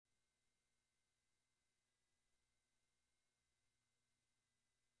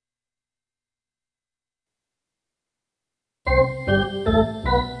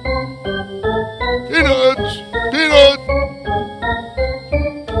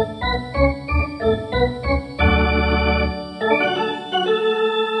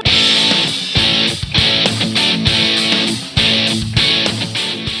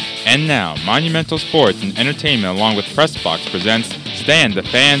Monumental Sports and Entertainment along with Pressbox presents Stan the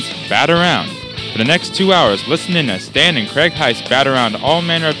Fan's Bat Around. For the next 2 hours, listen in as Stan and Craig Heist bat around all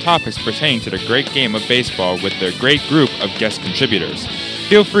manner of topics pertaining to the great game of baseball with their great group of guest contributors.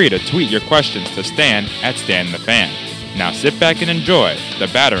 Feel free to tweet your questions to Stan at Stan the Fan. Now sit back and enjoy the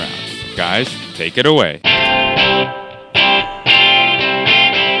Bat Around. Guys, take it away.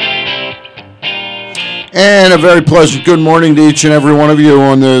 And a very pleasant good morning to each and every one of you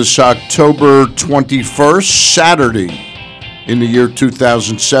on this October 21st, Saturday in the year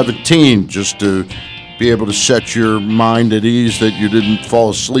 2017, just to be able to set your mind at ease that you didn't fall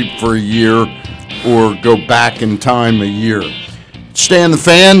asleep for a year or go back in time a year. Stan the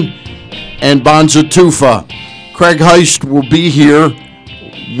Fan and Bonza Tufa. Craig Heist will be here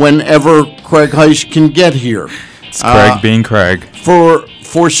whenever Craig Heist can get here. It's Craig being Craig.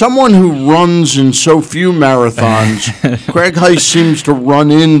 For someone who runs in so few marathons, Craig Heist seems to run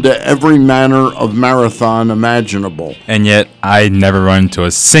into every manner of marathon imaginable. And yet, I never run into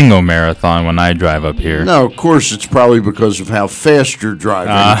a single marathon when I drive up here. No, of course, it's probably because of how fast you're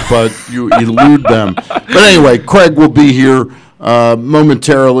driving, but you elude them. But anyway, Craig will be here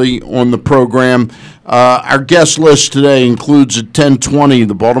momentarily on the program. Our guest list today includes at 10:20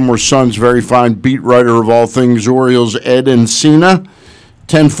 the Baltimore Sun's very fine beat writer of all things Orioles, Ed Encina.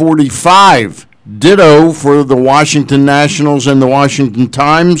 10:45, ditto for the Washington Nationals and the Washington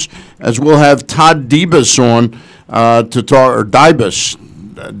Times, as we'll have Todd Dibus on to talk, or Dibus.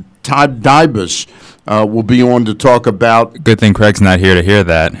 Todd Dibus will be on to talk about. Good thing Craig's not here to hear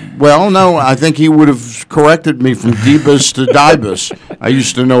that. Well, no, I think he would have corrected me from Dibus to Dibus. I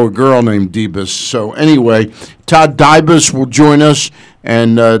used to know a girl named Dibus. So anyway, Todd Dibus will join us,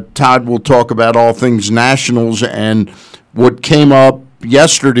 and Todd will talk about all things Nationals and what came up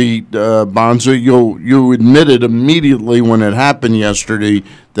yesterday. Bonza, you admitted immediately when it happened yesterday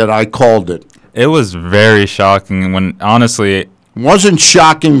that I called it. It was very shocking when, honestly, it wasn't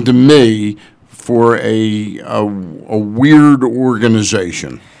shocking to me for a weird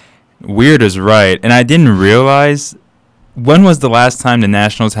organization. Weird is right. And I didn't realize, when was the last time the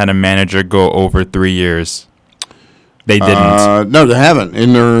Nationals had a manager go over 3 years? They didn't. No, they haven't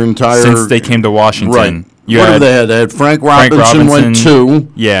in their entire... Since they came to Washington. Right. What have they had? They had Frank Robinson went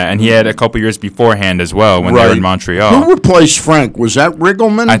 2. Yeah, and he had a couple years beforehand as well when they were in Montreal. Who replaced Frank? Was that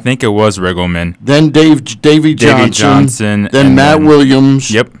Riggleman? I think it was Riggleman. Then Davey Johnson. Then Matt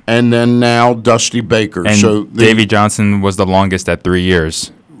Williams. Yep. And then now Dusty Baker. And so Davey Johnson was the longest at 3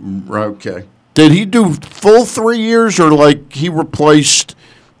 years. Okay. Did he do full 3 years, or like he replaced...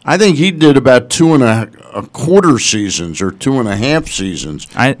 I think he did about 2.25 seasons or 2.5 seasons.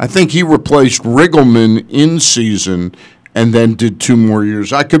 I think he replaced Riggleman in season and then did 2 more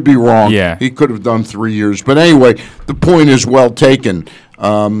years. I could be wrong. Yeah. He could have done 3 years. But anyway, the point is well taken.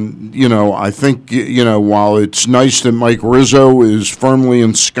 I think, while it's nice that Mike Rizzo is firmly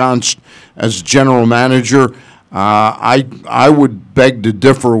ensconced as general manager, I would beg to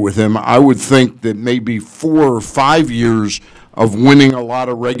differ with him. I would think that maybe 4 or 5 years of winning a lot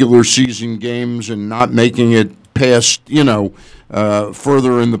of regular season games and not making it past,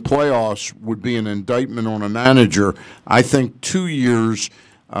 further in the playoffs would be an indictment on a manager. I think 2 years,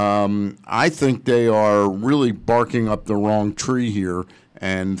 I think they are really barking up the wrong tree here,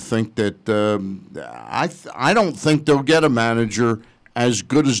 and think that I don't think they'll get a manager as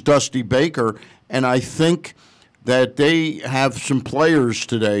good as Dusty Baker, and I think that they have some players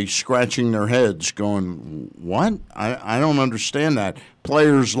today scratching their heads going, what? I don't understand that.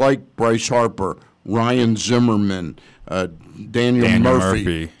 Players like Bryce Harper, Ryan Zimmerman, Daniel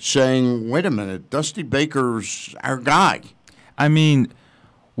Murphy saying, wait a minute, Dusty Baker's our guy. I mean,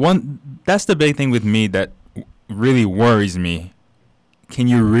 that's the big thing with me that really worries me. Can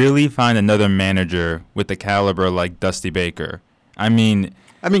you really find another manager with the caliber like Dusty Baker? I mean,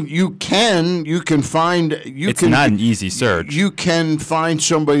 you can find... It's not an easy search. You can find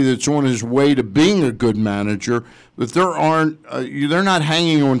somebody that's on his way to being a good manager, but they're not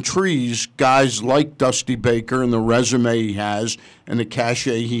hanging on trees, guys like Dusty Baker and the resume he has and the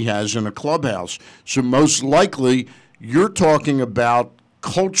cachet he has in a clubhouse. So most likely, you're talking about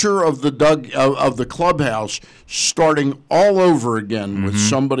culture of the clubhouse starting all over again with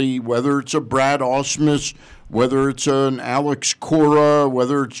somebody, whether it's a Brad Ausmus, whether it's an Alex Cora,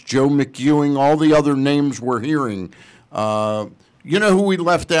 whether it's Joe McEwing, all the other names we're hearing. You know who we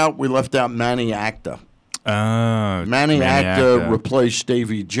left out? We left out Manny Acta. Manny Acta replaced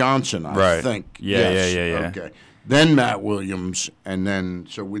Davey Johnson, I think. Yeah. Okay. Then Matt Williams, and then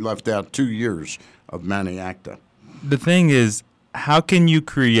so we left out 2 years of Manny Acta. The thing is, how can you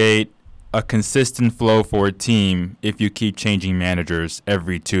create a consistent flow for a team if you keep changing managers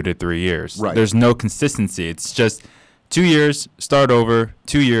every 2 to 3 years. Right. There's no consistency. It's just 2 years, start over,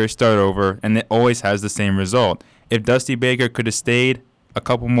 2 years, start over, and it always has the same result. If Dusty Baker could have stayed a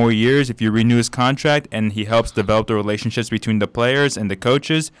couple more years, if you renew his contract and he helps develop the relationships between the players and the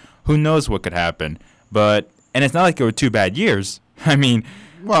coaches, who knows what could happen. And it's not like it were 2 bad years. I mean,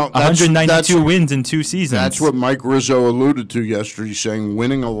 well, 192 wins in 2 seasons. That's what Mike Rizzo alluded to yesterday, saying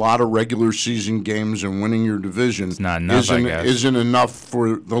winning a lot of regular season games and winning your division isn't enough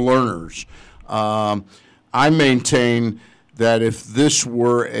for the learners. I maintain that if this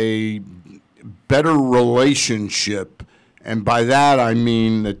were a better relationship, and by that I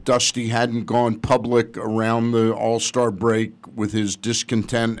mean that Dusty hadn't gone public around the All-Star break with his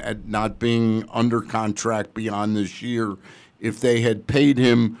discontent at not being under contract beyond this year, if they had paid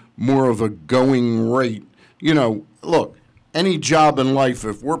him more of a going rate. Look, any job in life,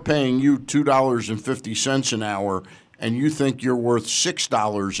 if we're paying you $2.50 an hour and you think you're worth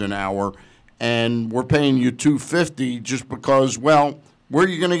 $6 an hour and we're paying you $2.50 just because, well, where are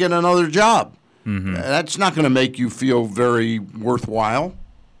you going to get another job? Mm-hmm. That's not going to make you feel very worthwhile,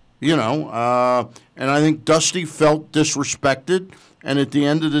 and I think Dusty felt disrespected, and at the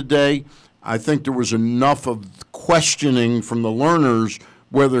end of the day, I think there was enough of questioning from the learners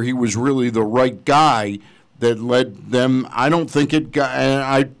whether he was really the right guy that led them. I don't think it got,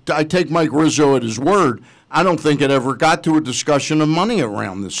 and I take Mike Rizzo at his word, I don't think it ever got to a discussion of money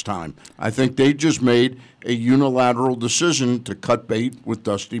around this time. I think they just made a unilateral decision to cut bait with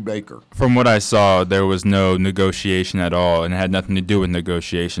Dusty Baker. From what I saw, there was no negotiation at all, and it had nothing to do with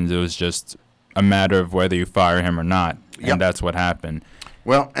negotiations. It was just a matter of whether you fire him or not, and that's what happened.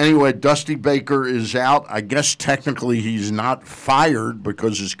 Well, anyway, Dusty Baker is out. I guess technically he's not fired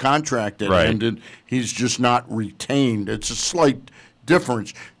because his contract had ended. He's just not retained. It's a slight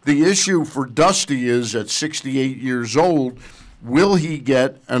difference. The issue for Dusty is at 68 years old, will he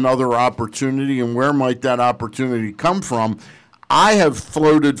get another opportunity, and where might that opportunity come from? I have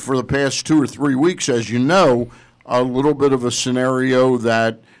floated for the past 2 or 3 weeks, as you know, a little bit of a scenario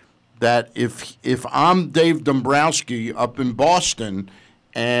that if I'm Dave Dombrowski up in Boston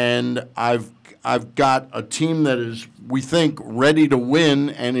and I've got a team that is, we think, ready to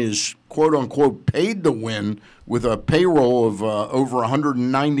win and is quote-unquote paid to win with a payroll of over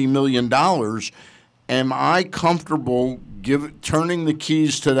 $190 million, am I comfortable turning the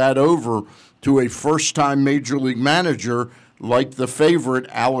keys to that over to a first-time Major League manager like the favorite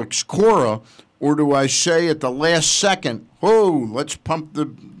Alex Cora, or do I say at the last second, let's pump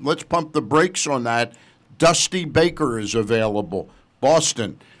the brakes on that? Dusty Baker is available.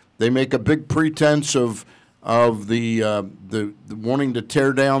 Boston, they make a big pretense of the wanting to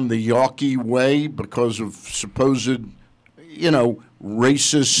tear down the Yawkey way because of supposed,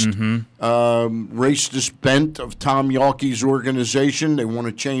 racist bent of Tom Yawkey's organization. They want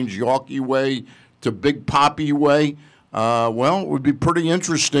to change Yawkey way to Big Papi way. It would be pretty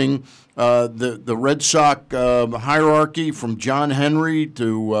interesting. The Red Sox hierarchy from John Henry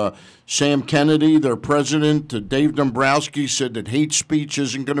to Sam Kennedy, their president, to Dave Dombrowski, said that hate speech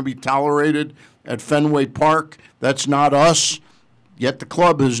isn't going to be tolerated at Fenway Park. That's not us. Yet the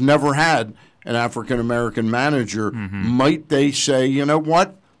club has never had an African-American manager. Mm-hmm. Might they say, you know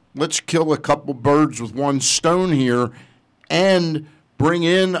what, let's kill a couple birds with one stone here and bring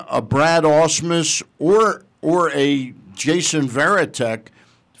in a Brad Ausmus or a Jason Varitek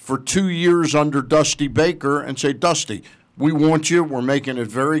for 2 years under Dusty Baker and say, Dusty, we want you. We're making it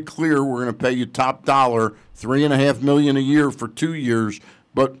very clear we're going to pay you top dollar, $3.5 million a year for 2 years.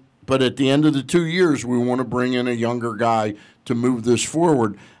 But at the end of the 2 years, we want to bring in a younger guy to move this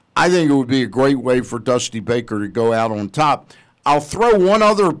forward. I think it would be a great way for Dusty Baker to go out on top. I'll throw one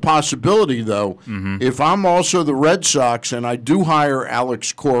other possibility, though. Mm-hmm. If I'm also the Red Sox and I do hire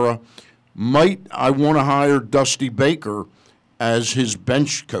Alex Cora, might I want to hire Dusty Baker as his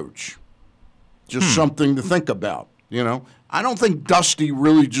bench coach? Just something to think about, I don't think Dusty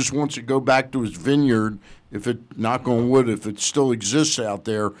really just wants to go back to his vineyard, knock on wood, if it still exists out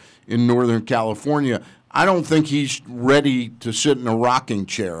there in Northern California. I don't think he's ready to sit in a rocking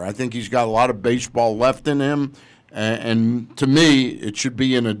chair. I think he's got a lot of baseball left in him, and to me, it should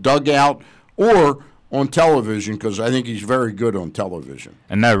be in a dugout or on television, because I think he's very good on television.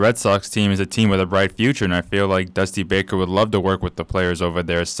 And that Red Sox team is a team with a bright future, and I feel like Dusty Baker would love to work with the players over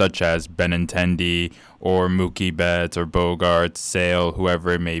there, such as Benintendi or Mookie Betts or Bogarts, Sale,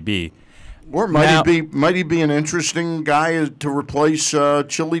 whoever it may be. Or might he be an interesting guy to replace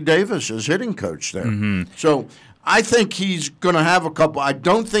Chili Davis as hitting coach there? Mm-hmm. So I think he's going to have a couple. I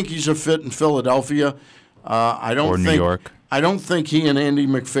don't think he's a fit in Philadelphia. I don't or think, New York. I don't think he and Andy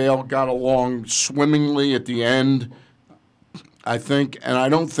McPhail got along swimmingly at the end. I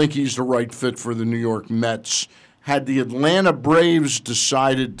don't think he's the right fit for the New York Mets. Had the Atlanta Braves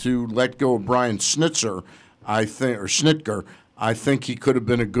decided to let go of Brian Snitker, I think he could have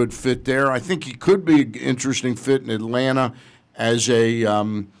been a good fit there. I think he could be an interesting fit in Atlanta as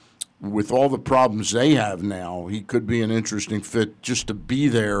with all the problems they have now. He could be an interesting fit just to be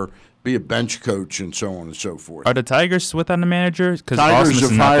there, be a bench coach, and so on and so forth. Are the Tigers without a manager? Because Tigers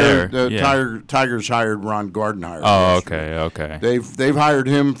have hired Tigers hired Ron Gardenhire. Oh, okay. They've hired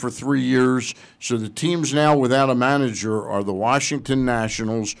him for 3 years. So the teams now without a manager are the Washington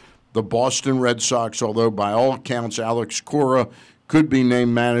Nationals, the Boston Red Sox, although by all accounts Alex Cora could be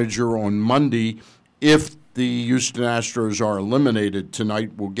named manager on Monday if the Houston Astros are eliminated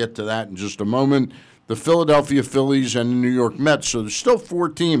tonight. We'll get to that in just a moment. The Philadelphia Phillies and the New York Mets. So there's still 4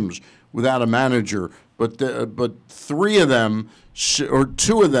 teams without a manager, but 3 of them or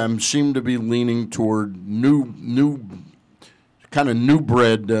 2 of them seem to be leaning toward new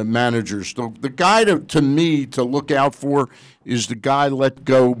bred managers. The guy to me to look out for is the guy let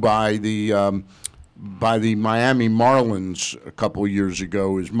go by the Miami Marlins a couple of years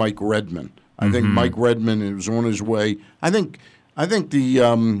ago is Mike Redmond. I think Mike Redmond is on his way. I think the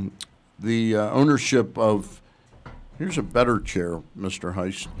ownership of here's a better chair, Mr.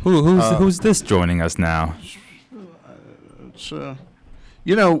 Heist. Who's this joining us now? It's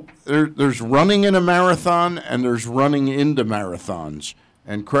there's running in a marathon and there's running into marathons.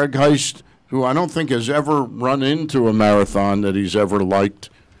 And Craig Heist, who I don't think has ever run into a marathon that he's ever liked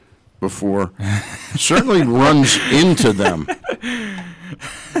before, certainly runs into them.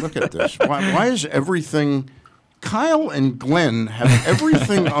 Look at this. Why is everything? Kyle and Glenn have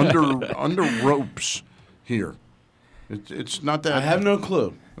everything under ropes here. It's not that. I have no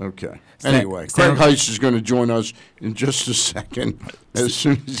clue. Okay. Anyway, Craig Heist is going to join us in just a second as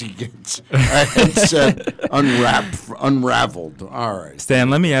soon as he gets a headset unraveled. All right. Stan,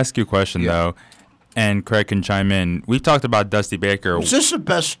 let me ask you a question, though, and Craig can chime in. We've talked about Dusty Baker. Is this the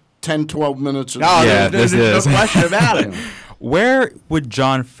best 10, 12 minutes? There's no question about it. Where would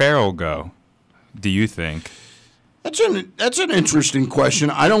John Farrell go, do you think? That's an interesting question.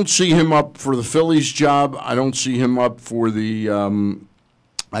 I don't see him up for the Phillies job. I don't see him up for the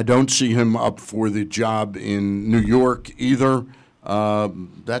job in New York either.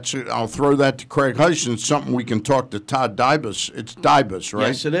 I'll throw that to Craig Heist. It's something we can talk to Todd Dybus. It's Dybus, right?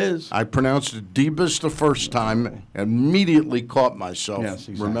 Yes, it is. I pronounced it Dybus the first time. Immediately caught myself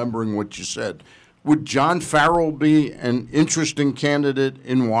remembering what you said. Would John Farrell be an interesting candidate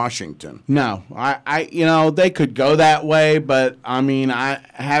in Washington? No, they could go that way, but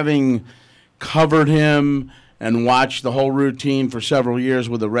having covered him and watched the whole routine for several years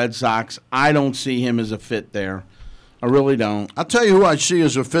with the Red Sox, I don't see him as a fit there. I really don't. I'll tell you who I see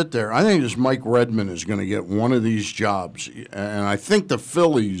as a fit there. I think this Mike Redmond is going to get one of these jobs, and I think the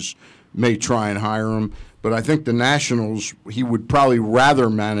Phillies may try and hire him. But I think the Nationals, he would probably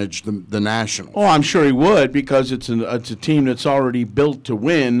rather manage the Nationals. Oh, I'm sure he would because it's a team that's already built to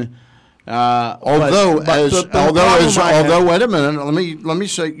win. Although, wait a minute, let me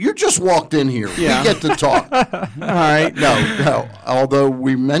say, you just walked in here. Yeah. We get to talk. All right. No. Although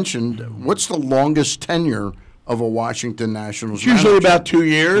we mentioned, what's the longest tenure of a Washington Nationals it's usually manager? About 2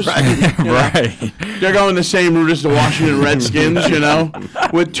 years. Right. Right. They're going the same route as the Washington Redskins,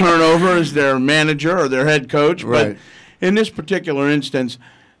 with turnover as their manager or their head coach. Right. But in this particular instance,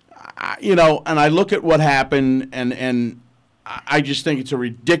 and I look at what happened, and I just think it's a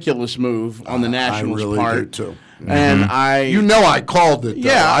ridiculous move on the Nationals' part. I really do, too. And I called it, though.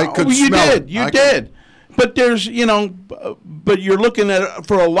 Yeah. I could smell it. You did. But there's, but you're looking at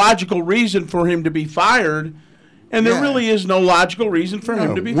for a logical reason for him to be fired. And there really is no logical reason for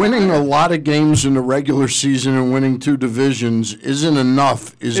him to be winning fired. a lot of games in the regular season and winning 2 divisions isn't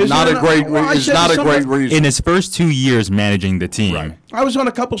enough. Is not a great reason. In his first 2 years managing the team, right. I was on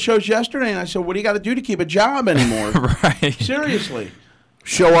a couple shows yesterday, and I said, "What do you got to do to keep a job anymore?" Right? Seriously.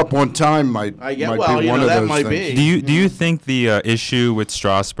 Show up on time might be one of those things. Do you think the issue with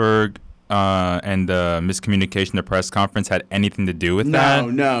Strasburg and the miscommunication, the press conference, had anything to do with that?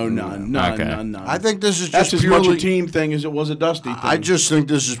 No, none. I think this is that's just as purely much a team thing as it was a Dusty thing. I just think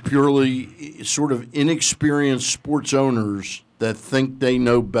this is purely sort of inexperienced sports owners that think they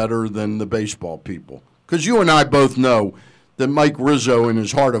know better than the baseball people. Because you and I both know that Mike Rizzo, in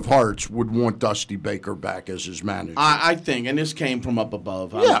his heart of hearts, would want Dusty Baker back as his manager. I think, and this came from up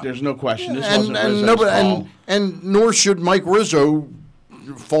above. There's no question. This wasn't Rizzo's fault. And nor should Mike Rizzo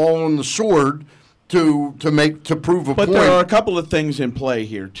fall on the sword to prove a point. But there are a couple of things in play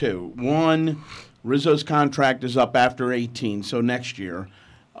here too. One, Rizzo's contract is up after 18, so next year.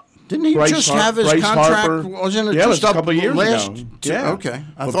 Didn't he just have his Bryce contract? Harper, Wasn't it yeah, just it was up a couple of years last? ago? Yeah. Okay.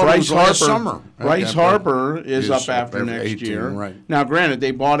 I But thought it was last summer. Bryce Okay, Harper is up up after next 18, year. right. Now, granted,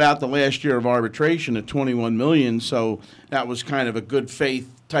 they bought out the last year of arbitration at $21 million, so that was kind of a good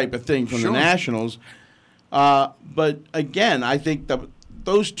faith type of thing from Sure. the Nationals. But again, I think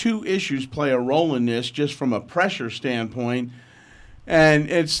those two issues play a role in this, just from a pressure standpoint.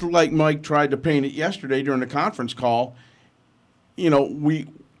 And it's like Mike tried to paint it yesterday during the conference call. You know,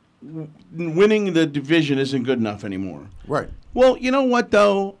 winning the division isn't good enough anymore. Right. Well, you know what,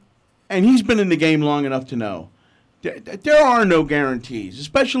 though? And he's been in the game long enough to know. There are no guarantees,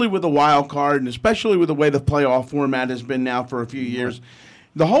 especially with the wild card and especially with the way the playoff format has been now for a few years.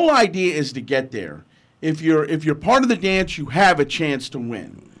 The whole idea is to get there. If you're part of the dance, you have a chance to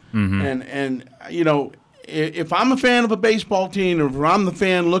win. Mm-hmm. And you know, if I'm a fan of a baseball team, or if I'm the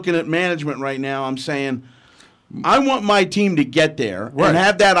fan looking at management right now, I'm saying I want my team to get there and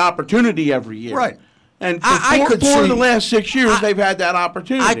have that opportunity every year. Right. And for I could see the last 6 years, they've had that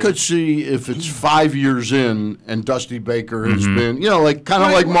opportunity. I could see if it's 5 years in and Dusty Baker has been, you know, like kind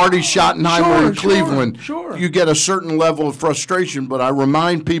of like Marty Schottenheimer in Cleveland. Sure. You get a certain level of frustration, but I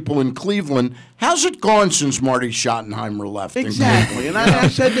remind people in Cleveland, how's it gone since Marty Schottenheimer left? Exactly. And I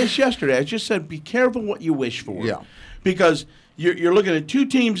said this yesterday. I just said, be careful what you wish for. Yeah. Because you're looking at two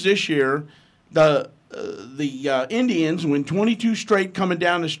teams this year. The Indians win 22 straight coming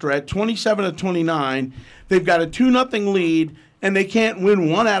down the stretch, 27-29. They've got a 2-0 lead, and they can't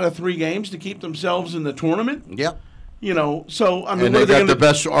win 1 out of 3 games to keep themselves in the tournament. Yep. You know, so I mean, And what they are got they the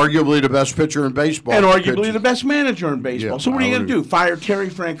best, arguably the best pitcher in baseball. and arguably the best manager in baseball. Yeah, So what are you going to do? Fire Terry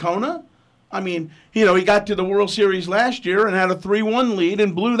Francona? I mean, you know, he got to the World Series last year and had a 3-1 lead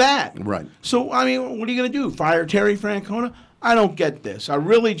and blew that. Right. So, I mean, what are you going to do? Fire Terry Francona? I don't get this. I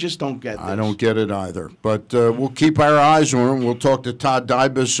really just don't get this. I don't get it either. But we'll keep our eyes on him. We'll talk to Todd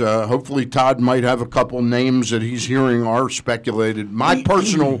Dybus. Hopefully Todd might have a couple names that he's hearing are speculated. My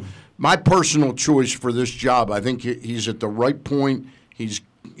personal choice for this job, I think he's at the right point. He's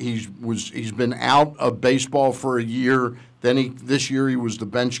been out of baseball for a year. Then this year he was the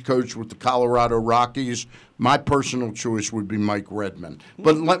bench coach with the Colorado Rockies. My personal choice would be Mike Redmond.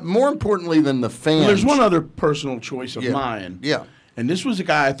 But more importantly than the fans. Well, there's one other personal choice of mine. Yeah. And this was a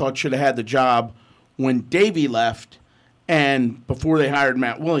guy I thought should have had the job when Davey left and before they hired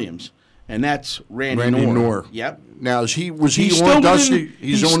Matt Williams. And that's Randy Knorr. Yep. Now, was he on Dusty?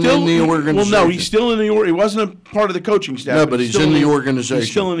 He's on in the organization. Well, no, he's still in the organization. He wasn't a part of the coaching staff. No, but he's in the organization. He's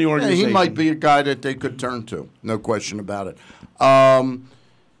still in the organization. Yeah, he might be a guy that they could turn to. No question about it.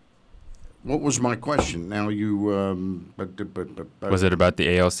 What was my question? Now you. Was it about the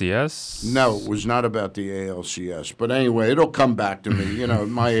ALCS? No, it was not about the ALCS. But anyway, it'll come back to me. You know, at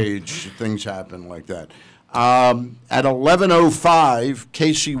my age, things happen like that. At 11:05,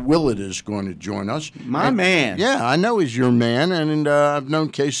 Casey Willett is going to join us. My man. Yeah, I know he's your man, and I've known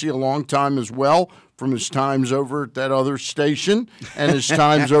Casey a long time as well, from his times over at that other station and his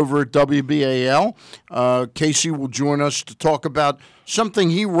times over at WBAL. Casey will join us to talk about something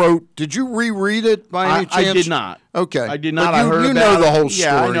he wrote. Did you reread it by any chance? I did not. Okay. I did not. But I heard you about know the whole it. story.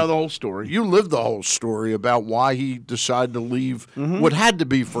 Yeah, I know the whole story. You lived the whole story about why he decided to leave what had to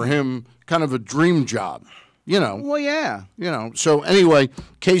be for him kind of a dream job. You know. Well, yeah. You know. So anyway,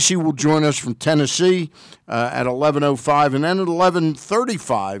 Casey will join us from Tennessee at 11:05, and then at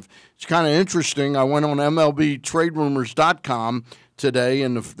 11:35, it's kind of interesting. I went on MLBTradeRumors.com today,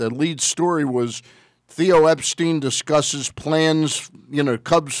 and the lead story was Theo Epstein discusses plans,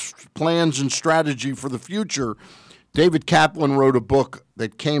 Cubs plans and strategy for the future. David Kaplan wrote a book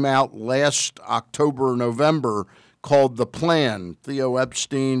that came out last October or November called The Plan, Theo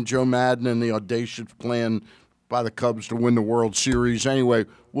Epstein, Joe Madden, and the audacious plan by the Cubs to win the World Series. Anyway,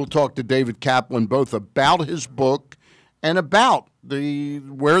 we'll talk to David Kaplan both about his book and about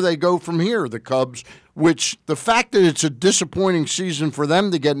where they go from here, the Cubs, which the fact that it's a disappointing season for them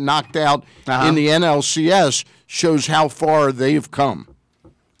to get knocked out in the NLCS shows how far they've come.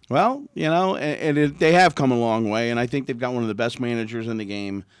 Well, they have come a long way, and I think they've got one of the best managers in the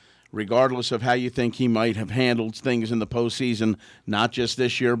game, regardless of how you think he might have handled things in the postseason, not just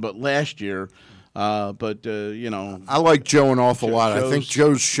this year, but last year. I like Joe an awful lot. I think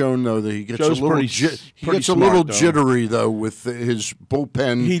Joe's shown though that he gets a little jittery though with his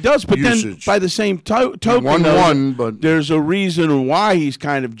bullpen. He does, but usage. then by the same token, 1-1, but there's a reason why he's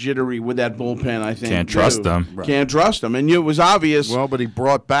kind of jittery with that bullpen. I think can't trust them. Right. Can't trust them, and it was obvious. Well, but he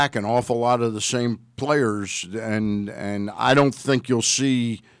brought back an awful lot of the same players, and I don't think you'll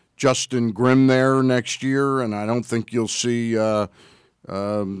see Justin Grimm there next year, and I don't think you'll see.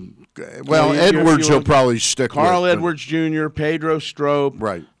 Well, Edwards will probably stick Carl with. Edwards Jr., Pedro Strop.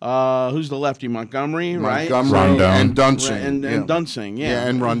 Right. Who's the lefty? Montgomery, right? Rondon. And Dunsing. And Dunsing, yeah. Yeah,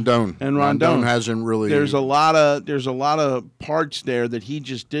 and Rondon. And Rondon hasn't really. There's a lot of parts there that he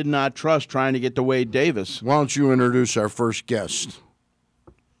just did not trust trying to get to Wade Davis. Why don't you introduce our first guest?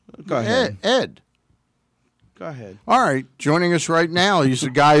 Go ahead. Ed. Go ahead. All right, joining us right now, he's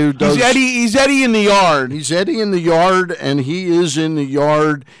the guy who does. He's Eddie in the yard. He's Eddie in the yard, and he is in the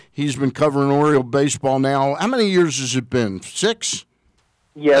yard. He's been covering Oriole baseball now. How many years has it been? 6?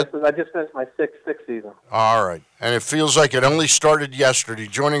 Yes, I just finished my sixth season. All right, and it feels like it only started yesterday.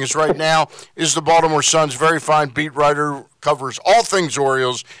 Joining us right now is the Baltimore Sun's very fine beat writer, covers all things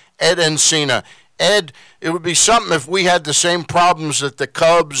Orioles, Ed Encina. Ed, it would be something if we had the same problems that the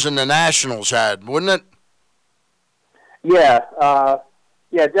Cubs and the Nationals had, wouldn't it? Yeah,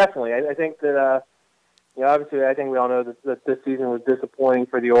 definitely. I think that, obviously, I think we all know that this season was disappointing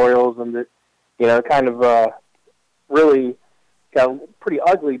for the Orioles, and that, kind of really got pretty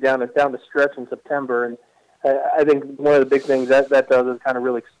ugly down the stretch in September. And I think one of the big things that does is kind of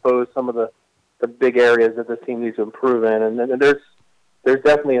really expose some of the big areas that this team needs to improve in, and there's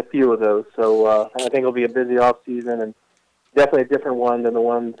definitely a few of those. So I think it'll be a busy off season, and definitely a different one than the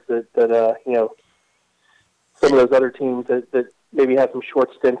ones that some of those other teams that maybe have some short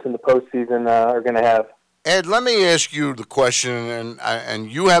stints in the postseason are going to have. Ed, let me ask you the question,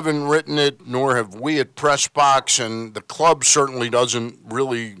 and you haven't written it, nor have we at Pressbox, and the club certainly doesn't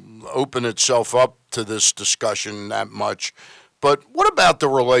really open itself up to this discussion that much. But what about the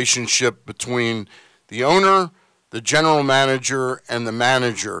relationship between the owner, the general manager, and the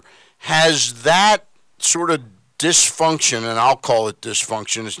manager? Has that sort of dysfunction, and I'll call it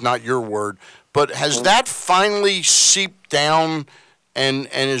dysfunction, it's not your word, but has that finally seeped down and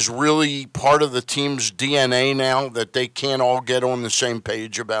is really part of the team's DNA now, that they can't all get on the same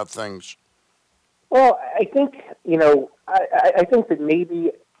page about things? Well, I think, I think that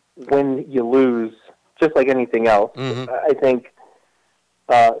maybe when you lose, just like anything else, I think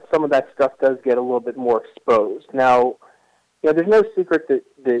some of that stuff does get a little bit more exposed. Now, there's no secret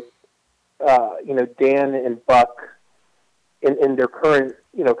that Dan and Buck, in their current,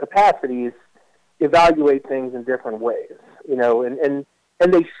 capacities, evaluate things in different ways, and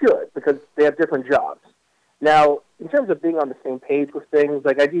they should, because they have different jobs. Now, in terms of being on the same page with things,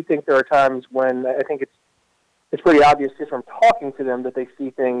 like, I do think there are times when I think it's pretty obvious just from talking to them that they see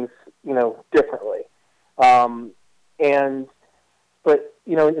things, differently. But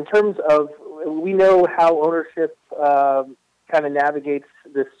in terms of, we know how ownership kind of navigates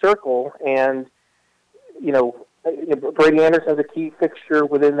this circle, and, Brady Anderson's a key fixture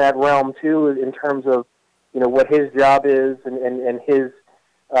within that realm too, in terms of, what his job is and his,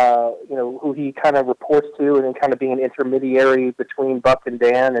 who he kind of reports to, and then kind of being an intermediary between Buck and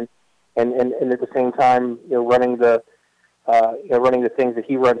Dan, and at the same time, running the things that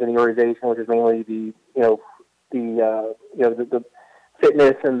he runs in the organization, which is mainly the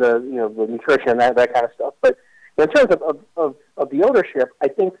fitness and the nutrition, that kind of stuff. But in terms of the ownership, I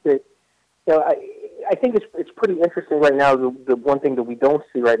think that, I think it's pretty interesting right now. The one thing that we don't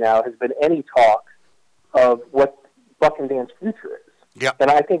see right now has been any talk of what Buck and Dan's future is. Yeah.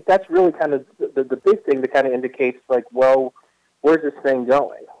 And I think that's really kind of the big thing that kind of indicates, like, well, where's this thing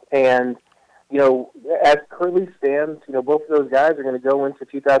going? And, as currently stands, both of those guys are going to go into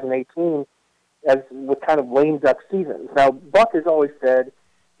 2018 as with kind of lame duck seasons. Now, Buck has always said,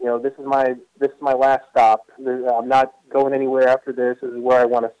 this is my last stop. I'm not going anywhere after this. This is where I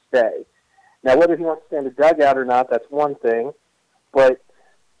want to stay. Now, whether he wants to stay in the dugout or not, that's one thing. But,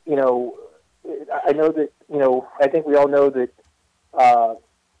 I know that, I think we all know that,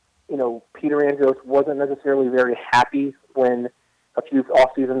 Peter Angelos wasn't necessarily very happy when a few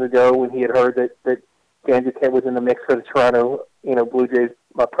off seasons ago, when he had heard that Dan Duquette was in the mix for the Toronto, Blue Jays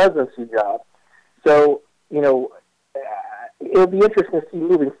presidency job. So, it'll be interesting to see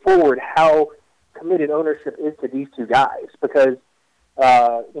moving forward how committed ownership is to these two guys, because,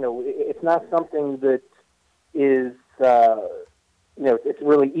 it's not something that is, it's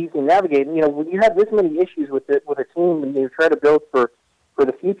really easy to navigate. And, when you have this many issues with a team and you try to build for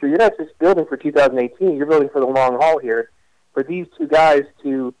the future, you're not just building for 2018, you're building for the long haul here. For these two guys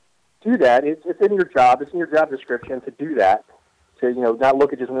to do that, it's in your job, it's in your job description to do that, to, not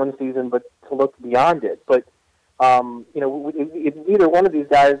look at just one season, but to look beyond it. But, if neither one of these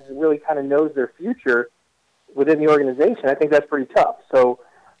guys really kind of knows their future within the organization, I think that's pretty tough. So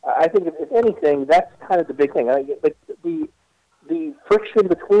I think, if anything, that's kind of the big thing. Like the friction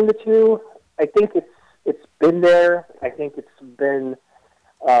between the two, I think it's been there. I think it's been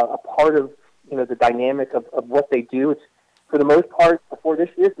a part of the dynamic of what they do. for the most part, before this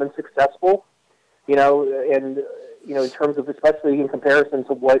year, has been successful. And in terms of, especially in comparison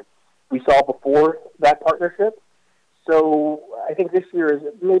to what we saw before that partnership. So I think this year is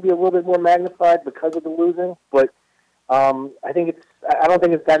maybe a little bit more magnified because of the losing, but I don't think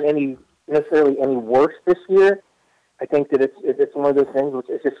it's gotten necessarily any worse this year. I think that it's one of those things which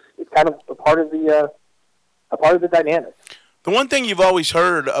is it's kind of a part of the dynamic. The one thing you've always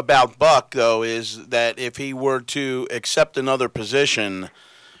heard about Buck, though, is that if he were to accept another position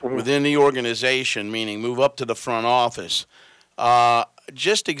within the organization, meaning move up to the front office,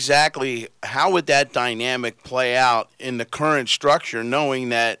 just exactly how would that dynamic play out in the current structure, knowing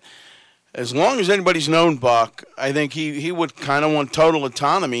that as long as anybody's known Buck, I think he would kind of want total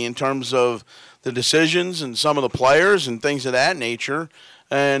autonomy in terms of the decisions and some of the players and things of that nature.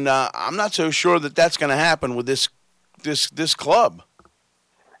 And I'm not so sure that that's going to happen with this club.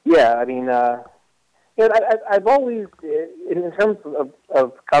 Yeah, I mean, I've always, in terms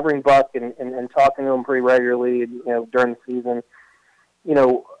of covering Buck and talking to him pretty regularly, during the season,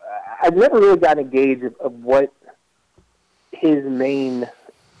 I've never really gotten a gauge of what his main,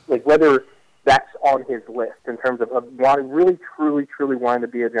 like whether that's on his list in terms of wanting, really, truly wanting to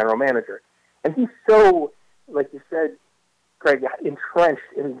be a general manager. And he's so, like you said, Craig, entrenched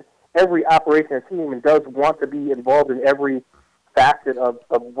in every operation of the team and does want to be involved in every facet of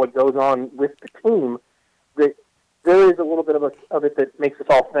what goes on with the team, that there is a little bit of it that makes us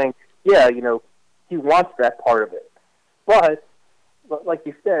all think, yeah, he wants that part of it. But like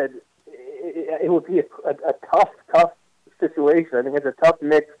you said, it would be a tough situation. I think it's a tough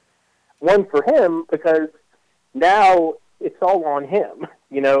mix, one for him, because now it's all on him.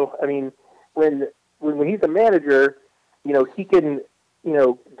 I mean, when he's a manager, he can,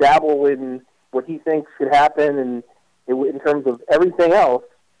 dabble in what he thinks should happen and in terms of everything else.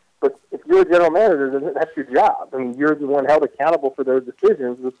 But if you're a general manager, then that's your job. I mean, you're the one held accountable for those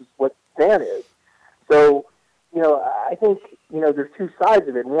decisions, which is what Stan is. So, I think, there's two sides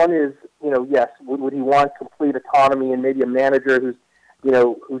of it. One is, yes, would he want complete autonomy and maybe a manager who's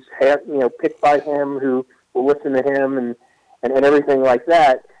picked by him, who will listen to him and everything like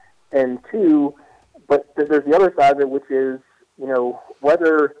that. And two, but there's the other side of it, which is,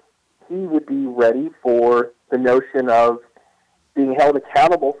 whether he would be ready for the notion of being held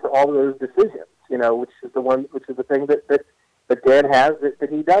accountable for all of those decisions, which is the thing that Dan has that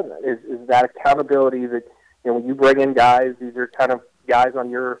he doesn't, is that accountability that, when you bring in guys, these are kind of guys on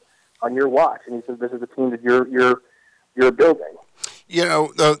your watch, and he says this is a team that you're building.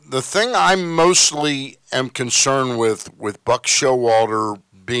 The thing I mostly am concerned with Buck Showalter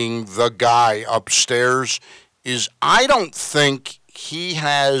being the guy upstairs is I don't think he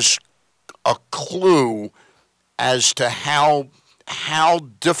has a clue as to how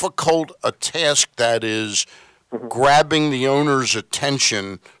difficult a task that is, grabbing the owner's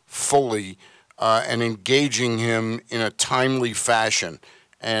attention fully and engaging him in a timely fashion.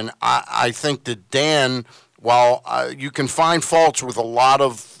 And I think that Dan, while you can find faults with a lot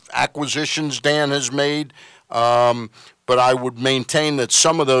of acquisitions Dan has made, but I would maintain that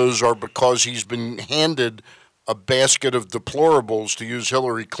some of those are because he's been handed a basket of deplorables, to use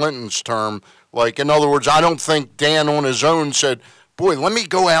Hillary Clinton's term. Like, in other words, I don't think Dan on his own said, boy, let me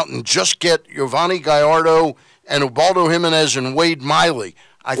go out and just get Giovanni Gallardo and Ubaldo Jimenez and Wade Miley.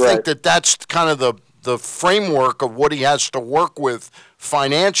 I think that that's kind of the framework of what he has to work with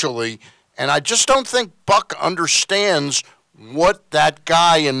financially, and I just don't think Buck understands what that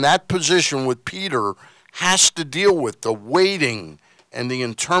guy in that position with Peter has to deal with, the waiting and the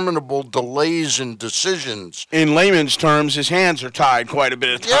interminable delays in decisions. In layman's terms, his hands are tied quite a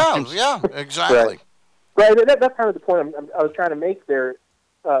bit of times. Yeah, exactly. Right. That's kind of the point I was trying to make there,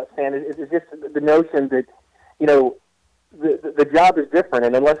 Stan, is just the notion that, the job is different,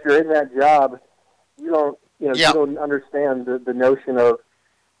 and unless you're in that job, you don't understand the notion of,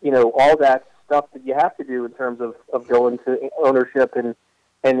 all that stuff that you have to do in terms of going to ownership and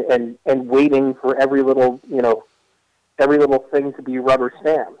waiting for every little thing to be rubber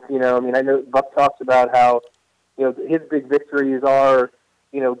stamped. I know Buck talks about how, his big victories are,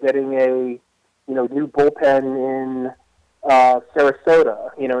 getting a, new bullpen in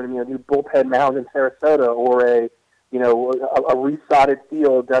Sarasota, a new bullpen mound in Sarasota, or a resodded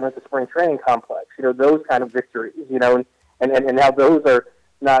field down at the spring training complex, those kind of victories, and how those are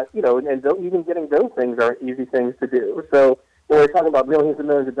not, even getting those things aren't easy things to do. So we're talking about millions and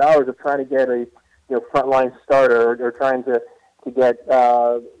millions of dollars of trying to get a, frontline starter or trying to get,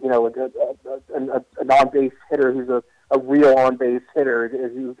 an on-base hitter who's a real on-base hitter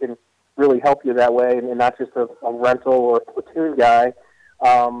who can really help you that way and not just a rental or a platoon guy.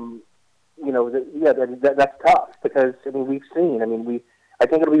 that's tough because we've seen. I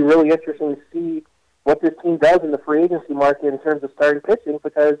think it'll be really interesting to see what this team does in the free agency market in terms of starting pitching,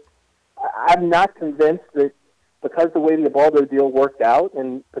 because I'm not convinced that because the way the Ubaldo deal worked out,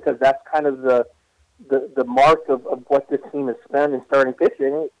 and because that's kind of the mark of what this team has spent in starting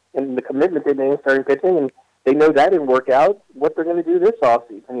pitching and the commitment they made in starting pitching, and they know that didn't work out, what they're going to do this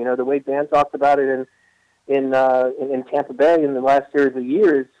offseason. The way Dan talked about it in Tampa Bay in the last series of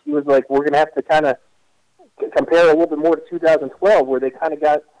years, he was like, we're going to have to kind of compare a little bit more to 2012, where they kind of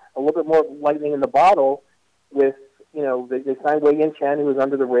got a little bit more lightning in the bottle with, they signed Wei Yin Chen, who was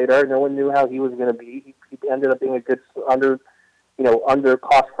under the radar. No one knew how he was going to be. He ended up being a good under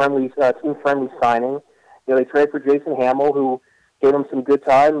cost-friendly, team-friendly signing. They traded for Jason Hamill, who gave them some good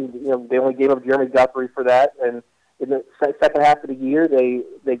time. They only gave up Jeremy Guthrie for that. And in the second half of the year,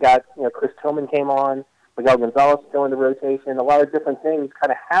 they got, Chris Tillman came on, Miguel Gonzalez still in the rotation. A lot of different things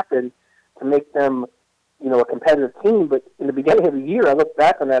kind of happened to make them, a competitive team. But in the beginning of the year, I looked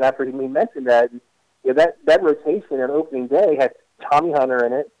back on that after he mentioned that. And, that rotation on opening day had Tommy Hunter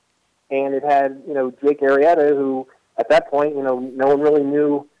in it, and it had, Jake Arrieta, who at that point, no one really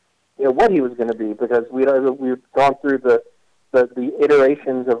knew, what he was going to be, because we'd gone through the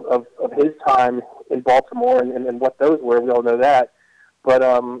iterations of his time in Baltimore and what those were. We all know that. But,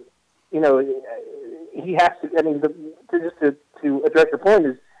 he has to, to address your point,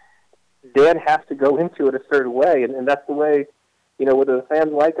 is Dan has to go into it a certain way, and that's the way, whether the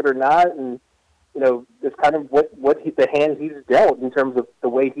fans like it or not, and, it's kind of the hand he's dealt in terms of the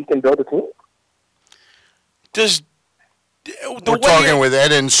way he can build a team. We're talking with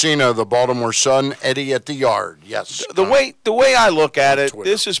Ed Encina, the Baltimore Sun, Eddie at the Yard. Yes. The way I look at it, Twitter.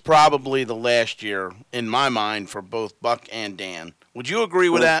 This is probably the last year, in my mind, for both Buck and Dan. Would you agree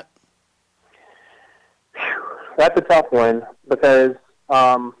with that? That's a tough one because,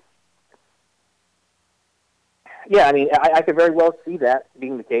 I could very well see that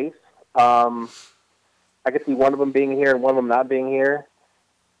being the case. I could see one of them being here and one of them not being here.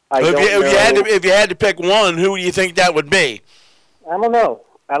 If you had to pick one, who do you think that would be? I don't know.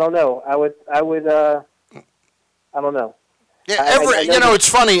 I don't know. I don't know. Yeah, it's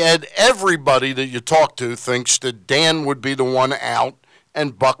funny, Ed. Everybody that you talk to thinks that Dan would be the one out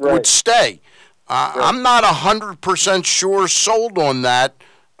and Buck would stay. I'm not 100% sure sold on that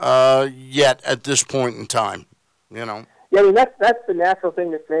yet at this point in time. Yeah, that's the natural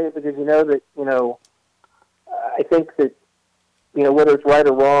thing to say, because I think that whether it's right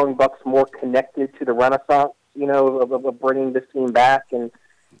or wrong, Buck's more connected to the renaissance, of bringing this team back and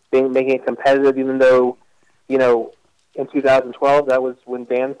making it competitive, even though, in 2012, that was when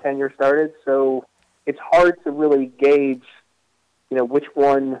Dan's tenure started. So it's hard to really gauge, which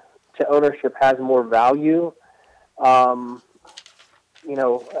one to ownership has more value. Probably,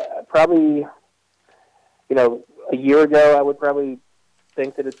 a year ago, I would probably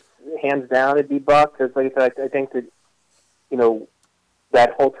think that it's hands down it'd be Buck, because like I said, I think that,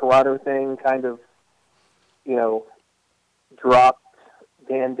 that whole Toronto thing kind of, dropped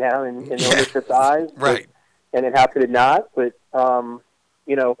Dan down in ownership's eyes. Right. And how could it not? But, I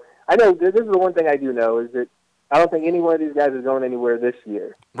know this is the one thing I do know, is that I don't think any one of these guys is going anywhere this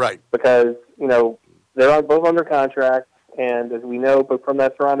year. Right. Because, they're both under contract, and as we know, but from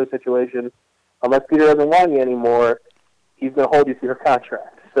that Toronto situation, unless Peter doesn't want you anymore, he's going to hold you to your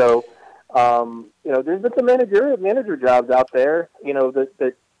contract. So, there's been some manager jobs out there,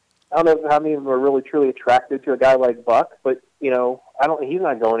 that I don't know how many of them are really truly attracted to a guy like Buck, but, he's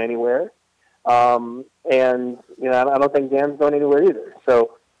not going anywhere. And, I don't think Dan's going anywhere either.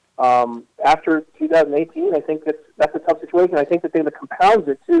 So, after 2018, I think that's a tough situation. I think the thing that compounds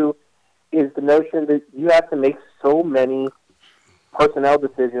it, too, is the notion that you have to make so many personnel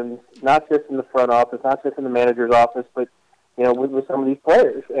decisions, not just in the front office, not just in the manager's office, but, with some of these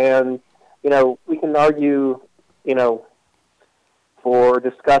players. And, we can argue,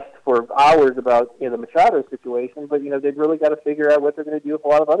 discuss for hours about, the Machado situation, but, they've really got to figure out what they're going to do with a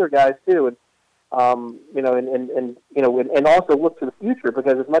lot of other guys, too. And, and also look to the future,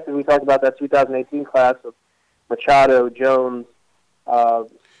 because as much as we talk about that 2018 class of Machado, Jones,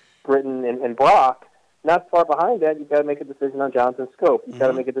 Britton, and Brock, not far behind that, you've got to make a decision on Jonathan Scope. You've got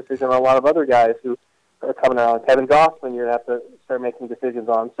to make a decision on a lot of other guys who are coming around. Kevin Gossman, you're going to have to start making decisions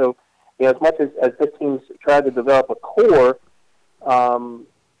on. So, as much as this team's tried to develop a core,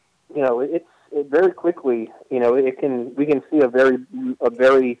 it very quickly, we can see a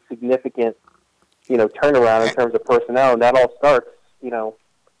very significant, turnaround in terms of personnel, and that all starts,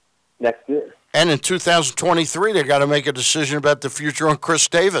 next year. And in 2023, they got to make a decision about the future on Chris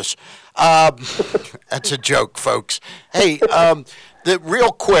Davis. That's a joke, folks. Hey, a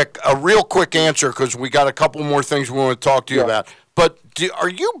real quick answer, because we got a couple more things we want to talk to you about. But are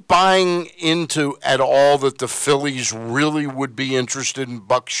you buying into at all that the Phillies really would be interested in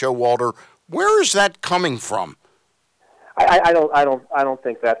Buck Showalter? Where is that coming from? I don't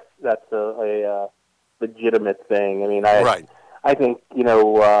think that's a legitimate thing. I mean, I think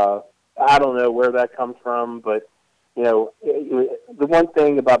I don't know where that comes from, but the one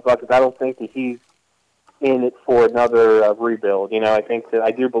thing about Buck is I don't think that he's in it for another rebuild. I think that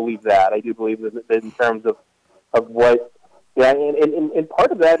I do believe that. I do believe that in terms of what, and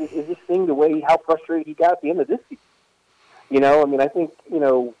part of that is just seeing the way how frustrated he got at the end of this season. I mean, I think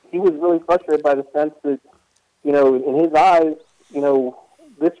he was really frustrated by the sense that in his eyes,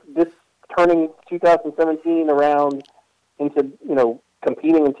 this turning 2017 around into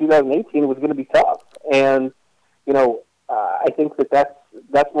competing in 2018 was going to be tough, and I think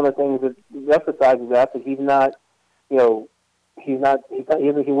that's one of the things that emphasizes that he's not, he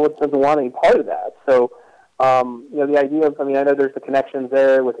doesn't want any part of that. So, the idea of, I know there's the connections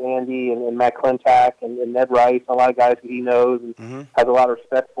there with Andy and Matt Klentak and Ned Rice, a lot of guys who he knows and has a lot of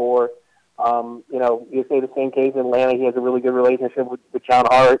respect for. You say the same case in Atlanta. He has a really good relationship with John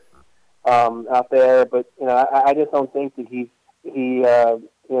Hart out there, but I just don't think that he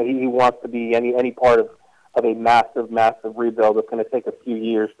wants to be any part of a massive rebuild that's going to take a few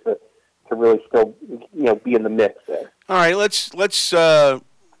years to really still be in the mix there. All right, let's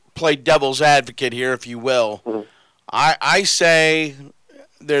play devil's advocate here, if you will. Mm-hmm. I say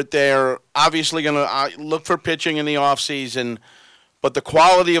that they're obviously going to look for pitching in the offseason, but the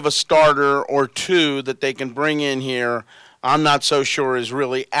quality of a starter or two that they can bring in here, I'm not so sure is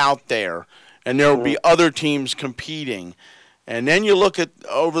really out there, and there will be other teams competing. And then you look at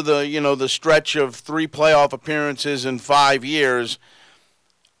over the stretch of 3 playoff appearances in 5 years.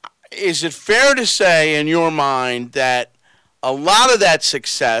 Is it fair to say in your mind that a lot of that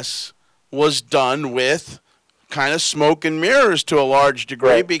success was done with kind of smoke and mirrors to a large degree,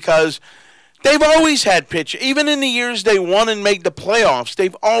 right? Because they've always had pitch. Even in the years they won and made the playoffs,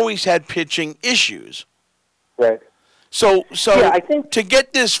 they've always had pitching issues. Right. So I think to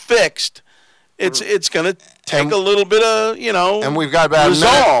get this fixed, it's going to take a little bit of, and we've got about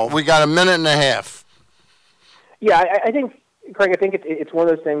resolve. We got a minute and a half. Yeah, I think, Craig, it's one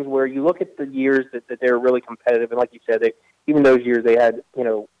of those things where you look at the years that they were really competitive, and like you said, even those years they had,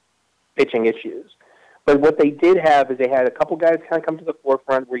 pitching issues. But what they did have is they had a couple guys kind of come to the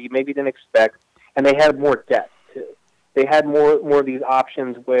forefront where you maybe didn't expect, and they had more depth too. They had more of these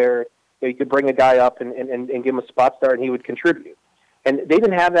options where you could bring a guy up and give him a spot start and he would contribute. And they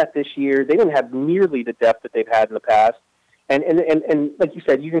didn't have that this year. They didn't have nearly the depth that they've had in the past. And like you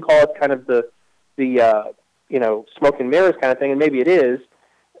said, you can call it kind of the smoke and mirrors kind of thing, and maybe it is,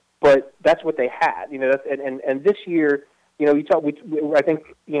 but that's what they had. And this year, I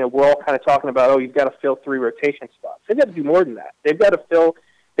think we're all kind of talking about, you've got to fill 3 rotation spots. They've got to do more than that. They've got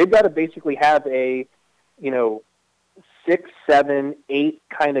to basically have a 6, 7, 8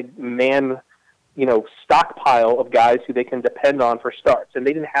 kind of man stockpile of guys who they can depend on for starts. And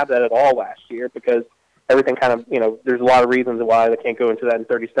they didn't have that at all last year because everything kind of, there's a lot of reasons why I can't go into that in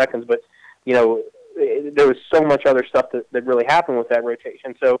 30 seconds, but, there was so much other stuff that really happened with that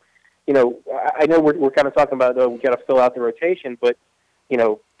rotation. So, I know we're kind of talking about, we got to fill out the rotation, but,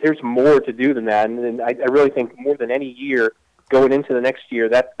 there's more to do than that. And I really think more than any year going into the next year,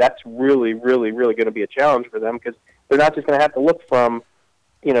 that's really, really, really going to be a challenge for them because they're not just going to have to look from,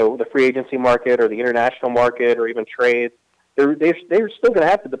 the free agency market or the international market or even trades. They're still going to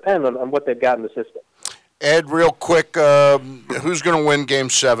have to depend on what they've got in the system. Ed, real quick, who's going to win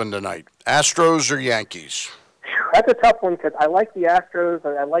Game 7 tonight? Astros or Yankees? That's a tough one because I like the Astros.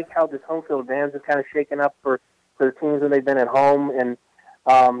 I like how this home field advantage is kind of shaken up for the teams when they've been at home. And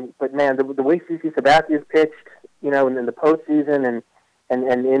but man, the way CC Sabathia's pitched, in the postseason and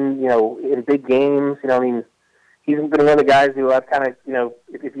in big games, he's been one of the guys who I've kind of,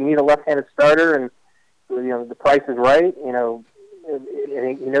 if you need a left-handed starter and the price is right, and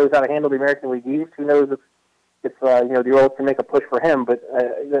he knows how to handle the American League East. Who knows if the Orioles can make a push for him? But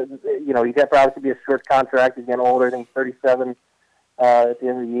he's got probably to be a short contract. He's getting older. I think 37 at the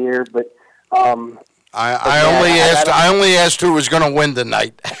end of the year. But I only asked who was going to win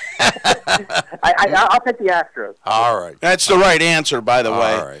tonight. I'll pick the Astros. All right, that's the right answer, by the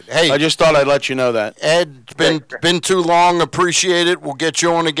way. All right. Hey, I just thought I'd let you know that. Ed, it's been too long. Appreciate it. We'll get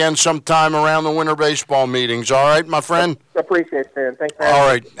you on again sometime around the winter baseball meetings. All right, my friend. Appreciate it, Stan. Thanks for having me. All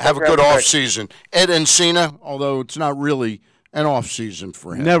right, me. have a good off season. Ed Encina, although it's not really an off season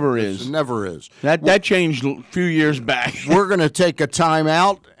for him. Never is. It never is. That changed a few years back. We're going to take a time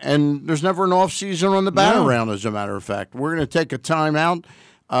out, and there's never an off season on the Bat-A-Round, as a matter of fact. We're going to take a time out,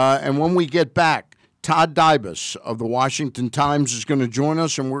 and when we get back, Todd Dybus of the Washington Times is going to join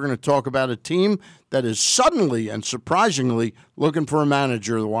us, and we're going to talk about a team that is suddenly and surprisingly looking for a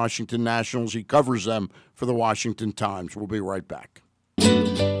manager, the Washington Nationals. He covers them for the Washington Times. We'll be right back.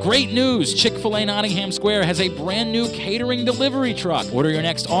 Great news! Chick-fil-A Nottingham Square has a brand new catering delivery truck. Order your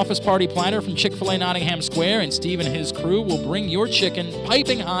next office party platter from Chick-fil-A Nottingham Square, and Steve and his crew will bring your chicken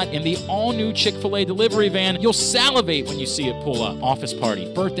piping hot in the all-new Chick-fil-A delivery van. You'll salivate when you see it pull up. Office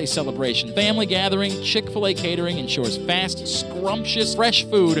party, birthday celebration, family gathering, Chick-fil-A catering ensures fast, scrumptious, fresh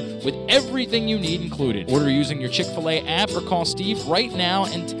food with everything you need included. Order using your Chick-fil-A app or call Steve right now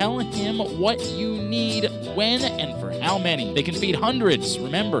and tell him what you need, when, and for how many. They can feed hundreds.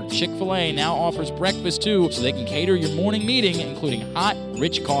 Remember, Chick-fil-A now offers breakfast too, so they can cater your morning meeting, including hot,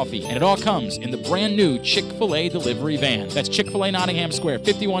 rich coffee. And it all comes in the brand new Chick-fil-A delivery van. That's Chick-fil-A Nottingham Square,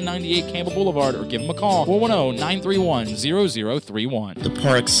 5198 Campbell Boulevard, or give them a call, 410-931-0031. The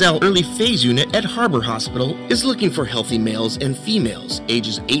Par Excel Early Phase Unit at Harbor Hospital is looking for healthy males and females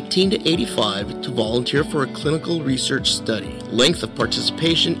ages 18 to 85 to volunteer for a clinical research study. Length of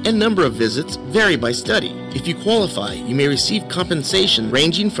participation and number of visits vary by study. If you qualify, you may receive compensation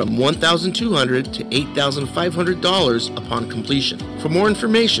ranging from $1,200 to $8,500 upon completion. For more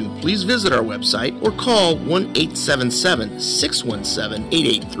information, please visit our website or call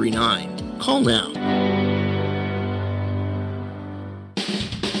 1-877-617-8839. Call now.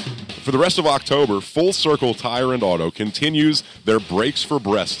 For the rest of October, Full Circle Tire and Auto continues their Brakes for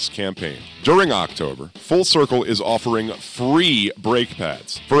Breasts campaign. During October, Full Circle is offering free brake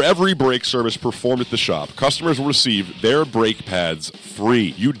pads. For every brake service performed at the shop, customers will receive their brake pads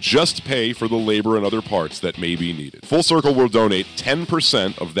free. You just pay for the labor and other parts that may be needed. Full Circle will donate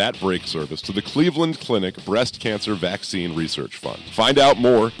 10% of that brake service to the Cleveland Clinic Breast Cancer Vaccine Research Fund. Find out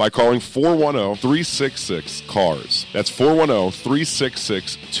more by calling 410-366-CARS. That's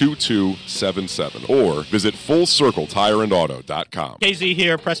 410-366-2277. Or visit FullCircleTireandAuto.com. KZ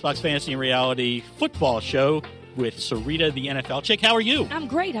here, Pressbox Fantasy and Reality Football Show with Sarita, the NFL chick. How are you? I'm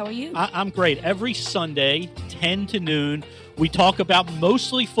great. How are you? I'm great. Every Sunday, 10 to noon, we talk about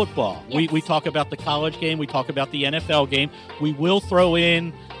mostly football. Yes. We talk about the college game. We talk about the NFL game. We will throw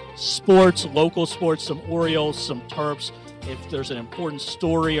in sports, local sports, some Orioles, some Terps. If there's an important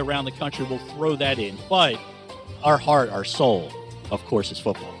story around the country, we'll throw that in. But our heart, our soul, of course, is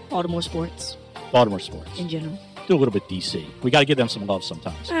football. Baltimore sports. Baltimore sports. In general. Do a little bit DC. We got to give them some love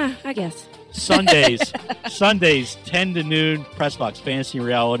sometimes. I guess. Sundays, 10 to noon, Pressbox Fantasy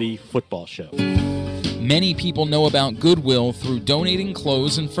Reality Football Show. Many people know about Goodwill through donating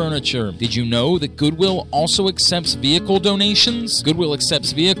clothes and furniture. Did you know that Goodwill also accepts vehicle donations? Goodwill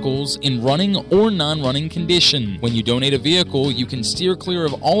accepts vehicles in running or non-running condition. When you donate a vehicle, you can steer clear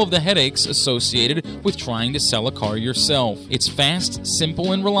of all of the headaches associated with trying to sell a car yourself. It's fast,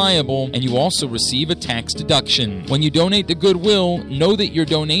 simple, and reliable, and you also receive a tax deduction. When you donate to Goodwill, know that your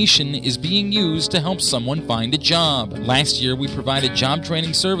donation is being used to help someone find a job. Last year, we provided job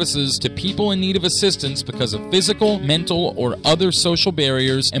training services to people in need of assistance because of physical, mental, or other social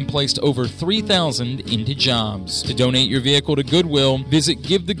barriers and placed over 3,000 into jobs. To donate your vehicle to Goodwill, visit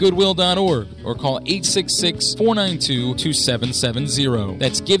GiveTheGoodwill.org or call 866-492-2770.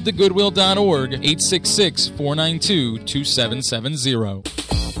 That's GiveTheGoodwill.org, 866-492-2770.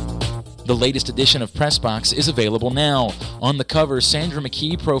 The latest edition of Pressbox is available now. On the cover, Sandra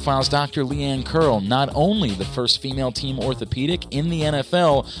McKee profiles Dr. Leanne Curl, not only the first female team orthopedic in the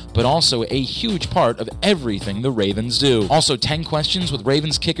NFL, but also a huge part of everything the Ravens do. Also, 10 questions with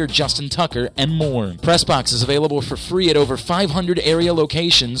Ravens kicker Justin Tucker, and more. Pressbox is available for free at over 500 area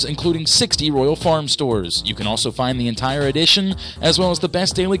locations, including 60 Royal Farm stores. You can also find the entire edition, as well as the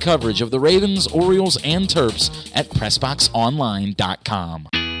best daily coverage of the Ravens, Orioles, and Terps at PressboxOnline.com.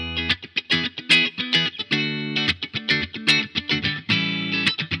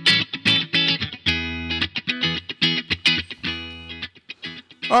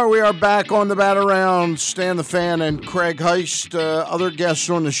 All right, we are back on the Bat-A-Round. Stan the Fan and Craig Heist. Other guests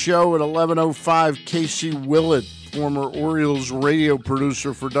on the show at 11:05, Casey Willett, former Orioles radio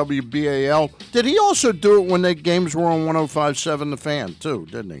producer for WBAL. Did he also do it when the games were on 105.7 The Fan, too,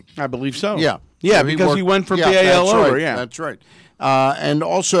 didn't he? I believe so. Yeah. Yeah, So because he went from yeah, BAL that's over, right, yeah. That's right. And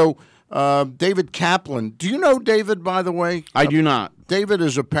also, David Kaplan. Do you know David, by the way? I do not. David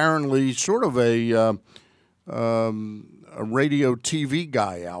is apparently sort of a radio TV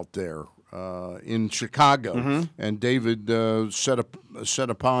guy out there in Chicago, and David set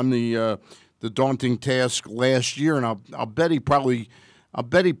upon the daunting task last year, and I'll bet he probably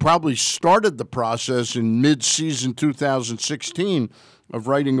started the process in mid-season 2016 of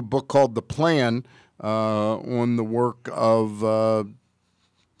writing a book called The Plan on the work of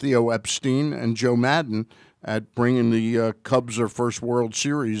Theo Epstein and Joe Madden at bringing the Cubs their first World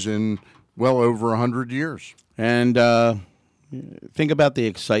Series in well over 100 years. And think about the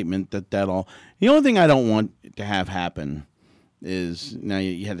excitement that all. The only thing I don't want to have happen is now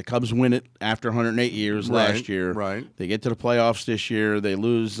you had the Cubs win it after 108 years last year. Right. They get to the playoffs this year. They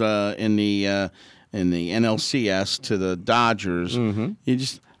lose in the NLCS to the Dodgers. Mm-hmm.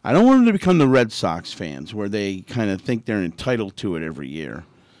 I don't want them to become the Red Sox fans where they kind of think they're entitled to it every year.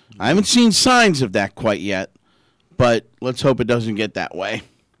 I haven't seen signs of that quite yet, but let's hope it doesn't get that way.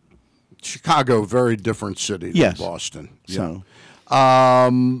 Chicago, very different city than Boston. So,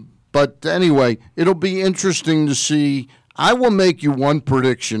 but anyway, it'll be interesting to see. I will make you one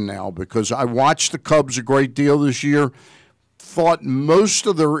prediction now because I watched the Cubs a great deal this year. Thought most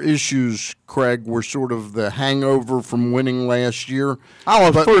of their issues, Craig, were sort of the hangover from winning last year.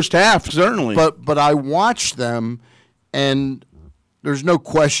 First half, certainly. But I watched them, and there's no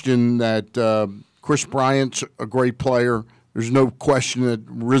question that Chris Bryant's a great player. There's no question that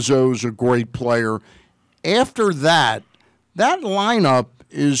Rizzo's a great player. After that lineup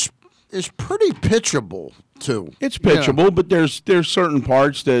is pretty pitchable too. It's pitchable, but there's certain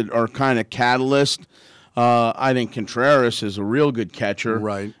parts that are kind of catalyst. I think Contreras is a real good catcher,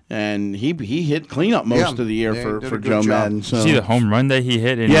 right? And he hit cleanup most of the year for Joe Madden. So. See the home run that he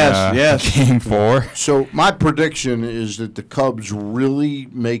hit in yes. Game 4? So my prediction is that the Cubs really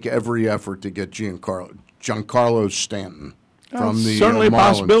make every effort to get Giancarlo Stanton from the certainly a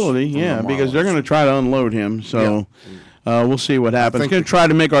possibility, the because they're going to try to unload him. So we'll see what happens. Going to try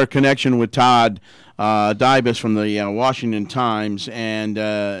to make our connection with Todd Dybus from the Washington Times and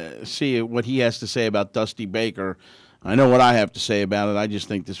see what he has to say about Dusty Baker. I know what I have to say about it. I just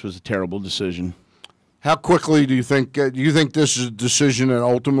think this was a terrible decision. How quickly do you think this is a decision that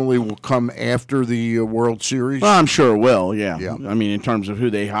ultimately will come after the World Series? Well, I'm sure it will, yeah. I mean, in terms of who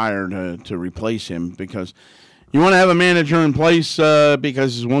they hired to replace him, because you want to have a manager in place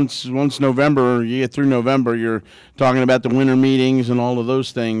because once November, you get through November, you're talking about the winter meetings and all of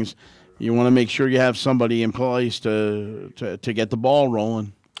those things. You want to make sure you have somebody in place to get the ball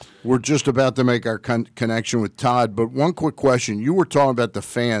rolling. We're just about to make our connection with Todd, but one quick question. You were talking about the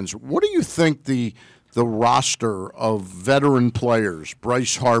fans. What do you think the roster of veteran players,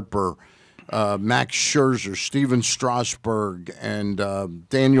 Bryce Harper, Max Scherzer, Steven Strasburg, and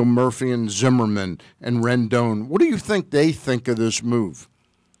Daniel Murphy and Zimmerman and Rendon, what do you think they think of this move?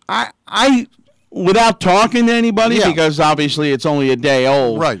 I without talking to anybody, because obviously it's only a day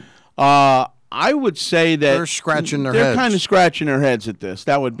old. Right. I would say that they're scratching their heads. They're kind of scratching their heads at this.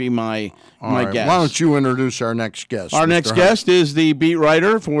 That would be my guess. Why don't you introduce our next guest? Our next guest is the beat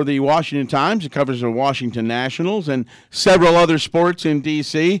writer for the Washington Times. It covers the Washington Nationals and several other sports in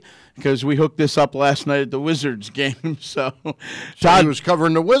D.C. because we hooked this up last night at the Wizards game. So Todd was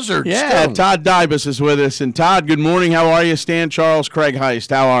covering the Wizards. Yeah, too. Todd Dybus is with us. And Todd, good morning. How are you? Stan Charles, Craig Heist.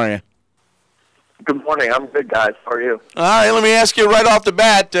 How are you? Good morning. I'm good, guys. How are you? All right, let me ask you right off the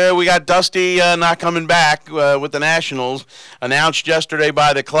bat. We got Dusty not coming back with the Nationals, announced yesterday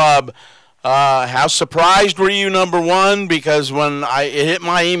by the club. How surprised were you, number one? Because when it hit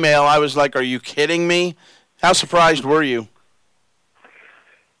my email, I was like, are you kidding me? How surprised were you?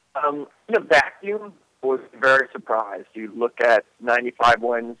 In a vacuum, I was very surprised. You look at 95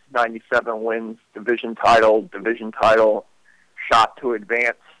 wins, 97 wins, division title, shot to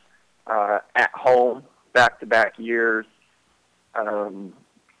advance. At home, back-to-back years,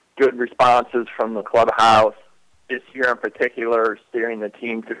 good responses from the clubhouse. This year in particular, steering the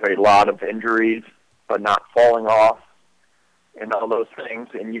team through a lot of injuries, but not falling off, and all those things.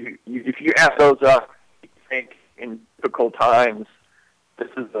 And if you add those up, you think in typical times, this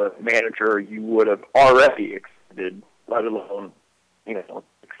is a manager you would have already extended, let alone,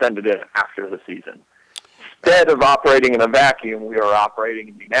 extended it after the season. Instead of operating in a vacuum, we are operating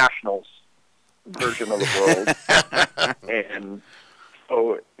in the Nationals version of the world. And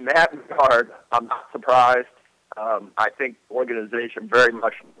so in that regard, I'm not surprised. I think the organization very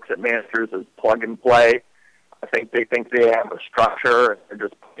much looks at managers as plug and play. I think they have a structure, and they're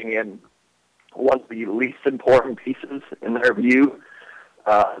just putting in one of the least important pieces in their view,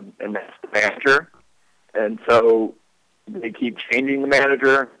 and that's the manager. And so they keep changing the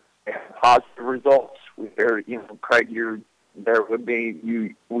manager and positive results. We hear, Craig, you're there with me.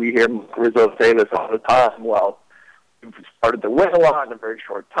 We hear Rizzo say this all the time. Well, we've started to win a lot in a very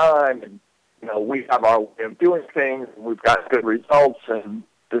short time, and we have our way of doing things, and we've got good results, and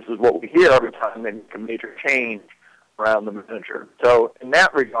this is what we hear every time they make a major change around the manager. So in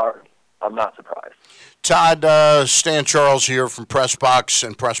that regard, I'm not surprised. Todd, Stan Charles here from PressBox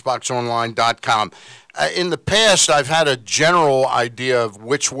and PressBoxOnline.com. In the past, I've had a general idea of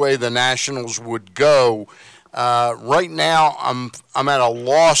which way the Nationals would go. Right now, I'm at a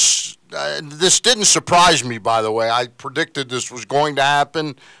loss. This didn't surprise me, by the way. I predicted this was going to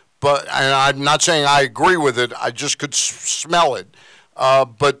happen, and I'm not saying I agree with it. I just could smell it.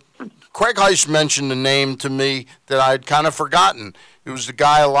 But Craig Heist mentioned a name to me that I'd kind of forgotten. It was the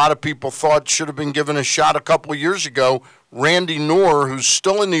guy a lot of people thought should have been given a shot a couple of years ago, Randy Knorr, who's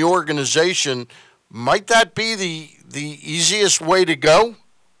still in the organization. Might that be the easiest way to go?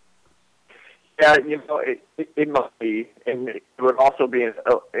 Yeah, it must be, and it would also be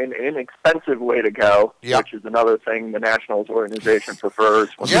an inexpensive way to go, which is another thing the Nationals organization prefers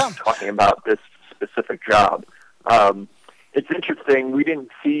when they're talking about this specific job. It's interesting. We didn't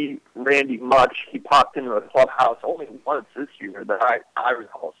see Randy much. He popped into the clubhouse only once this year that I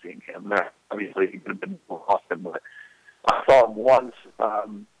recall seeing him. That obviously he could have been more often, but I saw him once.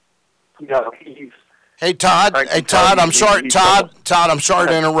 He's. Hey Todd. I'm sorry. Todd, I'm sorry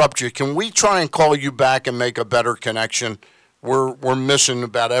to interrupt you. Can we try and call you back and make a better connection? We're missing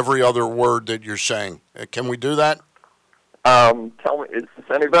about every other word that you're saying. Can we do that? Tell me, is this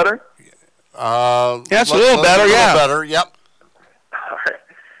any better? It's a little better. A little better. Yep. All right.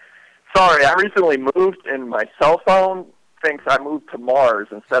 Sorry, I recently moved, and my cell phone thinks I moved to Mars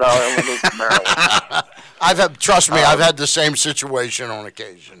instead. I only moved to Maryland. Trust me, I've had the same situation on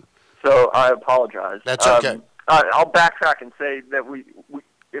occasion. So I apologize. That's okay. I'll backtrack and say that we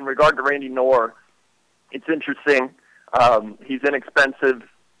in regard to Randy Knorr, it's interesting. He's inexpensive.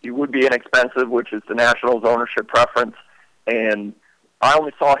 He would be inexpensive, which is the Nationals' ownership preference. And I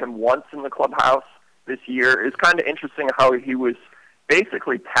only saw him once in the clubhouse this year. It's kind of interesting how he was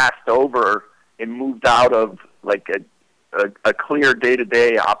basically passed over and moved out of like a clear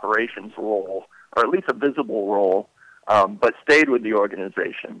day-to-day operations role, or at least a visible role, but stayed with the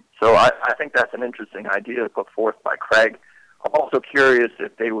organization. So I think that's an interesting idea put forth by Craig. I'm also curious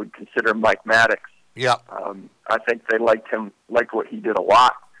if they would consider Mike Maddox. Yeah. I think they liked what he did a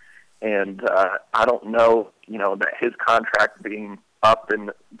lot, and I don't know, that his contract being up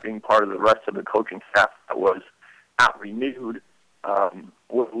and being part of the rest of the coaching staff that was not renewed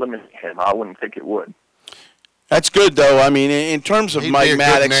would limit him. I wouldn't think it would. That's good, though. I mean, in terms of Mike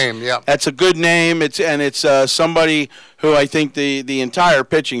Maddox, that's a good name. It's somebody who I think the entire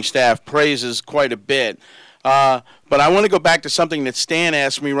pitching staff praises quite a bit. But I want to go back to something that Stan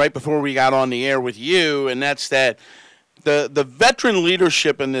asked me right before we got on the air with you, and that's that the veteran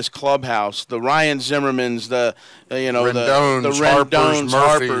leadership in this clubhouse, the Ryan Zimmermans, the Rendones,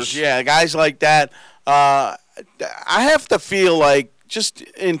 Harpers, guys like that. I have to feel like, just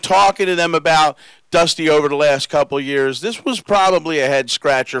in talking to them about Dusty over the last couple of years, this was probably a head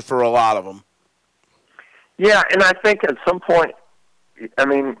scratcher for a lot of them. Yeah, and I think at some point,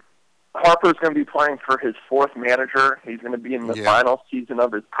 Harper's going to be playing for his fourth manager. He's going to be in the final season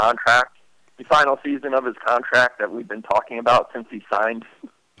of his contract. The final season of his contract that we've been talking about since he signed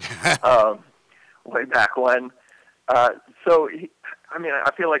way back when. I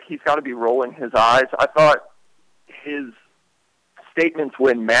feel like he's got to be rolling his eyes. I thought his statements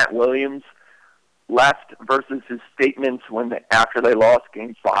when Matt Williams left versus his statements after they lost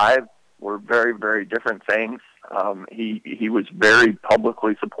Game 5 were very, very different things. He was very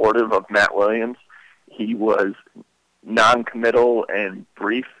publicly supportive of Matt Williams. He was non-committal and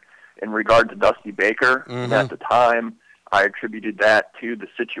brief in regard to Dusty Baker. Mm-hmm. At the time, I attributed that to the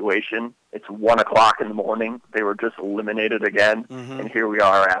situation. It's 1 o'clock in the morning. They were just eliminated again, and here we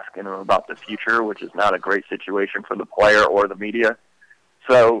are asking them about the future, which is not a great situation for the player or the media.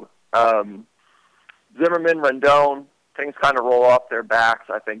 So Zimmerman, Rendon, things kind of roll off their backs.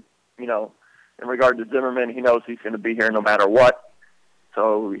 I think, in regard to Zimmerman, he knows he's going to be here no matter what,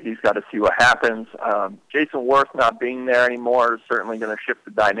 so he's got to see what happens. Jason Worth not being there anymore is certainly going to shift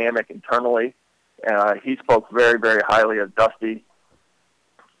the dynamic internally. He spoke very, very highly of Dusty.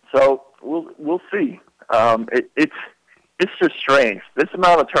 So we'll see. It's just strange. This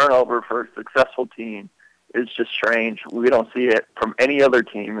amount of turnover for a successful team is just strange. We don't see it from any other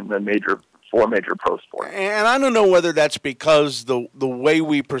team in the four major pro sports. And I don't know whether that's because the way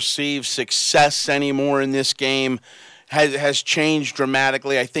we perceive success anymore in this game has changed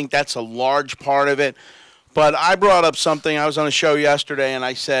dramatically. I think that's a large part of it. But I brought up something. I was on a show yesterday, and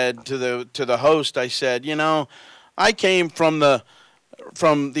I said to the host, I said, I came from the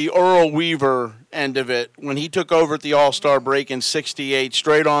from the Earl Weaver end of it, when he took over at the All-Star break in '68,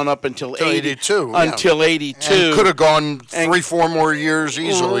 straight on up until 82. Until 82. And could have gone 3-4 more years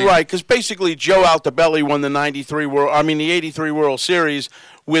easily. Right, because basically Joe Altobelli won the the '83 World Series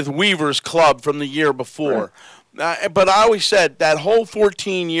with Weaver's club from the year before. But I always said that whole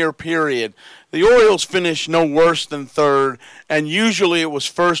 14-year period, the Orioles finished no worse than third, and usually it was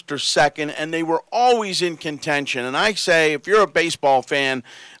first or second, and they were always in contention. And I say, if you're a baseball fan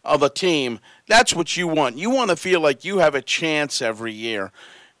of a team, that's what you want. You want to feel like you have a chance every year.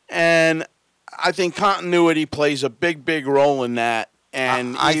 And I think continuity plays a big, big role in that.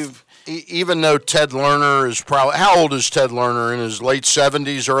 And even though Ted Lerner is probably – how old is Ted Lerner? In his late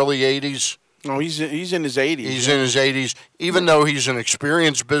 70s, early 80s? No, he's in his 80s. He's in his 80s. Even though he's an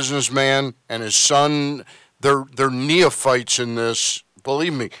experienced businessman and his son, they're neophytes in this.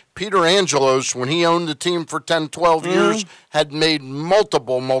 Believe me, Peter Angelos, when he owned the team for 10, 12 years, had made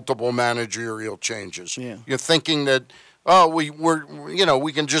multiple managerial changes. Yeah. You're thinking that,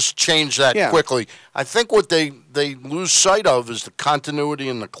 we can just change that quickly. I think what they lose sight of is the continuity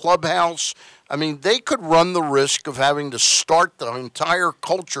in the clubhouse. I mean, they could run the risk of having to start the entire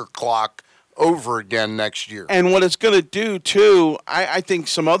culture clock over again next year. And what it's going to do, too, I think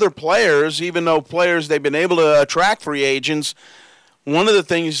some other players, even though they've been able to attract free agents, one of the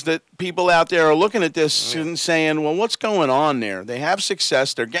things that people out there are looking at this and saying, well, what's going on there? They have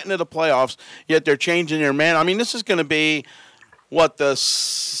success. They're getting to the playoffs, yet they're changing their man. I mean, this is going to be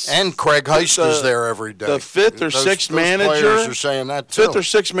and Craig Heist is there every day. The fifth or sixth manager. Players are saying that, too. Fifth or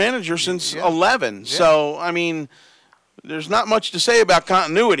sixth manager since 11. Yeah. So, I mean, there's not much to say about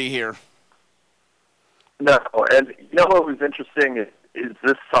continuity here. No, and you know what was interesting is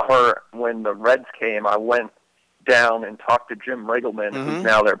this summer when the Reds came, I went down and talked to Jim Riggleman, who's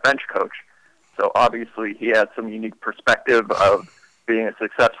now their bench coach. So obviously he had some unique perspective of being a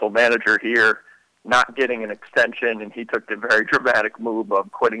successful manager here, not getting an extension, and he took the very dramatic move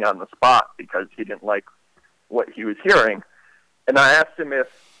of quitting on the spot because he didn't like what he was hearing. And I asked him if,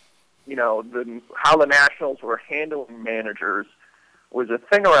 how the Nationals were handling managers was a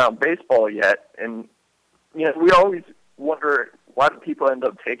thing around baseball yet, and we always wonder why do people end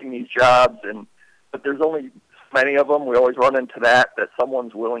up taking these jobs, but there's only so many of them. We always run into that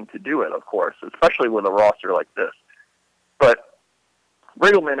someone's willing to do it, of course, especially with a roster like this. But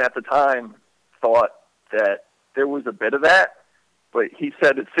Riggleman at the time thought that there was a bit of that, but he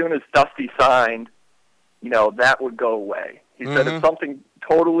said as soon as Dusty signed, that would go away. He said if something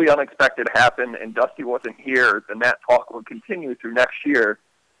totally unexpected happened and Dusty wasn't here, then that talk would continue through next year.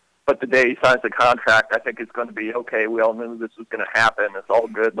 But the day he signs the contract, I think it's going to be, okay, we all knew this was going to happen. It's all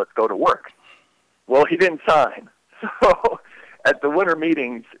good. Let's go to work. Well, he didn't sign. So at the winter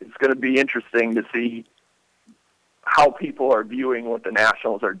meetings, it's going to be interesting to see how people are viewing what the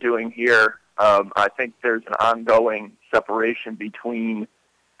Nationals are doing here. I think there's an ongoing separation between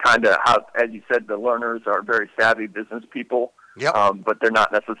kind of how, as you said, the learners are very savvy business people, but they're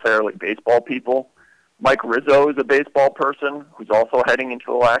not necessarily baseball people. Mike Rizzo is a baseball person who's also heading into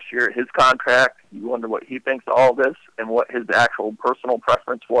the last year of his contract. You wonder what he thinks of all this and what his actual personal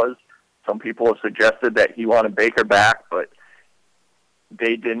preference was. Some people have suggested that he wanted Baker back, but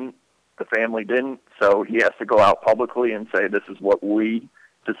they didn't. The family didn't. So he has to go out publicly and say this is what we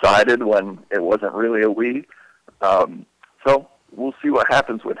decided when it wasn't really a we. So we'll see what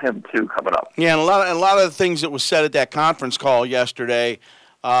happens with him, too, coming up. Yeah, and a lot of the things that was said at that conference call yesterday,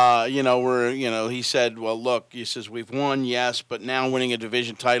 he said, well, look, he says, we've won, yes, but now winning a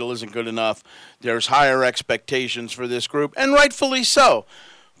division title isn't good enough. There's higher expectations for this group, and rightfully so.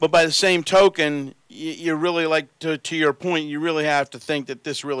 But by the same token, you really, to your point, you really have to think that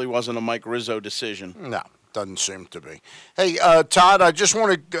this really wasn't a Mike Rizzo decision. No, doesn't seem to be. Hey, Todd, I just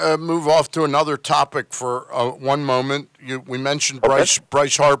want to move off to another topic for one moment. We mentioned Bryce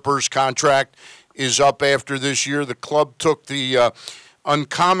Harper's contract is up after this year. The club took the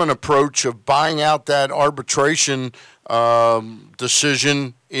uncommon approach of buying out that arbitration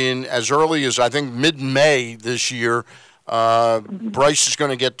decision in as early as, I think, mid-May this year. Bryce is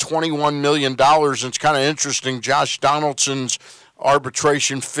going to get $21 million, and it's kind of interesting. Josh Donaldson's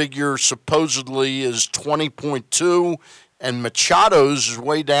arbitration figure supposedly is 20.2, and Machado's is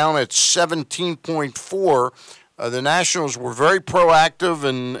way down at 17.4. The Nationals were very proactive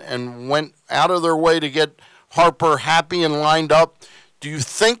and went out of their way to get Harper happy and lined up. Do you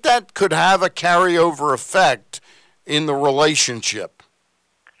think that could have a carryover effect in the relationship?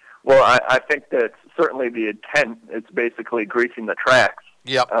 Well, I think that certainly the intent is basically greasing the tracks.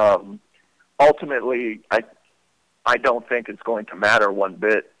 Yep. Ultimately, I don't think it's going to matter one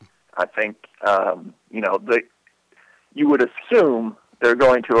bit. I think, you would assume they're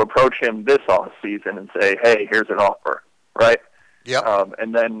going to approach him this off season and say, "Hey, here's an offer," right? Yeah.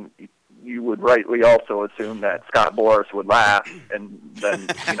 And then you would rightly also assume that Scott Boras would laugh, and then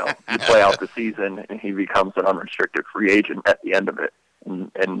you play out the season, and he becomes an unrestricted free agent at the end of it,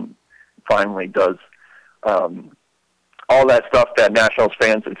 and finally does all that stuff that Nationals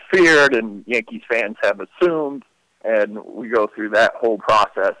fans have feared and Yankees fans have assumed, and we go through that whole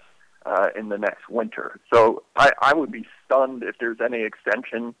process in the next winter. So I would be stunned if there's any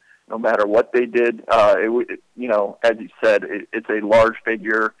extension, no matter what they did. It would, as you said, it's a large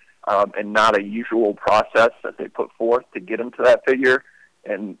figure and not a usual process that they put forth to get them to that figure.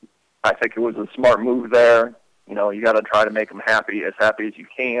 And I think it was a smart move there. You got to try to make them as happy as you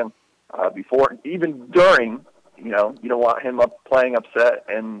can before, even during. You don't want him playing upset,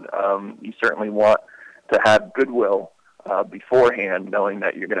 and you certainly want to have goodwill beforehand, knowing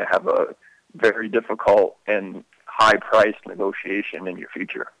that you're going to have a very difficult and high-priced negotiation in your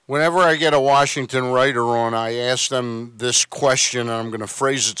future. Whenever I get a Washington writer on, I ask them this question, and I'm going to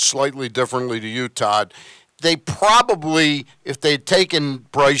phrase it slightly differently to you, Todd. They probably, if they'd taken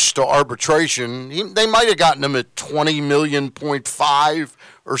Bryce to arbitration, they might have gotten him at $20.5 million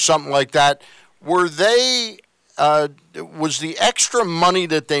or something like that. Were they... was the extra money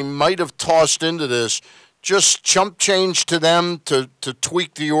that they might have tossed into this just chump change to them to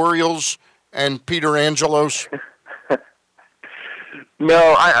tweak the Orioles and Peter Angelos?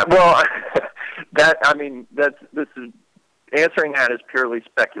 No, this is answering that is purely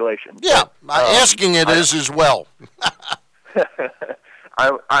speculation. Yeah, asking it is as well.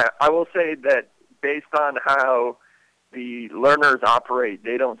 I will say that based on how the learners operate,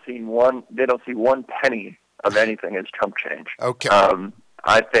 they don't see one penny of anything as chump change. Okay.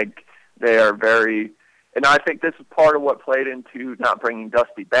 I think they are very, and I think this is part of what played into not bringing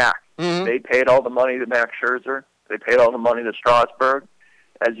Dusty back. Mm-hmm. They paid all the money to Max Scherzer. They paid all the money to Strasburg.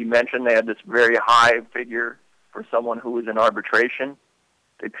 As you mentioned, they had this very high figure for someone who was in arbitration.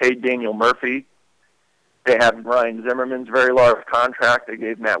 They paid Daniel Murphy. They have Ryan Zimmerman's very large contract. They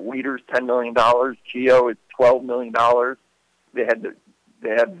gave Matt Wieters $10 million. Gio is $12 million. They had to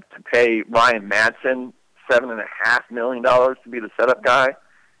pay Ryan Madsen $7.5 million to be the setup guy.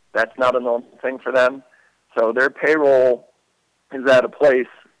 That's not a normal thing for them. So their payroll is at a place,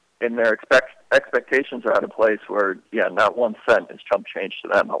 and their expectations are at a place where, not 1 cent is chump change to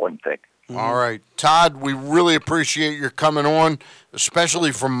them, I wouldn't think. All right. Todd, we really appreciate your coming on,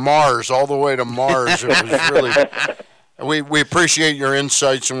 especially from Mars, all the way to Mars. It was really... We appreciate your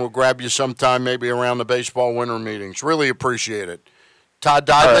insights, and we'll grab you sometime, maybe around the baseball winter meetings. Really appreciate it. Todd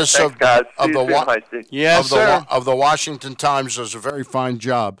Davis of the Washington Times does a very fine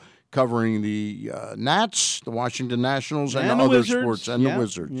job covering the Nats, the Washington Nationals, and the other Wizards. sports, and the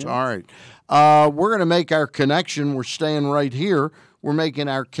Wizards. Yeah. All right. We're going to make our connection. We're staying right here. We're making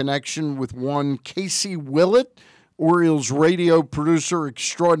our connection with one Casey Willett, Orioles radio producer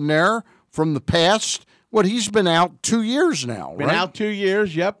extraordinaire from the past. He's been out 2 years now, Been right? out 2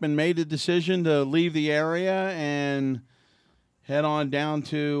 years, yep, and made a decision to leave the area and head on down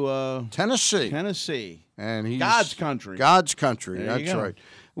to Tennessee. And he's God's country. God's country. There That's you go. right.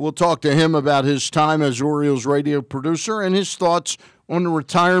 We'll talk to him about his time as Orioles radio producer and his thoughts on the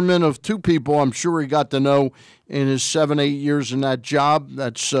retirement of two people I'm sure he got to know in his 7-8 years in that job.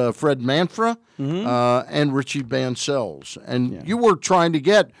 That's Fred Manfra and Richie Bancells. And you were trying to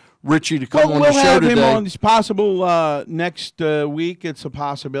get Richie to come on the show today. We'll have him on. It's possible next week. It's a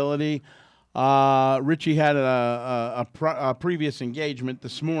possibility. Richie had a previous engagement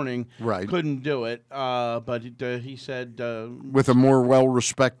this morning. Right. Couldn't do it, but he said... with a more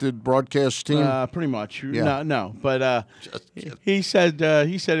well-respected broadcast team? Pretty much. Yeah. No. But he said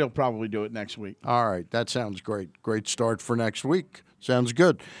he'll probably do it next week. All right. That sounds great. Great start for next week. Sounds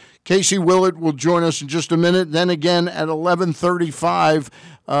good. Casey Willett will join us in just a minute. Then again at 11:35,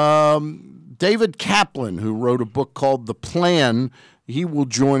 David Kaplan, who wrote a book called The Plan, he will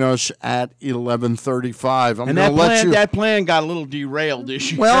join us at 11:35. And that plan got a little derailed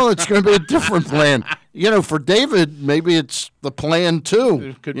this year. Well, it's going to be a different plan. For David, maybe it's the plan 2.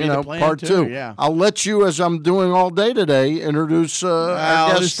 It could be the plan part 2. Yeah. I'll let you, as I'm doing all day today, introduce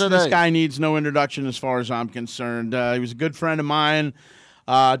our guest today. This guy needs no introduction as far as I'm concerned. He was a good friend of mine.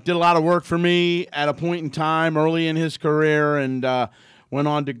 Did a lot of work for me at a point in time early in his career, and went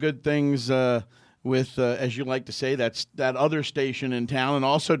on to good things with, as you like to say, that other station in town, and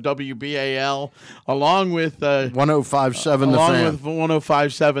also WBAL, along with 105.7 The Fan. Along with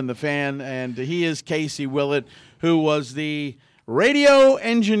 105.7 The Fan, and he is Casey Willett, who was the radio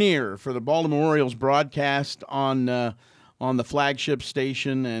engineer for the Baltimore Orioles broadcast on the flagship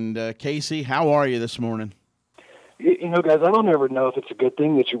station. And Casey, how are you this morning? You know, guys, I don't ever know if it's a good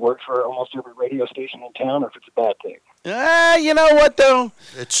thing that you work for almost every radio station in town, or if it's a bad thing. You know what though?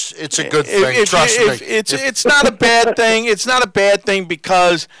 It's a good thing. Trust me. It's not a bad thing. It's not a bad thing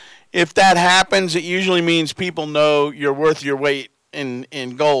because if that happens, it usually means people know you're worth your weight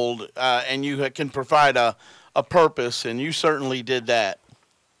in gold, and you can provide a purpose, and you certainly did that.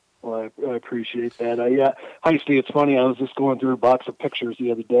 Well, I appreciate that. Yeah, Heisty, it's funny. I was just going through a box of pictures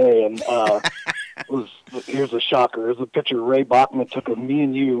the other day, and here's a shocker. There's a picture Ray Bachman took of me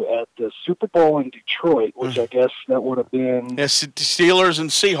and you at the Super Bowl in Detroit, which I guess that would have been Steelers and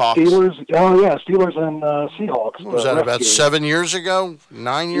Seahawks. Steelers and Seahawks. What was that, about 7 years ago?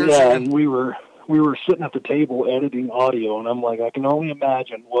 9 years ago? Yeah, and we were sitting at the table editing audio, and I'm like, I can only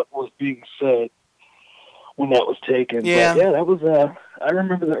imagine what was being said when that was taken. Yeah, but yeah, that was. I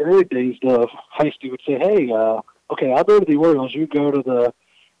remember the early days of Heisty would say, "Hey, okay, I'll go to the Orioles. You go to the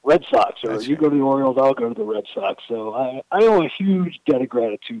Red Sox, or you go to the Orioles. I'll go to the Red Sox." So I owe a huge debt of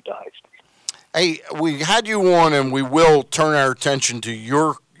gratitude to Heisty. Hey, we had you on, and we will turn our attention to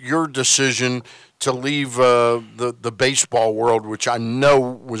your decision to leave the baseball world, which I know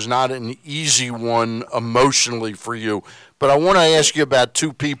was not an easy one emotionally for you. But I want to ask you about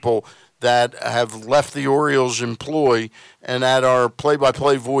two people that have left the Orioles' employ, and that are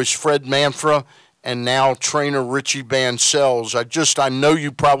play-by-play voice Fred Manfra and now trainer Richie Bancells. I know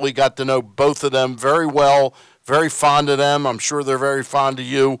you probably got to know both of them very well, very fond of them. I'm sure they're very fond of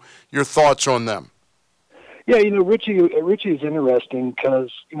you. Your thoughts on them? Yeah, you know, Richie is interesting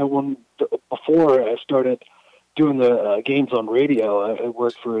because, you know, before I started doing the games on radio, I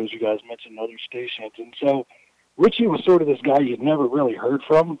worked for, as you guys mentioned, other stations, and so Richie was sort of this guy you'd never really heard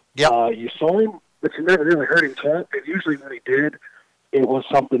from. Yep. You saw him, but you never really heard him talk. And usually when he did, it was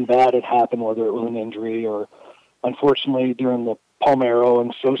something bad had happened, whether it was an injury or, unfortunately, during the Palmeiro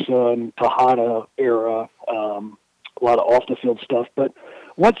and Sosa and Tejada era, a lot of off-the-field stuff. But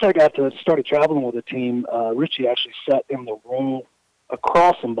once I started traveling with the team, Richie actually sat in the row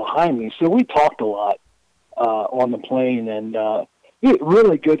across and behind me. So we talked a lot on the plane, and he's a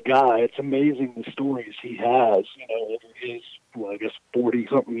really good guy. It's amazing the stories he has, you know, over his,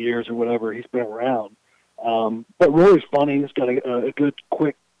 40-something years or whatever he's been around. But really funny. He's got a good,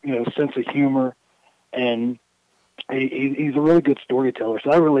 quick, sense of humor, and he's a really good storyteller.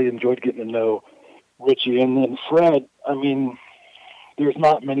 So I really enjoyed getting to know Richie. And then Fred, I mean, there's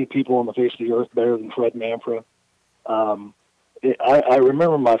not many people on the face of the earth better than Fred Manfra. I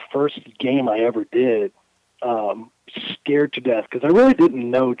remember my first game I ever did, scared to death because I really didn't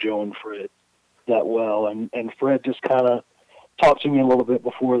know Joe and Fred that well, and Fred just kind of talked to me a little bit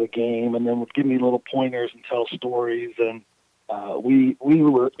before the game, and then would give me little pointers and tell stories, and we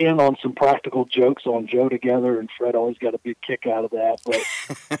were in on some practical jokes on Joe together, and Fred always got a big kick out of that.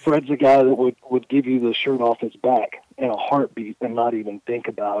 But Fred's the guy that would give you the shirt off his back in a heartbeat and not even think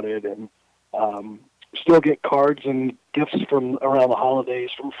about it, and still get cards and gifts from around the holidays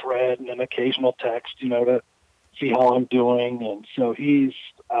from Fred, and an occasional text, to see how I'm doing. And so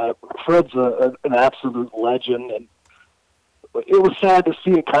Fred's an absolute legend, and it was sad to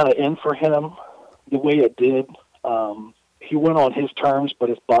see it kind of end for him the way it did. He went on his terms, but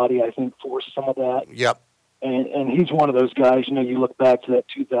his body, I think, forced some of that. Yep. And he's one of those guys, you look back to that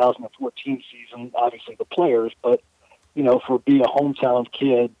 2014 season, obviously the players, but, for being a hometown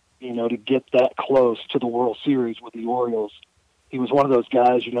kid, to get that close to the World Series with the Orioles, he was one of those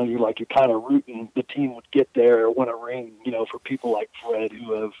guys, you're kind of rooting the team would get there or win a ring, for people like Fred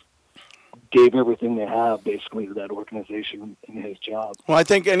who have gave everything they have basically to that organization in his job. Well, I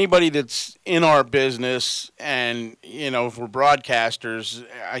think anybody that's in our business and, if we're broadcasters,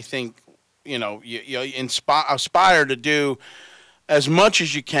 I think, you aspire to do as much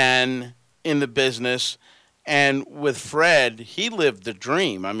as you can in the business. And with Fred, he lived the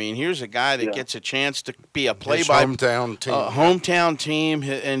dream. I mean, here's a guy that gets a chance to be a hometown team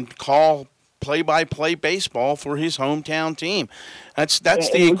and call play-by-play baseball for his hometown team. That's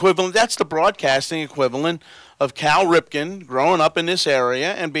the equivalent. That's the broadcasting equivalent of Cal Ripken growing up in this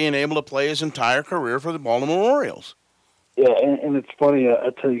area and being able to play his entire career for the Baltimore Orioles. Yeah, and it's funny.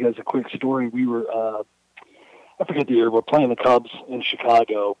 I'll tell you guys a quick story. We were, I forget the year, we're playing the Cubs in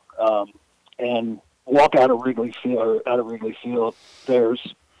Chicago, and walk out of Wrigley Field,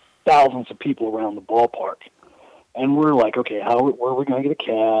 there's thousands of people around the ballpark. And we're like, okay, where are we going to get a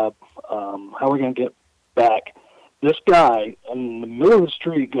cab? How are we going to get back? This guy in the middle of the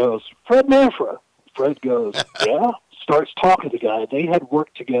street goes, Fred Manfra. Fred goes, yeah, starts talking to the guy. They had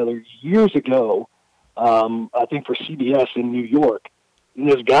worked together years ago, I think for CBS in New York. And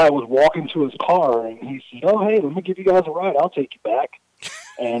this guy was walking to his car, and he said, oh, hey, let me give you guys a ride. I'll take you back.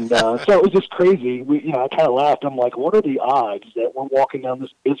 And so it was just crazy. I kind of laughed. I'm like, what are the odds that we're walking down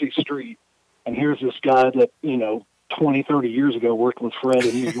this busy street and here's this guy that, 20, 30 years ago worked with Fred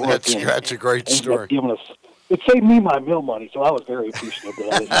in New York. That's a great story. It saved me my meal money, so I was very appreciative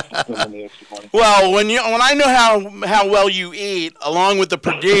that I didn't have to spend any extra money. Well, when I know how well you eat, along with the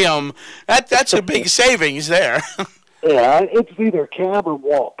per diem, that's a big savings there. Yeah, it's either cab or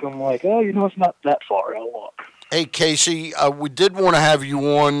walk. I'm like, it's not that far. I'll walk. Hey, Casey, we did want to have you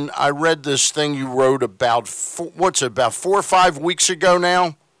on. I read this thing you wrote about, about 4 or 5 weeks ago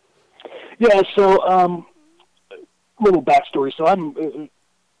now? Yeah, so little backstory. So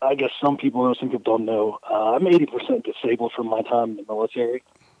I guess some people know, some people don't know. I'm 80% disabled from my time in the military.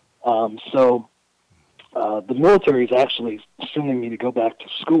 So the military is actually sending me to go back to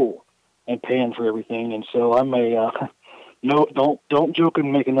school and paying for everything. And so I'm don't joke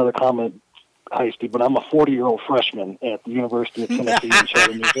and make another comment, Heisty, but I'm a 40-year-old freshman at the University of Tennessee in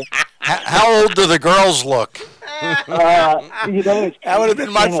Chattanooga. How old do the girls look? That would have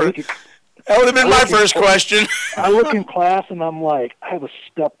been my first. That would have been my first question. I look in class and I'm like, I have a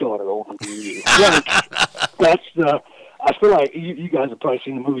stepdaughter older than you. I feel like you guys have probably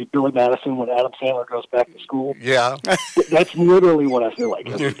seen the movie Billy Madison when Adam Sandler goes back to school. Yeah. That's literally what I feel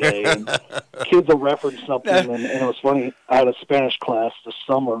like every day. And kids will reference something, and it was funny. I had a Spanish class this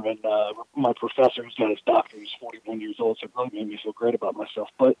summer, and my professor, who's got his doctorate, he's 41 years old, so it really made me feel great about myself.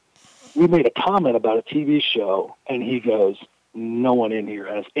 But we made a comment about a TV show, and he goes, no one in here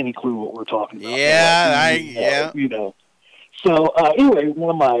has any clue what we're talking about. Yeah, So anyway, one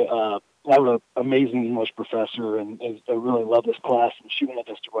of my I have an amazing English professor, and I really love this class, and she wanted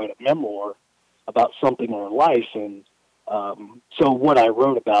us to write a memoir about something in her life. And so what I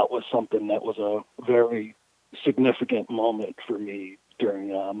wrote about was something that was a very significant moment for me during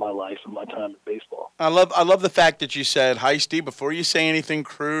my life and my time in baseball. I love the fact that you said, Heisty, before you say anything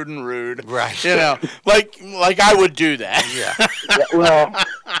crude and rude. Right. Like I would do that. Yeah. Well,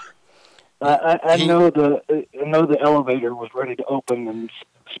 I know the elevator was ready to open and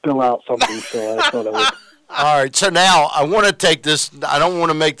spill out something, so I thought I would. All right, so now I want to take this. I don't want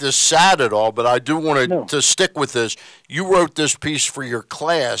to make this sad at all, but I do want to stick with this. You wrote this piece for your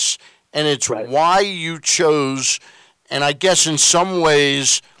class, and it's why you chose, and I guess in some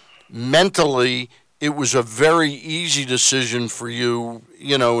ways, mentally, it was a very easy decision for you,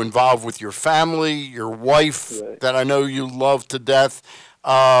 involved with your family, your wife, that I know you love to death,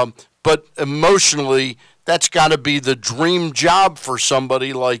 but emotionally, that's got to be the dream job for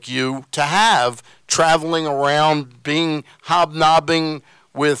somebody like you to have, traveling around, being hobnobbing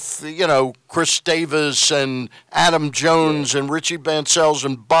with, Chris Davis and Adam Jones and Richie Bancells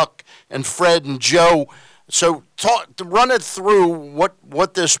and Buck and Fred and Joe. So run it through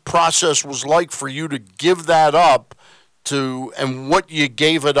what this process was like for you to give that up and what you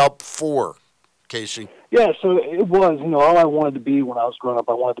gave it up for, Casey. Yeah, so it was, all I wanted to be when I was growing up,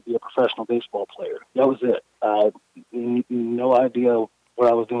 I wanted to be a professional baseball player. That was it. No idea what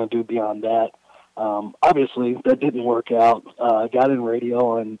I was going to do beyond that. Obviously, that didn't work out. I got in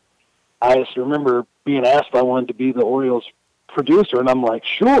radio, and I just remember being asked if I wanted to be the Orioles producer, and I'm like,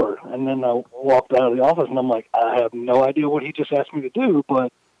 sure. And then I walked out of the office, and I'm like, I have no idea what he just asked me to do, but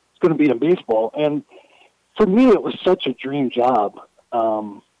it's going to be in baseball. And for me, it was such a dream job. I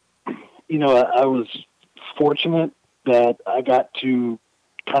was fortunate that I got to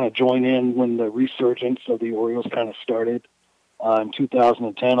kind of join in when the resurgence of the Orioles kind of started in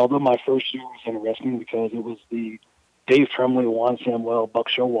 2010, although my first year was interesting because it was the Dave Tremblay, Juan Samuel, Buck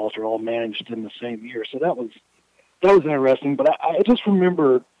Showalter all managed in the same year. So that was interesting. But I just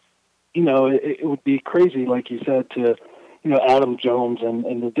remember, it would be crazy, like you said, to, Adam Jones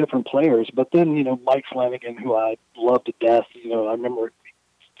and the different players. But then, Mike Flanagan, who I love to death, I remember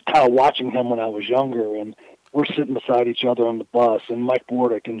kind of watching him when I was younger, and we're sitting beside each other on the bus, and Mike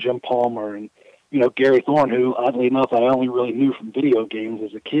Bordick and Jim Palmer and, Gary Thorne, who, oddly enough, I only really knew from video games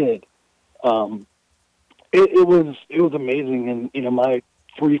as a kid. It was amazing, and, my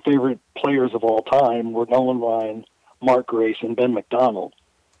three favorite players of all time were Nolan Ryan, Mark Grace, and Ben McDonald.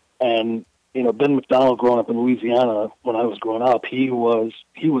 And, Ben McDonald growing up in Louisiana when I was growing up, he was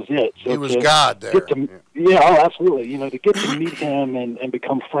it. So he was God there. Absolutely. To get to meet him and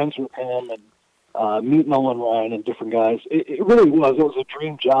become friends with him and meet Nolan Ryan and different guys, it really was. It was a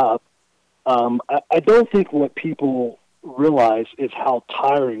dream job. I don't think what people realize is how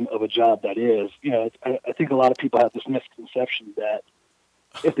tiring of a job that is. I think a lot of people have this misconception that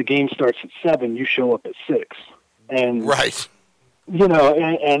if the game starts at 7, you show up at 6. And right.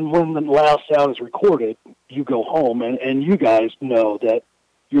 And when the last out is recorded, you go home, and you guys know that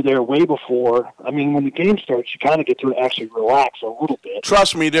you're there way before. I mean, when the game starts, you kind of get to actually relax a little bit.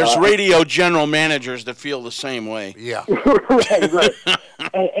 Trust me, there's radio general managers that feel the same way. Yeah. right.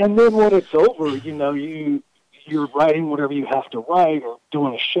 And then when it's over, you know, you're writing whatever you have to write, or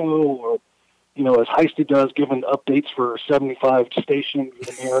doing a show, or, you know, as Heisty does, giving updates for 75 stations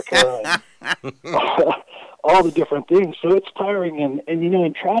in America, and all the different things. So it's tiring, and you know,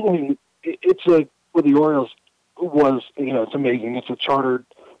 in traveling, it's with the Orioles was, you know, it's amazing. It's a chartered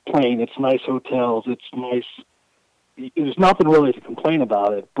plane. It's nice hotels. It's nice. There's nothing really to complain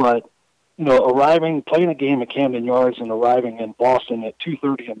about it, but, you know, playing a game at Camden Yards and arriving in Boston at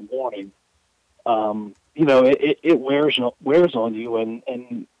 2:30 in the morning, you know, it wears on you,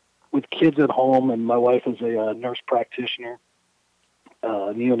 and with kids at home, and my wife is a nurse practitioner,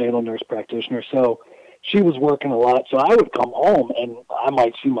 neonatal nurse practitioner, so she was working a lot. So I would come home, and I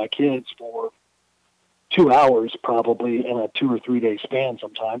might see my kids for 2 hours probably in a 2 or 3 day span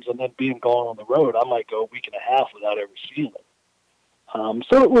sometimes, and then being gone on the road, I might go a week and a half without ever seeing it.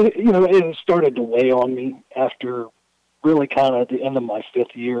 So it was, you know, it started to weigh on me after really kind of at the end of my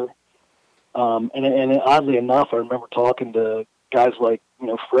 5th year. And oddly enough, I remember talking to guys like, you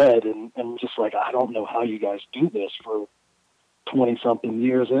know, Fred, and just like, I don't know how you guys do this for 20-something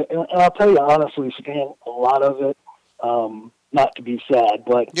years. And I'll tell you honestly, Stan, a lot of it, not to be sad,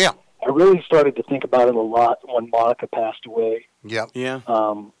 but yeah, I really started to think about it a lot when Monica passed away. Yep. Yeah.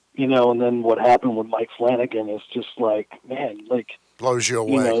 You know, and then what happened with Mike Flanagan is just like, man, like, blows you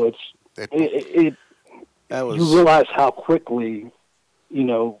away. you know, you realize how quickly, you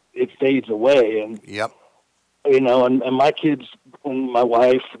know, it fades away. And, yep. You know, and my kids and my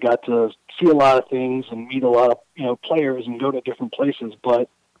wife got to see a lot of things and meet a lot of, you know, players and go to different places, but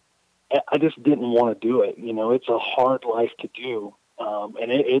I just didn't want to do it. You know, it's a hard life to do.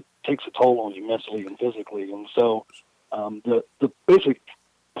 And it takes a toll on you mentally and physically. And so the basic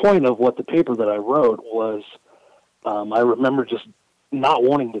point of what the paper that I wrote was, I remember just not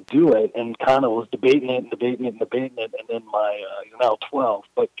wanting to do it, and kind of was debating it. And then my, he's now 12,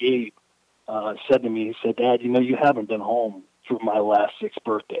 but Gabe said to me, he said, Dad, you know, you haven't been home for my last 6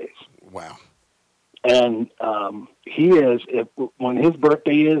 birthdays. Wow. And when his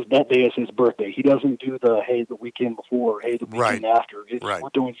birthday is, that day is his birthday. He doesn't do the weekend before, or the weekend after. We're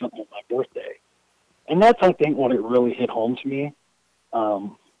doing something with my birthday. And that's, I think, when it really hit home to me,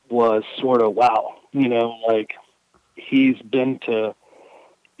 was sort of, wow, you know, like, he's been to,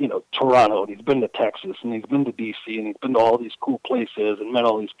 you know, Toronto, and he's been to Texas, and he's been to D.C., and he's been to all these cool places and met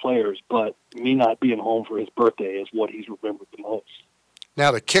all these players, but me not being home for his birthday is what he's remembered the most.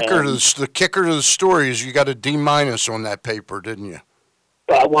 Now, the kicker to the story is you got a D- on that paper, didn't you?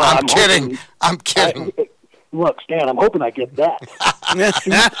 Well, I'm kidding. I'm kidding. Look, Stan, I'm hoping I get that.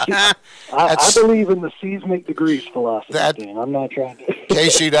 I believe in the C's make degrees philosophy, Stan. I'm not trying to.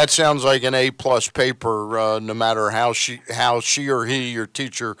 Casey, that sounds like an A+ paper, no matter how she or he, your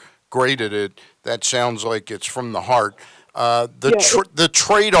teacher, graded it. That sounds like it's from the heart. The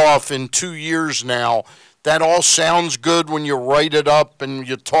trade-off in 2 years now, that all sounds good when you write it up and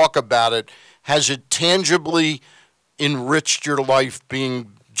you talk about it. Has it tangibly enriched your life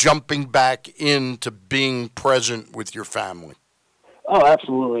jumping back into being present with your family? Oh,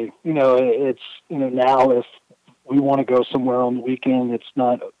 absolutely. You know, it's, you know, now if we want to go somewhere on the weekend, it's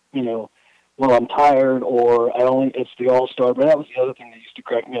not, you know, well, I'm tired, or it's the All-Star break. That was the other thing that used to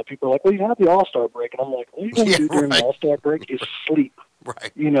crack me up. People are like, well, you have the All-Star break. And I'm like, all you going to do during the All-Star break is sleep.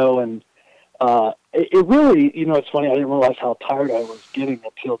 Right. You know, and it really, you know, it's funny. I didn't realize how tired I was getting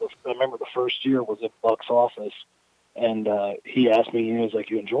until I remember the first year was at Buck's office. And he asked me, he was like,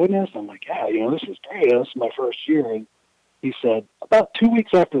 you enjoying this? I'm like, yeah, you know, this is great. This is my first year. And he said, about 2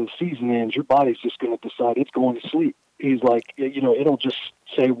 weeks after the season ends, your body's just going to decide it's going to sleep. He's like, you know, it'll just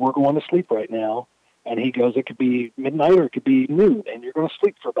say, we're going to sleep right now. And he goes, it could be midnight or it could be noon, and you're going to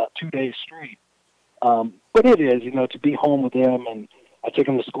sleep for about 2 days straight. But it is, you know, to be home with them, and I take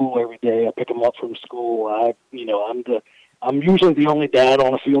them to school every day. I pick them up from school. I'm usually the only dad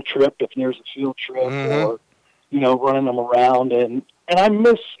on a field trip if there's a field trip, or, you know, running them around. And I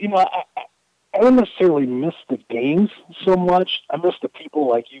miss, you know, I don't necessarily miss the games so much. I miss the people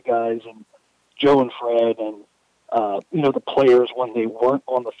like you guys and Joe and Fred and, you know, the players when they weren't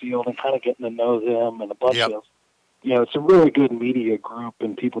on the field, and kind of getting to know them, and a bunch of, you know, it's a really good media group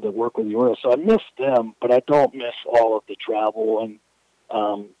and people that work with the Orioles. So I miss them, but I don't miss all of the travel. And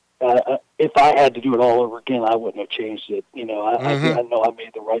if I had to do it all over again, I wouldn't have changed it. You know, I know I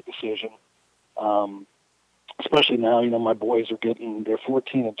made the right decision. Especially now, you know, my boys they're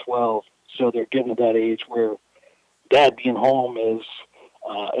 14 and 12, so they're getting to that age where Dad being home is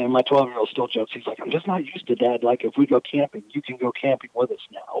And my 12-year-old still jokes. He's like, I'm just not used to, Dad. Like, if we go camping, you can go camping with us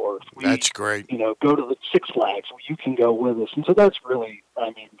now. Or if we, That's great. Go to the Six Flags, you can go with us. And so that's really,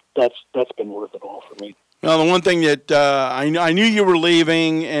 that's been worth it all for me. Well, the one thing that I knew you were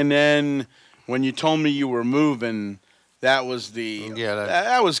leaving, and then when you told me you were moving, that was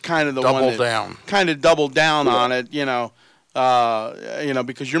that was kind of the one that kind of doubled down on it,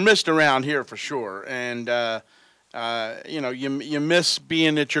 because you're missed around here for sure, and you miss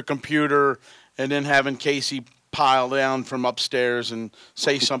being at your computer and then having Casey pile down from upstairs and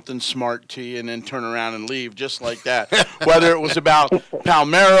say something smart to you and then turn around and leave just like that. Whether it was about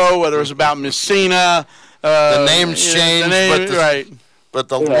Palmero, whether it was about Messina. The names changed, right. But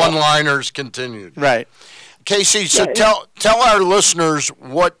the one-liners continued. Right. Casey, so tell our listeners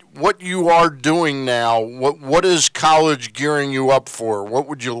what you are doing now. What is college gearing you up for? What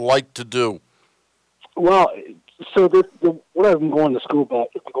would you like to do? Well, so what I've been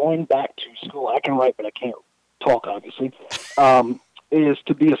going back to school. I can write, but I can't talk, obviously. Is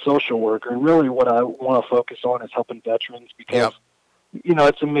to be a social worker, and really what I want to focus on is helping veterans because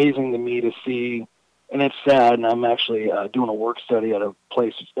it's amazing to me to see, and it's sad. And I'm actually doing a work study at a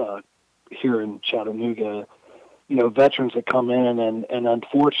place here in Chattanooga. Veterans that come in and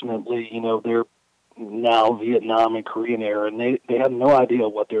unfortunately, they're now Vietnam and Korean era, and they have no idea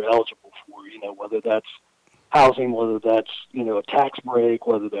what they're eligible for. Whether that's housing, whether that's a tax break,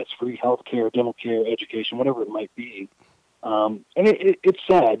 whether that's free health care, dental care, education, whatever it might be. And it's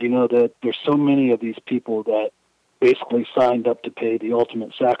sad, that there's so many of these people that basically signed up to pay the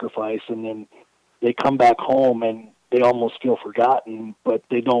ultimate sacrifice, and then they come back home and they almost feel forgotten, but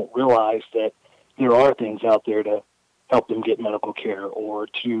they don't realize that there are things out there to help them get medical care or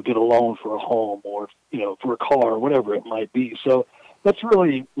to get a loan for a home or, for a car or whatever it might be. So that's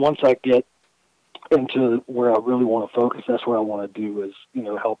really, once I get into where I really want to focus, that's what I want to do is,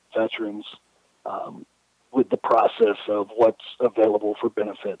 help veterans with the process of what's available for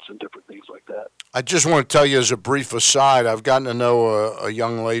benefits and different things like that. I just want to tell you as a brief aside, I've gotten to know a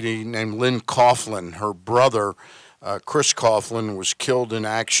young lady named Lynn Coughlin. Her brother, Chris Coughlin, was killed in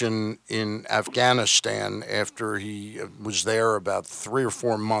action in Afghanistan after he was there about 3 or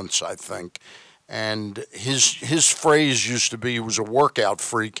 4 months, I think. And his phrase used to be he was a workout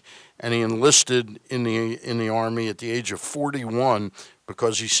freak, and he enlisted in the Army at the age of 41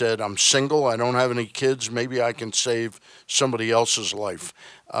 because he said, I'm single, I don't have any kids, maybe I can save somebody else's life.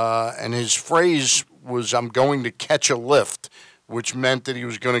 And his phrase was, I'm going to catch a lift, which meant that he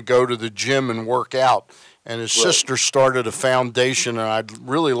was going to go to the gym and work out. And his sister started a foundation, and I'd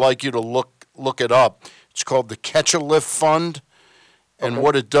really like you to look it up. It's called the Catch a Lift Fund. And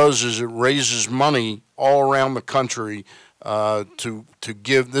what it does is it raises money all around the country to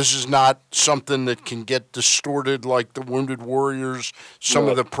give. This is not something that can get distorted like the Wounded Warriors. Some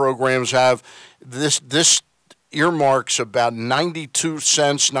of the programs have. This earmarks about 92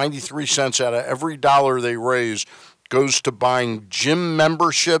 cents, 93 cents out of every dollar they raise goes to buying gym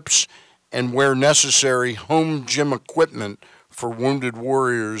memberships and, where necessary, home gym equipment for Wounded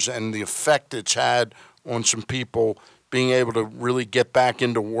Warriors, and the effect it's had on some people being able to really get back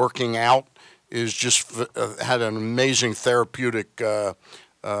into working out is just had an amazing therapeutic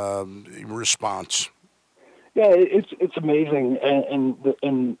response. Yeah, it's amazing,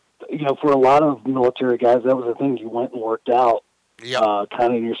 and for a lot of military guys, that was the thing. You went and worked out, kind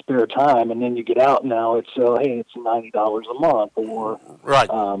of in your spare time, and then you get out. Now it's hey, it's $90 a month, or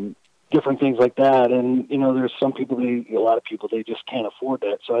different things like that. And there's some people, a lot of people, they just can't afford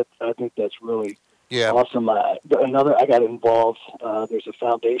that. So I think that's really awesome. I got involved. There's a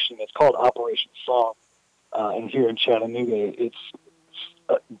foundation. It's called Operation Song, and here in Chattanooga, it's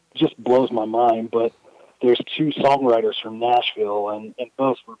just blows my mind. But there's 2 songwriters from Nashville, and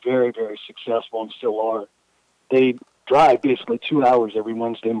both were very, very successful and still are. They drive basically 2 hours every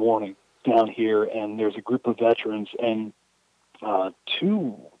Wednesday morning down here, and there's a group of veterans. And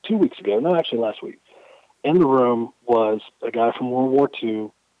 2 weeks ago, no, actually last week, in the room was a guy from World War II,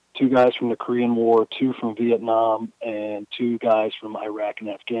 2 guys from the Korean War, 2 from Vietnam, and 2 guys from Iraq and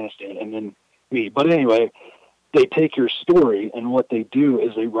Afghanistan, and then me. But anyway, they take your story, and what they do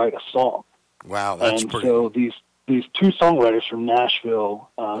is they write a song. Wow, that's pretty. So these 2 songwriters from Nashville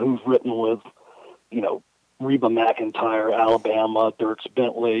who've written with, Reba McEntire, Alabama, Dierks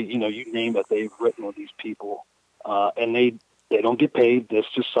Bentley, you name it, they've written with these people, and they don't get paid. That's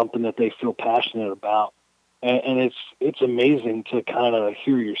just something that they feel passionate about. And it's amazing to kind of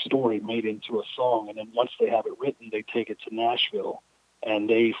hear your story made into a song. And then once they have it written, they take it to Nashville and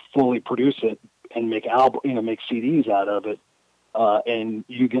they fully produce it and make make CDs out of it. And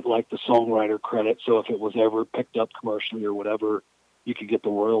you get like the songwriter credit. So if it was ever picked up commercially or whatever, you could get the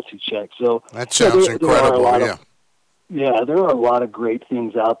royalty check. So that sounds incredible. Yeah, there are a lot of great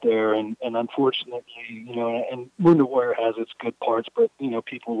things out there, and unfortunately, and Wounded Warrior has its good parts, but,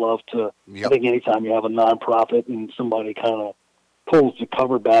 people love to, I think anytime you have a nonprofit and somebody kind of pulls the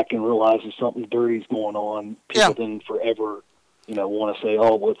cover back and realizes something dirty is going on, people then forever, want to say,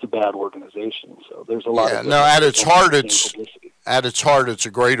 oh, well, it's a bad organization. So there's a lot of... No, at its heart, it's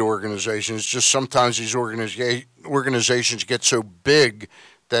a great organization. It's just sometimes these organizations get so big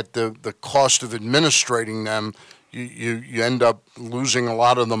that the cost of administrating them, you end up losing a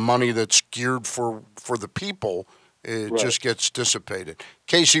lot of the money that's geared for the people. It just gets dissipated.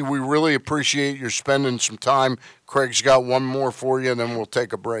 Casey, we really appreciate your spending some time. Craig's got one more for you, and then we'll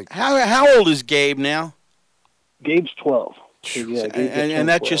take a break. How old is Gabe now? Gabe's 12. So, yeah, and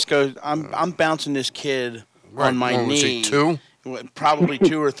that 12. Just goes. I'm bouncing this kid on my knee. Was he 2? Probably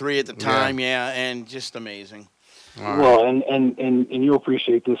 2 or 3 at the time. And just amazing. Right. Well, and you'll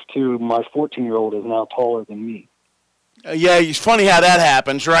appreciate this too. My 14-year-old is now taller than me. Yeah, it's funny how that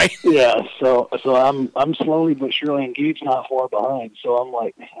happens, right? Yeah, so I'm slowly but surely, and Gabe's not far behind. So I'm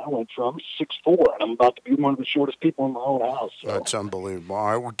like, man, I went from 6'4", and I'm about to be one of the shortest people in my own house. So. That's unbelievable.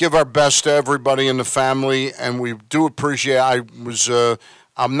 All right, we'll give our best to everybody in the family, and we do appreciate. I'm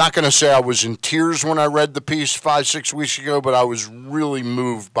not going to say I was in tears when I read the piece 5-6 weeks ago, but I was really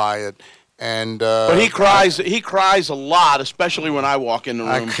moved by it. And but he cries a lot, especially when I walk in the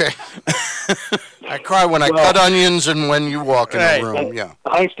room. Okay. I cry when I cut onions and when you walk in the room. Yeah.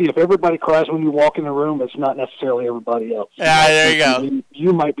 Steve, if everybody cries when you walk in the room, it's not necessarily everybody else. Yeah, there you go.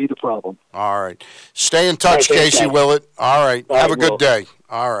 You might be the problem. All right. Stay in touch, Casey Willett. All right. Have a good day.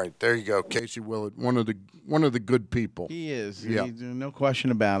 All right. There you go. Casey Willett, one of the good people. He is. Yeah. No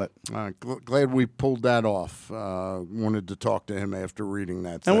question about it. Glad we pulled that off. Wanted to talk to him after reading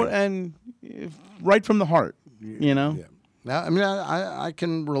that thing. And right from the heart, Yeah. Now, I mean, I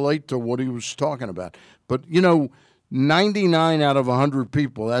can relate to what he was talking about. But, 99 out of 100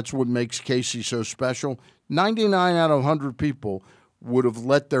 people, that's what makes Casey so special. 99 out of 100 people would have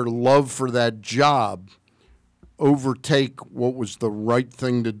let their love for that job overtake what was the right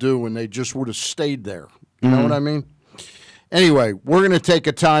thing to do, and they just would have stayed there. You know what I mean? Anyway, we're going to take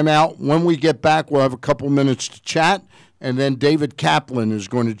a time out. When we get back, we'll have a couple minutes to chat, and then David Kaplan is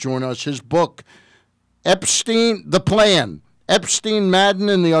going to join us. His book, Epstein, The Plan, Epstein, Madden,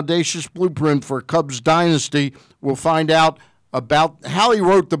 and the Audacious Blueprint for Cubs Dynasty. We'll find out about how he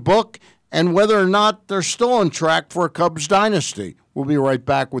wrote the book and whether or not they're still on track for a Cubs Dynasty. We'll be right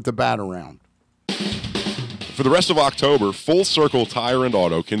back with the Bat Around. For the rest of October, Full Circle Tire and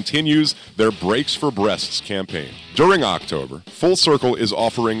Auto continues their Brakes for Breasts campaign. During October, Full Circle is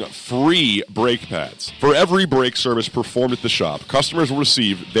offering free brake pads. For every brake service performed at the shop, customers will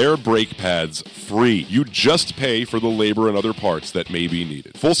receive their brake pads free. You just pay for the labor and other parts that may be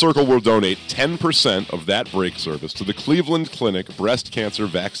needed. Full Circle will donate 10% of that brake service to the Cleveland Clinic Breast Cancer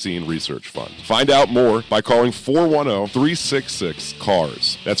Vaccine Research Fund. Find out more by calling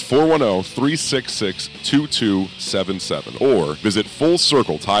 410-366-CARS. That's 410-366-2277 or visit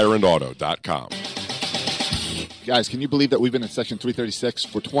FullCircleTireandAuto.com. Guys, can you believe that we've been in Section 336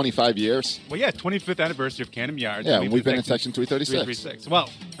 for 25 years? Well, yeah, 25th anniversary of Camden Yards. Yeah, we've been in Section 336. 336. Well,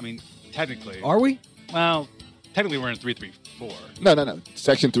 I mean, technically. Are we? Well, technically we're in 334. No.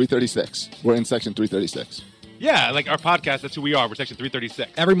 Section 336. We're in Section 336. Yeah, like our podcast, that's who we are. We're Section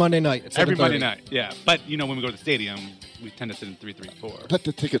 336. Every Monday night. At Every Monday night, yeah. But, when we go to the stadium, we tend to sit in 334. But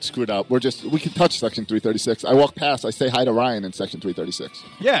the ticket's screwed up. We can touch Section 336. I walk past, I say hi to Ryan in Section 336.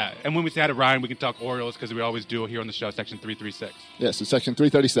 Yeah, and when we say hi to Ryan, we can talk Orioles because we always do here on the show, Section 336. Yeah, so Section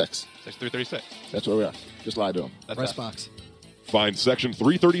 336. Section 336. That's where we are. Just lie to him. Press box. Find Section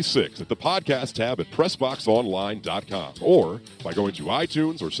 336 at the podcast tab at PressBoxOnline.com or by going to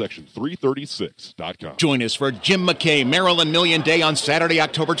iTunes or Section336.com. Join us for Jim McKay Maryland Million Day on Saturday,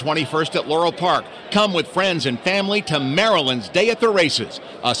 October 21st at Laurel Park. Come with friends and family to Maryland's Day at the Races,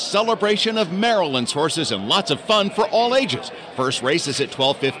 a celebration of Maryland's horses and lots of fun for all ages. First race is at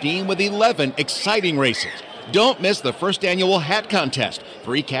 12:15 with 11 exciting races. Don't miss the first annual hat contest.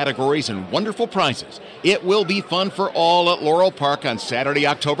 3 categories and wonderful prizes. It will be fun for all at Laurel Park on Saturday,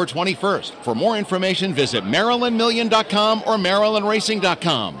 October 21st. For more information, visit MarylandMillion.com or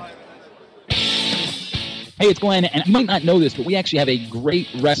MarylandRacing.com. Hey, it's Glenn, and you might not know this, but we actually have a great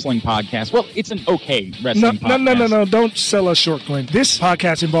wrestling podcast. Well, it's an okay wrestling podcast. No. Don't sell us short, Glenn. This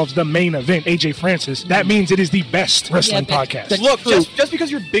podcast involves the main event, AJ Francis. That means it is the best wrestling podcast. Look, just because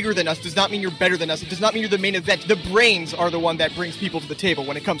you're bigger than us does not mean you're better than us. It does not mean you're the main event. The brains are the one that brings people to the table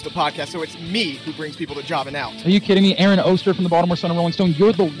when it comes to podcasts, so it's me who brings people to Jobbing Out. Are you kidding me? Aaron Oster from the Baltimore Sun and Rolling Stone,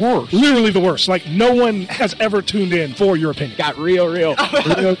 you're the worst. Literally the worst. Like, no one has ever tuned in for your opinion. Got real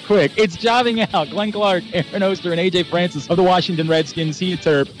quick. It's Jobbing Out. Glenn Clark, Aaron Oster, and AJ Francis of the Washington Redskins. He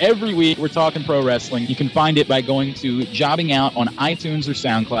Terp. Every week we're talking pro wrestling. You can find it by going to Jobbing Out on iTunes or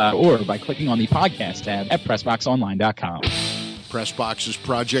SoundCloud, or by clicking on the podcast tab at PressBoxOnline.com. PressBox's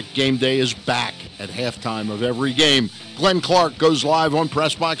Project Game Day is back at halftime of every game. Glenn Clark goes live on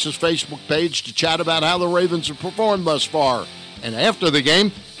PressBox's Facebook page to chat about how the Ravens have performed thus far. And after the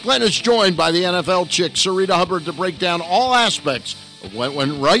game, Glenn is joined by the NFL chick, Sarita Hubbard, to break down all aspects of what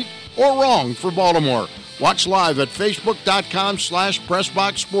went right or wrong for Baltimore. Watch live at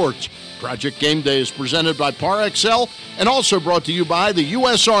Facebook.com/PressBoxSports. Project Game Day is presented by Par XL and also brought to you by the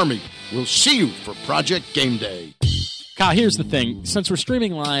U.S. Army. We'll see you for Project Game Day. Kyle, here's the thing. Since we're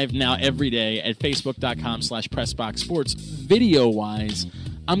streaming live now every day at Facebook.com/PressBoxSports, video-wise,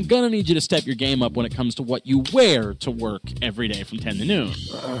 I'm going to need you to step your game up when it comes to what you wear to work every day from 10 to noon.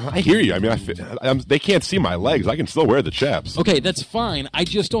 I hear you. I mean, they can't see my legs. I can still wear the chaps. Okay, that's fine. I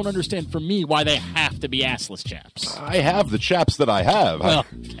just don't understand, for me, why they have to be assless chaps. I have the chaps that I have. Well,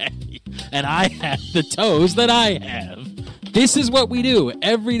 okay. And I have the toes that I have. This is what we do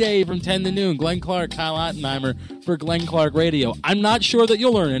every day from 10 to noon. Glenn Clark, Kyle Ottenheimer for Glenn Clark Radio. I'm not sure that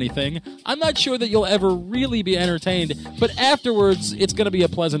you'll learn anything. I'm not sure that you'll ever really be entertained. But afterwards, it's going to be a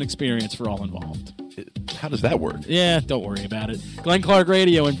pleasant experience for all involved. How does that work? Yeah, don't worry about it. Glenn Clark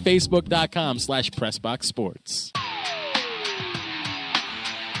Radio and Facebook.com/PressBoxSports.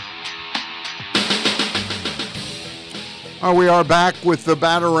 We are back with the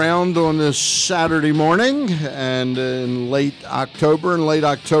Bat Around on this Saturday morning, and in late October. And late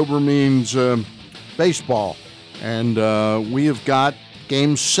October means baseball. And we have got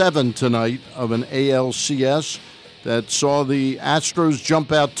Game 7 tonight of an ALCS that saw the Astros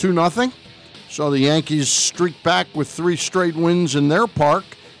jump out 2-0. Saw the Yankees streak back with 3 straight wins in their park.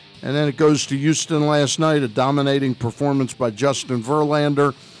 And then it goes to Houston last night, a dominating performance by Justin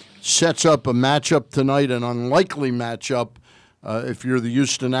Verlander. Sets up a matchup tonight, an unlikely matchup if you're the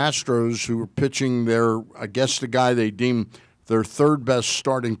Houston Astros, who are pitching their, I guess the guy they deem their third best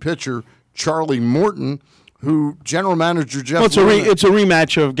starting pitcher, Charlie Morton, who general manager Jeff it's a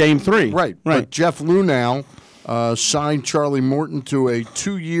rematch of Game 3. Right. But Jeff Luhnow signed Charlie Morton to a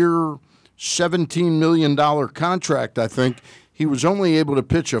 2-year, $17 million contract, I think. He was only able to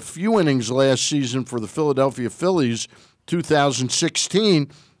pitch a few innings last season for the Philadelphia Phillies, 2016.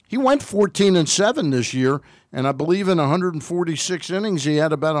 He went 14-7 this year, and I believe in 146 innings he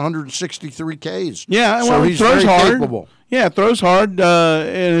had about 163 Ks. Yeah, so he he's throws very hard. capable. Yeah, throws hard,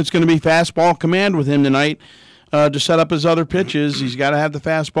 and it's going to be fastball command with him tonight to set up his other pitches. He's got to have the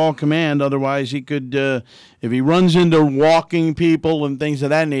fastball command, otherwise he could, if he runs into walking people and things of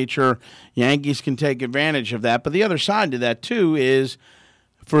that nature, Yankees can take advantage of that. But the other side to that, too, is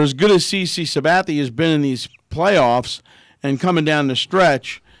for as good as CC Sabathia has been in these playoffs and coming down the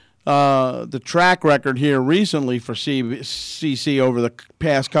stretch, the track record here recently for CC over the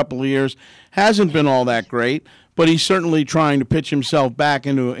past couple of years hasn't been all that great, but he's certainly trying to pitch himself back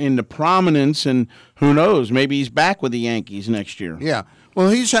into prominence, and who knows, maybe he's back with the Yankees next year. Yeah. Well,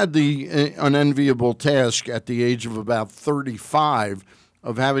 he's had the unenviable task at the age of about 35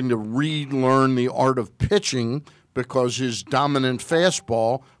 of having to relearn the art of pitching because his dominant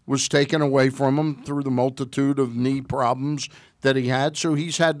fastball was taken away from him through the multitude of knee problems that he had. So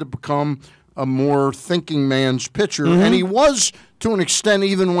he's had to become a more thinking man's pitcher. Mm-hmm. And he was, to an extent,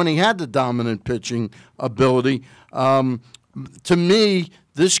 even when he had the dominant pitching ability. To me,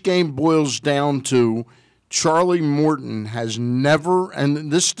 this game boils down to Charlie Morton has never,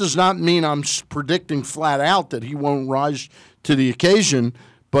 and this does not mean I'm predicting flat out that he won't rise to the occasion,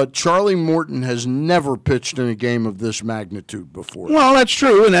 but Charlie Morton has never pitched in a game of this magnitude before. Well, that's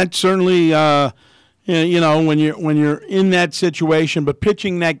true, and that's certainly, when you're in that situation. But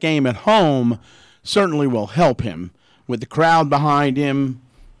pitching that game at home certainly will help him with the crowd behind him,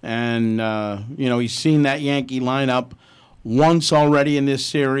 and he's seen that Yankee lineup once already in this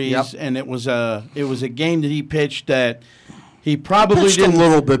series, yep. And it was a game that he pitched that. He probably pitched did a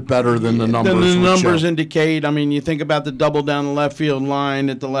little bit better than the numbers indicate. I mean, you think about the double down the left field line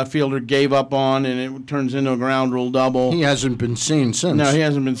that the left fielder gave up on, and it turns into a ground rule double. He hasn't been seen since. No, he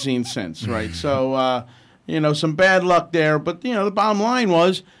hasn't been seen since, right? So, some bad luck there. But, the bottom line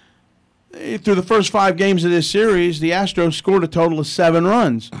was through the first 5 games of this series, the Astros scored a total of 7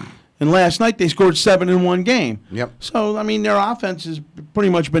 runs. And last night they scored 7 in one game. Yep. So, I mean, their offense has pretty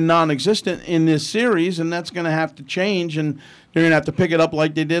much been non-existent in this series, and that's going to have to change, and they're going to have to pick it up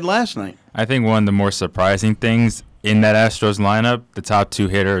like they did last night. I think one of the more surprising things in that Astros lineup, the top 2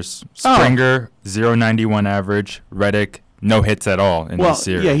 hitters, Springer, 0.91 average, Reddick, no hits at all in this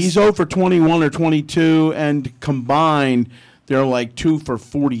series. Yeah, he's 0 for 21 or 22, and combined, they're like 2 for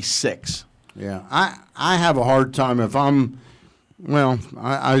 46. Yeah, I have a hard time if I'm – well,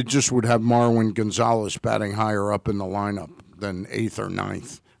 I just would have Marwin Gonzalez batting higher up in the lineup than 8th or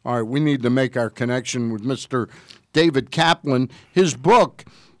 9th. All right, we need to make our connection with Mr. David Kaplan. His book,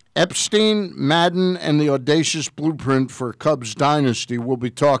 Epstein, Madden, and the Audacious Blueprint for Cubs Dynasty. We'll be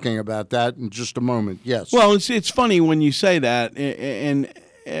talking about that in just a moment. Yes. Well, it's funny when you say that, and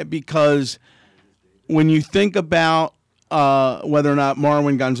because when you think about whether or not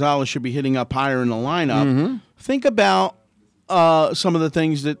Marwin Gonzalez should be hitting up higher in the lineup, think about some of the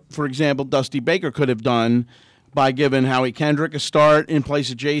things that, for example, Dusty Baker could have done by giving Howie Kendrick a start in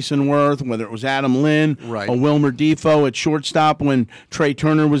place of Jason Worth, whether it was Adam Lynn, a Wilmer Defoe at shortstop when Trey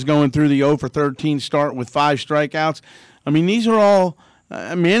Turner was going through the 0 for 13 start with 5 strikeouts. I mean, these are all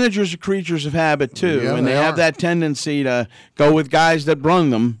managers are creatures of habit, too, and they have that tendency to go with guys that brung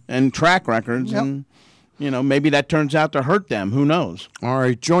them and track records, and maybe that turns out to hurt them. Who knows? All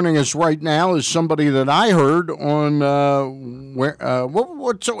right, joining us right now is somebody that I heard on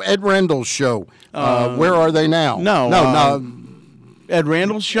what's Ed Randall's show? Where Are They Now? No. Ed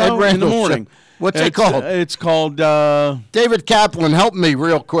Randall's show in the morning. What's it called? It's called David Kaplan. Help me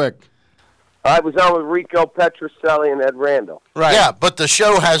real quick. I was on with Rico Petroselli and Ed Randall. Right. Yeah, but the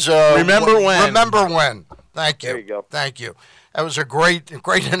show has a Remember When. Remember When. Thank you. There you go. Thank you. That was a great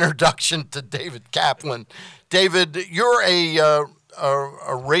introduction to David Kaplan. David, you're a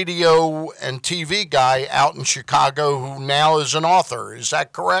radio and TV guy out in Chicago who now is an author. Is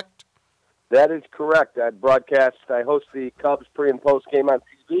that correct? That is correct. I host the Cubs pre- and post game on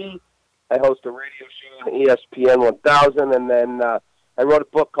TV. I host a radio show on ESPN 1000, and then I wrote a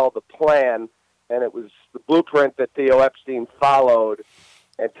book called The Plan, and it was the blueprint that Theo Epstein followed.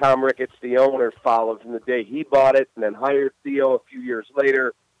 And Tom Ricketts, the owner, followed from the day he bought it and then hired Theo a few years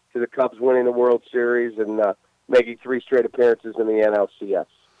later to the Cubs winning the World Series and making 3 straight appearances in the NLCS.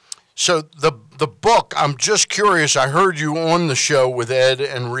 So the book, I'm just curious. I heard you on the show with Ed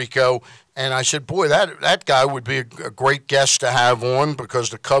and Rico, and I said, boy, that guy would be a great guest to have on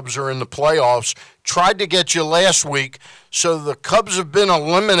because the Cubs are in the playoffs. Tried to get you last week. So the Cubs have been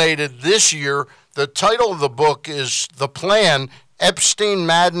eliminated this year. The title of the book is The Plan, Epstein,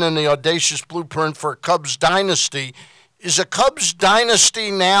 Madden, and the Audacious Blueprint for a Cubs Dynasty. Is a Cubs Dynasty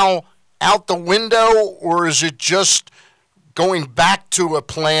now out the window, or is it just going back to a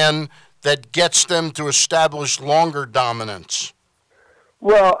plan that gets them to establish longer dominance?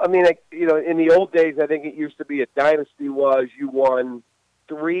 Well, I mean, in the old days, I think it used to be a dynasty was you won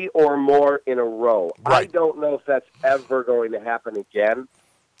 3 or more in a row. Right. I don't know if that's ever going to happen again,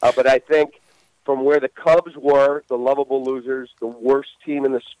 but I think from where the Cubs were, the lovable losers, the worst team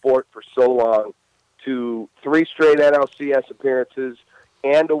in the sport for so long, to 3 straight NLCS appearances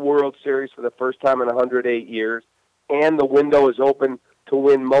and a World Series for the first time in 108 years, and the window is open to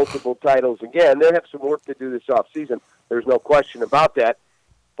win multiple titles again. They have some work to do this offseason. There's no question about that.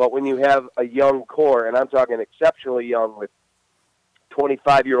 But when you have a young core, and I'm talking exceptionally young with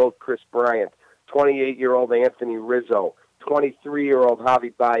 25-year-old Chris Bryant, 28-year-old Anthony Rizzo, 23-year-old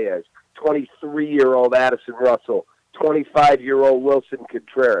Javi Baez, 23-year-old Addison Russell, 25-year-old Wilson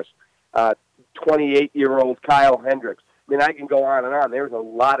Contreras, 28-year-old Kyle Hendricks. I mean, I can go on and on. There's a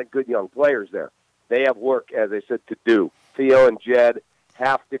lot of good young players there. They have work, as I said, to do. Theo and Jed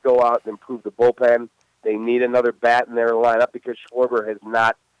have to go out and improve the bullpen. They need another bat in their lineup because Schwarber has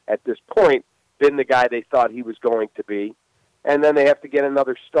not, at this point, been the guy they thought he was going to be. And then they have to get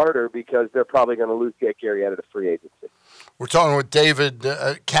another starter because they're probably going to lose Jake Arrieta to free agency. We're talking with David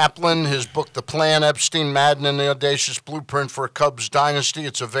Kaplan, his book, The Plan, Epstein, Madden, and the Audacious Blueprint for a Cubs Dynasty.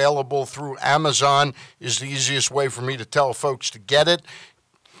 It's available through Amazon is the easiest way for me to tell folks to get it.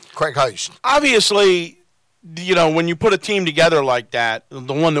 Craig Heist. Obviously, when you put a team together like that,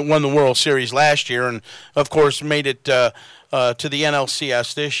 the one that won the World Series last year and, of course, made it to the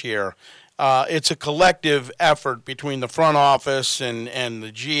NLCS this year, it's a collective effort between the front office and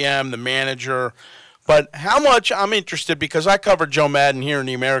the GM, the manager. But how much, I'm interested because I covered Joe Madden here in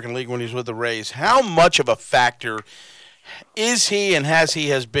the American League when he was with the Rays. How much of a factor is he and has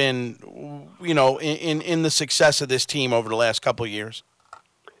been, in the success of this team over the last couple of years?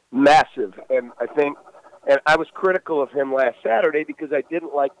 Massive. And I think And I was critical of him last Saturday because I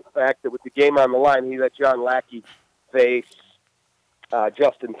didn't like the fact that with the game on the line, he let John Lackey face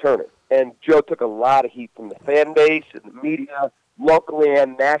Justin Turner. And Joe took a lot of heat from the fan base and the media, locally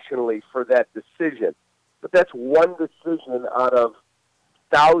and nationally, for that decision. But that's one decision out of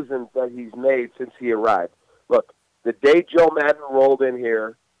thousands that he's made since he arrived. Look, the day Joe Madden rolled in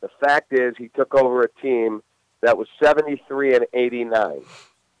here, the fact is he took over a team that was 73 and 89.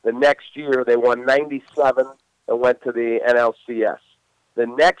 The next year, they won 97 and went to the NLCS. The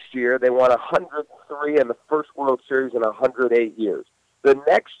next year, they won 103 in the first World Series in 108 years. The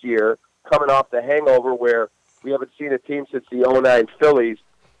next year, coming off the hangover where we haven't seen a team since the 09 Phillies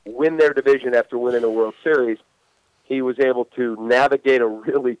win their division after winning a World Series, he was able to navigate a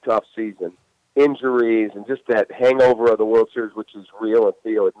really tough season. Injuries and just that hangover of the World Series, which is real, and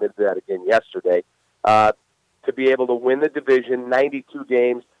Theo admitted that again yesterday, to be able to win the division, 92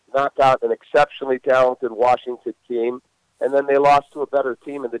 games, knock out an exceptionally talented Washington team, and then they lost to a better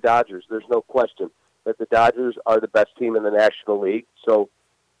team in the Dodgers. There's no question that the Dodgers are the best team in the National League, so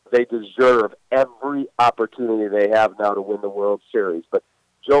they deserve every opportunity they have now to win the World Series. But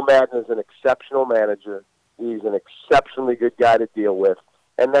Joe Madden is an exceptional manager. He's an exceptionally good guy to deal with,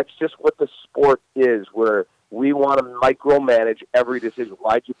 and that's just what the sport is, where we want to micromanage every decision.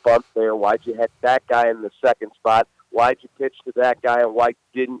 Why'd you bunt there? Why'd you hit that guy in the second spot? Why'd you pitch to that guy, and why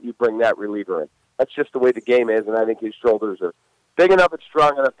didn't you bring that reliever in? That's just the way the game is, and I think his shoulders are big enough and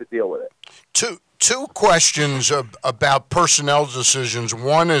strong enough to deal with it. Two questions about personnel decisions.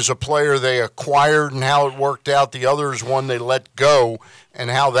 One is a player they acquired and how it worked out. The other is one they let go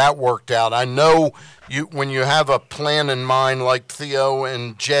and how that worked out. I know when you have a plan in mind like Theo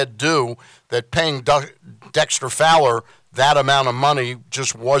and Jed do, that paying Dexter Fowler that amount of money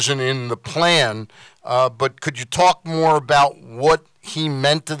just wasn't in the plan. But could you talk more about what he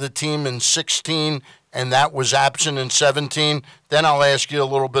meant to the team in 16 and that was absent in 17? Then I'll ask you a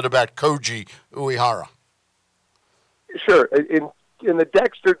little bit about Koji Uehara. Sure. In the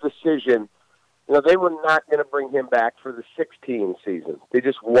Dexter decision, they were not going to bring him back for the 16 season. They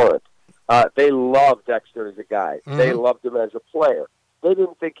just weren't. They loved Dexter as a guy. Mm-hmm. They loved him as a player. They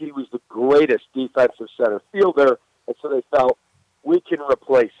didn't think he was the greatest defensive center fielder, and so they felt, we can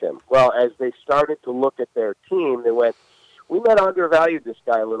replace him. Well, as they started to look at their team, they went, we might undervalue this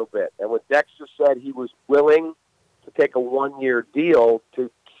guy a little bit. And when Dexter said he was willing to take a one-year deal to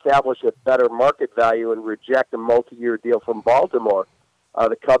establish a better market value and reject a multi-year deal from Baltimore,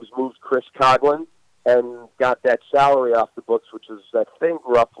 the Cubs moved Chris Coghlan and got that salary off the books, which was, I think,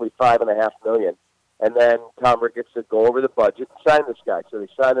 roughly $5.5 million. And then Tom Ricketts said, go over the budget and sign this guy. So they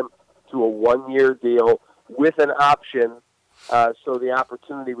signed him to a one-year deal with an option. So the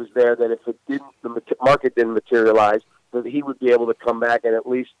opportunity was there that if the market didn't materialize, that he would be able to come back and at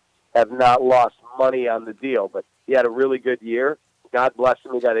least have not lost money on the deal. But he had a really good year. God bless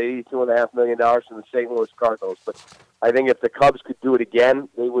him. He got $82.5 million from the St. Louis Cardinals. But I think if the Cubs could do it again,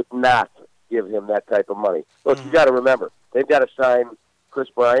 they would not give him that type of money. Look, you got to remember, they've got to sign Chris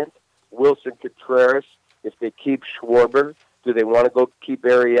Bryant, Wilson Contreras. If they keep Schwarber, do they want to go keep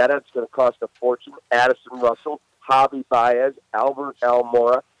Arrieta? It's going to cost a fortune. Addison Russell, Javi Baez, Albert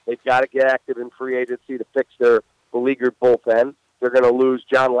Almora. They've got to get active in free agency to fix their beleaguered bullpen. They're going to lose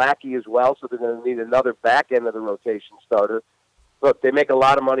John Lackey as well, so they're going to need another back end of the rotation starter. Look, they make a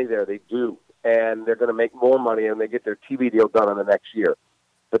lot of money there. They do. And they're going to make more money when they get their TV deal done in the next year.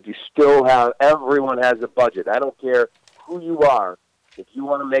 But you still have, everyone has a budget. I don't care who you are. If you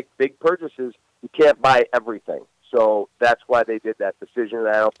want to make big purchases, you can't buy everything. So that's why they did that decision, and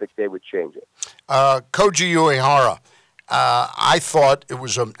I don't think they would change it. Koji Uehara, I thought it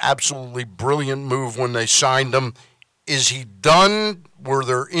was an absolutely brilliant move when they signed him. Is he done? Were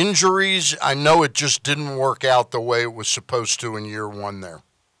there injuries? I know it just didn't work out the way it was supposed to in year one there.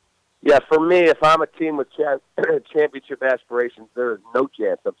 Yeah, for me, if I'm a team with championship aspirations, there is no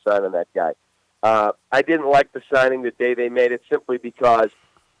chance I'm signing that guy. I didn't like the signing the day they made it simply because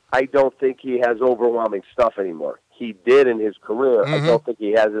I don't think he has overwhelming stuff anymore. He did in his career. Mm-hmm. I don't think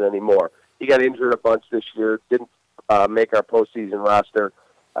he has it anymore. He got injured a bunch this year, didn't make our postseason roster,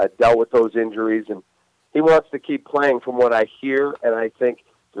 dealt with those injuries, and he wants to keep playing from what I hear, and I think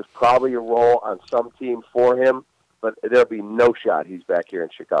there's probably a role on some team for him, but there'll be no shot he's back here in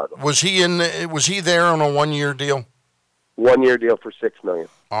Chicago. Was he there on a one-year deal? One-year deal for $6 million.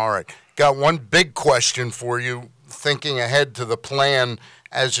 All right. Got one big question for you, thinking ahead to the plan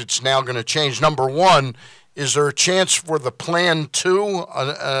as it's now going to change. Number one, is there a chance for the Plan 2,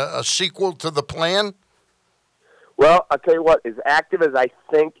 a sequel to the plan? Well, I'll tell you what, as active as I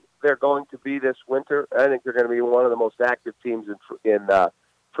think they're going to be this winter, I think they're going to be one of the most active teams in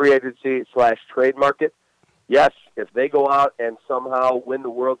free agency / trade market. yes, if they go out and somehow win the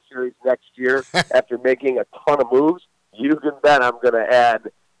World Series next year after making a ton of moves, you can bet I'm going to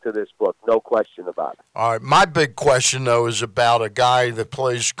add to this book, no question about it. All right, my big question, though, is about a guy that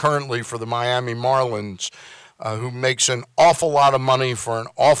plays currently for the Miami Marlins who makes an awful lot of money for an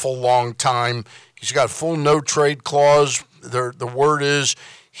awful long time. He's got a full no-trade clause. The word is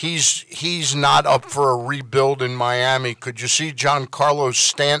he's not up for a rebuild in Miami. Could you see Giancarlo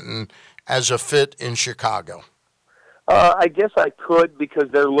Stanton as a fit in Chicago? I guess I could, because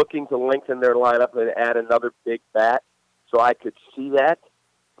they're looking to lengthen their lineup and add another big bat, so I could see that.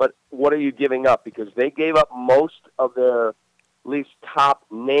 But what are you giving up? Because they gave up most of their at least top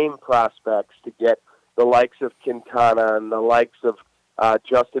name prospects to get the likes of Quintana and the likes of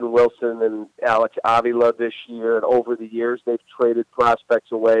Justin Wilson and Alex Avila this year. And over the years, they've traded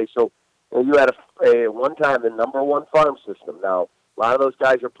prospects away. So you had at one time the number one farm system. Now, a lot of those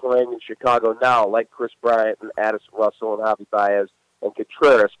guys are playing in Chicago now, like Chris Bryant and Addison Russell and Javi Baez and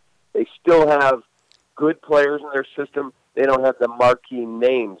Contreras. They still have good players in their system. They don't have the marquee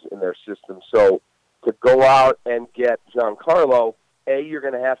names in their system. So to go out and get Giancarlo, you're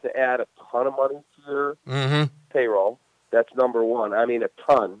going to have to add a ton of money to your payroll. That's number one. I mean, a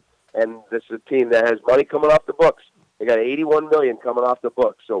ton. And this is a team that has money coming off the books. They got $81 million coming off the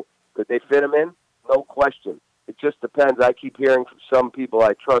books. So could they fit him in? No question. It just depends. I keep hearing from some people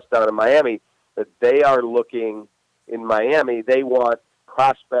I trust down in Miami that they are looking in Miami. They want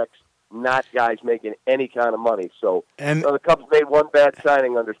prospects, not guys making any kind of money. So the Cubs made one bad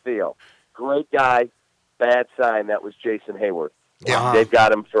signing under Theo. Great guy, bad sign. That was Jason Hayward. Yeah. They've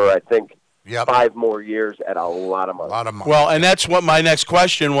got him for, I think, 5 more years at a lot of money. Well, and that's what my next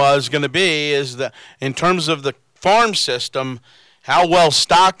question was going to be, is that in terms of the farm system, how well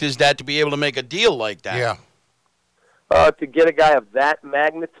stocked is that to be able to make a deal like that? Yeah. To get a guy of that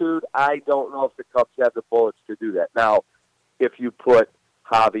magnitude, I don't know if the Cubs have the bullets to do that. Now, if you put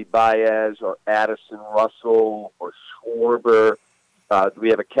Javi Baez or Addison Russell or Schwarber, we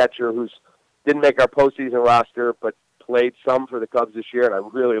have a catcher who's didn't make our postseason roster but played some for the Cubs this year, and I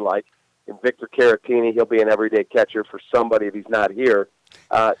really like. In Victor Caratini, he'll be an everyday catcher for somebody if he's not here.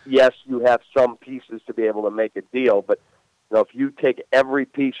 Yes, you have some pieces to be able to make a deal, but if you take every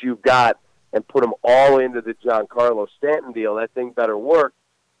piece you've got and put them all into the Giancarlo Stanton deal, that thing better work,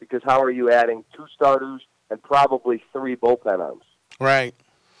 because how are you adding 2 starters and probably 3 bullpen arms? Right.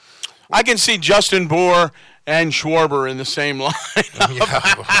 I can see Justin Bour and Schwarber in the same line.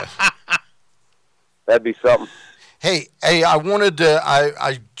 That'd be something. Hey, I wanted to,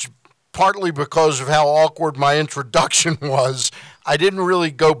 I partly because of how awkward my introduction was, I didn't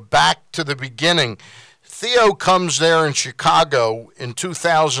really go back to the beginning. Theo comes there in Chicago in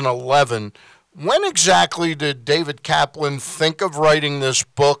 2011. When exactly did David Kaplan think of writing this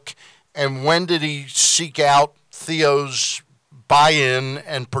book, and when did he seek out Theo's buy-in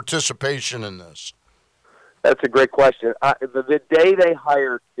and participation in this? That's a great question. The day they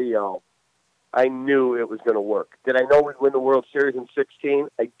hired Theo, I knew it was going to work. Did I know we'd win the World Series in 2016?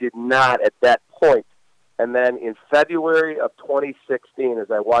 I did not at that point. And then in February of 2016, as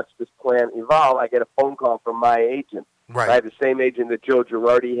I watched this plan evolve, I get a phone call from my agent. Right. I have the same agent that Joe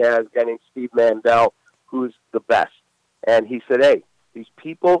Girardi has, a guy named Steve Mandel, who's the best. And he said, hey, these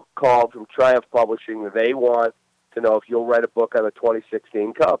people called from Triumph Publishing. They want to know if you'll write a book on the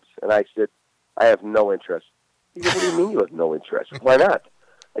 2016 Cubs. And I said, I have no interest. He said, what do you mean you have no interest? Why not?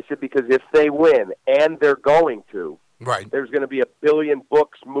 I said, because if they win, and they're going to, there's going to be 1 billion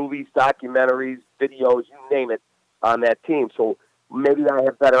books, movies, documentaries, videos, you name it, on that team. So maybe I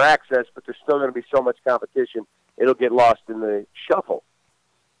have better access, but there's still going to be so much competition, it'll get lost in the shuffle.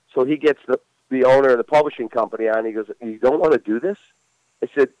 So he gets the owner of the publishing company on. He goes, you don't want to do this? I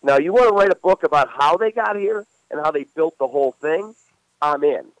said, now you want to write a book about how they got here and how they built the whole thing? I'm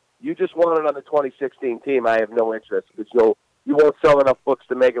in. You just want it on the 2016 team. I have no interest, because you won't sell enough books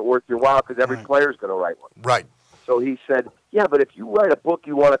to make it worth your while, because every player's going to write one. Right. So he said, yeah, but if you write a book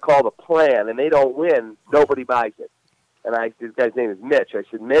you want to call The Plan and they don't win, nobody buys it. And this guy's name is Mitch. I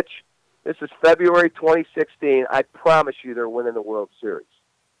said, Mitch, this is February 2016. I promise you they're winning the World Series.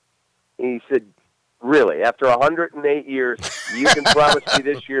 And he said, really? After 108 years, you can promise me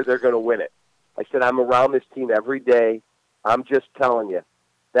this year they're going to win it? I said, I'm around this team every day. I'm just telling you.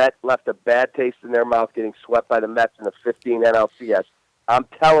 That left a bad taste in their mouth, getting swept by the Mets in the 15 NLCS. I'm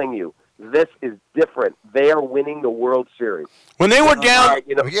telling you, this is different. They are winning the World Series. When they were down,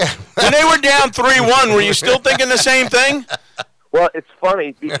 when they were down 3-1, were you still thinking the same thing? Well, it's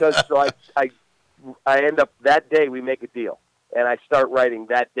funny because I end up that day we make a deal, and I start writing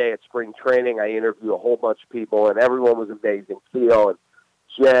that day at spring training. I interview a whole bunch of people, and everyone was amazing. Theo and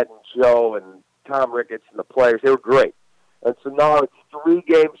Jed and Joe and Tom Ricketts and the players. They were great. And so now it's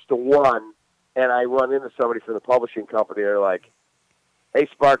 3-1, and I run into somebody from the publishing company. They're like, "Hey,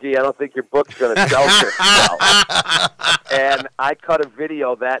 Sparky, I don't think your book's going to sell this well." And I cut a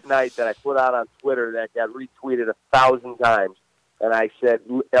video that night that I put out on Twitter that got retweeted 1,000 times. And I said,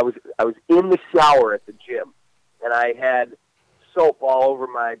 I was in the shower at the gym, and I had soap all over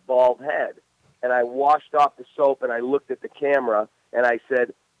my bald head. And I washed off the soap, and I looked at the camera, and I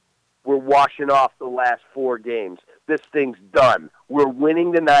said, "We're washing off the last 4 games. This thing's done. We're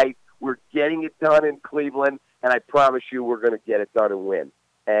winning tonight. We're getting it done in Cleveland, and I promise you we're going to get it done and win."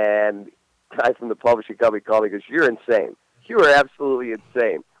 And the guy from the publishing company called me and goes, "You're insane. You are absolutely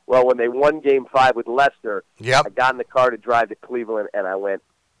insane." Well, when they won Game 5 with Leicester, I got in the car to drive to Cleveland, and I went,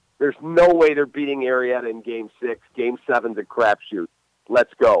 "There's no way they're beating Arrieta in Game 6. Game 7's a crapshoot.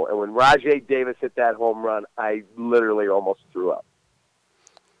 Let's go." And when Rajay Davis hit that home run, I literally almost threw up.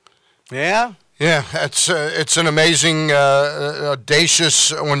 Yeah, it's an amazing,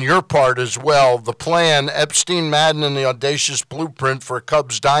 audacious on your part as well. The plan, Epstein, Madden, and the audacious blueprint for a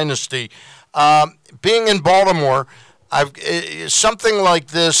Cubs dynasty. Being in Baltimore, something like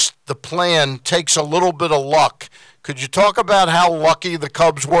this, the plan takes a little bit of luck. Could you talk about how lucky the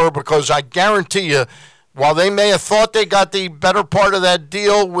Cubs were? Because I guarantee you, while they may have thought they got the better part of that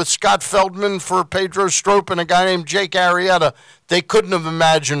deal with Scott Feldman for Pedro Strop and a guy named Jake Arrieta, they couldn't have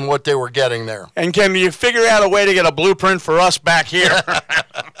imagined what they were getting there. And can you figure out a way to get a blueprint for us back here?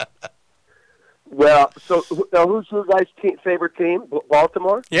 Well, so now who's your guys' favorite team?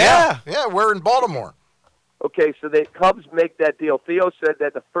 Baltimore? Yeah, we're in Baltimore. Okay, so the Cubs make that deal. Theo said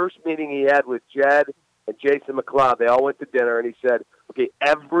that the first meeting he had with Jed and Jason McLeod, they all went to dinner, and he said, "Okay,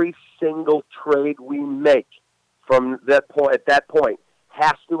 every single trade we make from that point at that point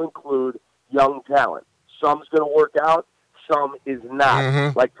has to include young talent. Some's going to work out, some is not."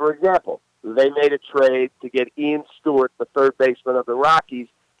 Mm-hmm. Like, for example, they made a trade to get Ian Stewart, the third baseman of the Rockies,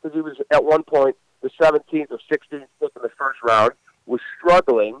 because he was at one point the 17th or 16th pick in the first round, was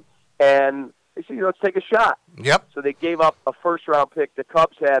struggling, and they said, "Let's take a shot." Yep. So they gave up a first-round pick the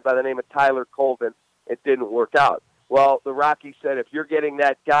Cubs had by the name of Tyler Colvin. It didn't work out. Well, the Rockies said, "If you're getting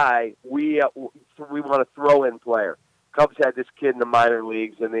that guy, we want a throw-in player." Cubs had this kid in the minor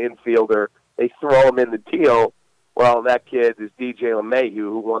leagues, and the infielder, they throw him in the deal. Well, that kid is DJ LeMahieu,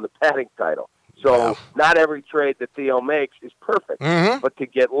 who won the batting title. So not every trade that Theo makes is perfect. Mm-hmm. But to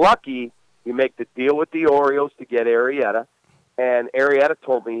get lucky, you make the deal with the Orioles to get Arrieta. And Arrieta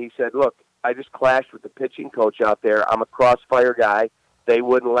told me, he said, "Look, I just clashed with the pitching coach out there. I'm a crossfire guy. They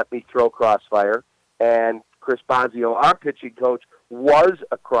wouldn't let me throw crossfire." And Chris Bonzio, our pitching coach, was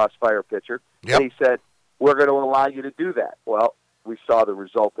a crossfire pitcher. Yep. And he said, "We're going to allow you to do that." Well, we saw the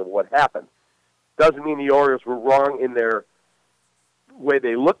result of what happened. Doesn't mean the Orioles were wrong in their way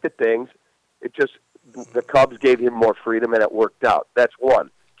they looked at things. It just, the Cubs gave him more freedom, and it worked out. That's one.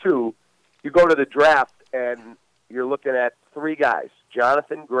 Two, you go to the draft, and you're looking at 3 guys,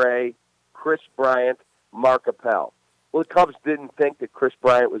 Jonathan Gray, Chris Bryant, Mark Appel. Well, the Cubs didn't think that Chris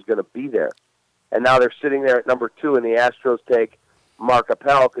Bryant was going to be there. And now they're sitting there at number 2, and the Astros take Mark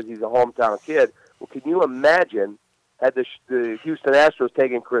Appel because he's a hometown kid. Well, can you imagine had the Houston Astros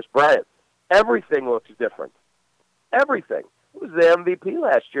taken Chris Bryant? Everything looks different. Everything. He was the MVP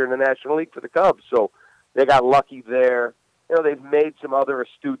last year in the National League for the Cubs, so they got lucky there. They've made some other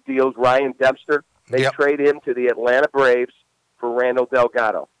astute deals. Ryan Dempster, they trade him to the Atlanta Braves for Randall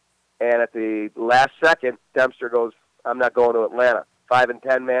Delgado. And at the last second, Dempster goes, "I'm not going to Atlanta." 5 and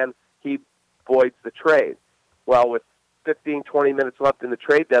 10 man, he voids the trade. Well, with 15, 20 minutes left in the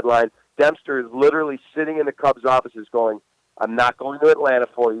trade deadline, Dempster is literally sitting in the Cubs' offices going, "I'm not going to Atlanta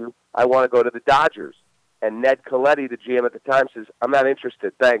for you. I want to go to the Dodgers." And Ned Colletti, the GM at the time, says, "I'm not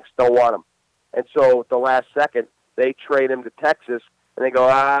interested. Thanks. Don't want him." And so at the last second, they trade him to Texas, and they go,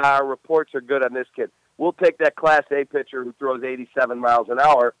 "Reports are good on this kid. We'll take that Class A pitcher who throws 87 miles an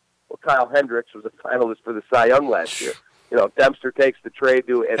hour." Well, Kyle Hendricks was a finalist for the Cy Young last year. Dempster takes the trade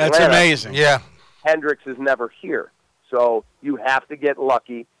to Atlanta. That's amazing. Yeah. Hendricks is never here. So you have to get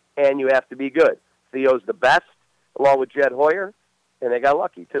lucky, and you have to be good. Theo's the best, along with Jed Hoyer, and they got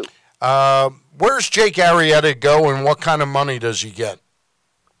lucky, too. Where's Jake Arrieta go, and what kind of money does he get?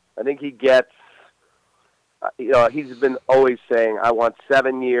 I think he gets, he's been always saying, "I want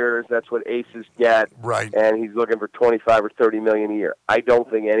 7 years. That's what aces get." Right. And he's looking for $25 or $30 million a year. I don't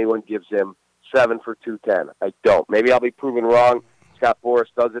think anyone gives him 7 for $210. I don't. Maybe I'll be proven wrong. Scott Boras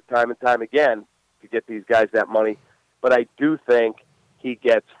does it time and time again to get these guys that money. But I do think he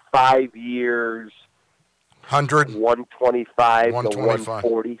gets 5 years, 125 to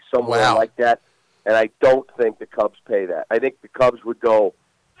 140, somewhere like that. And I don't think the Cubs pay that. I think the Cubs would go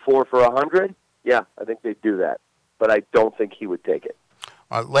 4 for $100, yeah, I think they'd do that. But I don't think he would take it.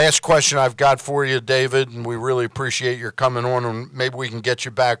 Last question I've got for you, David, and we really appreciate your coming on, and maybe we can get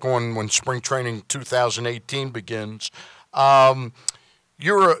you back on when spring training 2018 begins.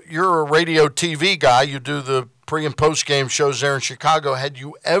 You're a radio TV guy. You do the pre- and post-game shows there in Chicago. Had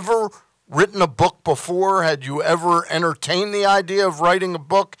you ever written a book before? Had you ever entertained the idea of writing a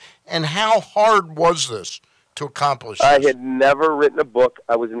book? And how hard was this to accomplish this? I had never written a book.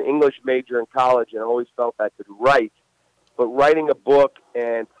 I was an English major in college and always felt I could write. But writing a book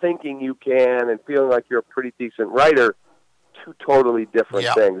and thinking you can and feeling like you're a pretty decent writer, two totally different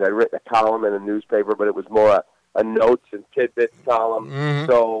things. I'd written a column in a newspaper, but it was more a notes and tidbits column.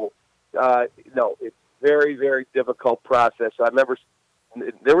 So, no, it's very, very difficult process. I remember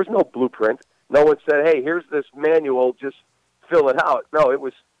there was no blueprint. No one said, hey, here's this manual, just fill it out. No, it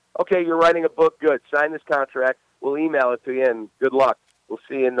was, okay, you're writing a book, good. Sign this contract. We'll email it to you, and good luck. We'll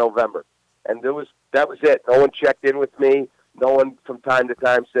see you in November. And that was it. No one checked in with me. No one from time to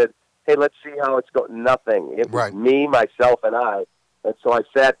time said, hey, let's see how it's going. Nothing. It was me, myself, and I. And so I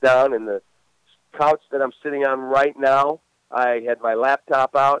sat down in the couch that I'm sitting on right now. I had my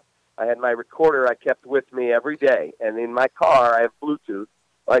laptop out. I had my recorder I kept with me every day. And in my car, I have Bluetooth,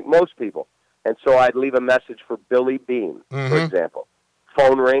 like most people. And so I'd leave a message for Billy Bean, for example.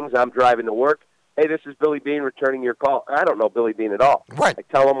 Phone rings. I'm driving to work. Hey, this is Billy Bean returning your call. I don't know Billy Bean at all. I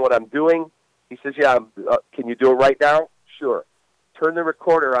tell him what I'm doing. He says, yeah, can you do it right now? Sure. Turn the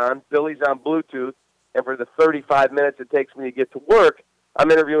recorder on. Billy's on Bluetooth. And for the 35 minutes it takes me to get to work, I'm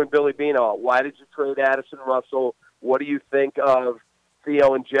interviewing Billy Bean. Why did you trade Addison Russell? What do you think of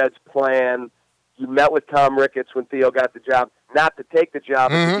Theo and Jed's plan? You met with Tom Ricketts when Theo got the job. Not to take the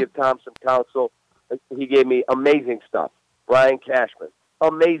job, but to give Tom some counsel. He gave me amazing stuff. Brian Cashman,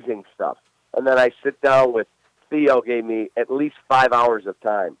 amazing stuff. And then I sit down with Theo, gave me at least 5 hours of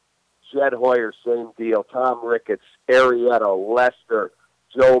time. Jed Hoyer, same deal. Tom Ricketts, Arrieta, Lester,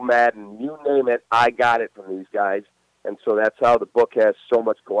 Joe Madden, you name it, I got it from these guys. And so that's how the book has so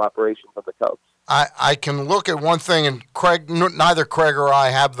much cooperation from the Cubs. I can look at one thing, and neither Craig or I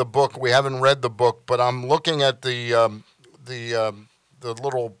have the book. We haven't read the book, but I'm looking at the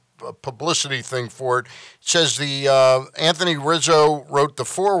little publicity thing for it. It says Anthony Rizzo wrote the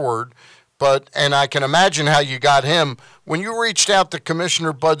foreword, and I can imagine how you got him. When you reached out to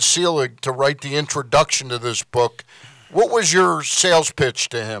Commissioner Bud Selig to write the introduction to this book, what was your sales pitch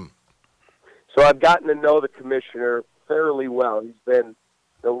to him? So I've gotten to know the commissioner fairly well. He's been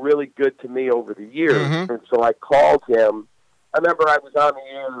really good to me over the years. And so I called him. I remember I was on the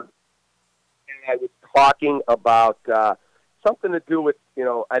air, and I was talking about something to do with,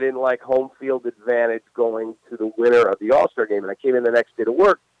 I didn't like home field advantage going to the winner of the All-Star game. And I came in the next day to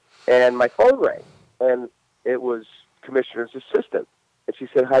work, and my phone rang, and it was Commissioner's assistant. And she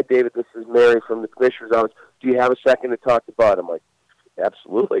said, hi, David, this is Mary from the Commissioner's office. Do you have a second to talk to Bud? I'm like,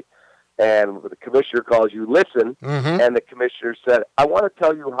 absolutely. And the commissioner calls you, listen, and the commissioner said, I want to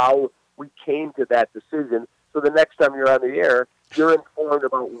tell you how we came to that decision, so the next time you're on the air, you're informed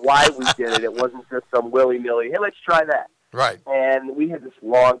about why we did it. It wasn't just some willy-nilly, hey, let's try that. Right. And we had this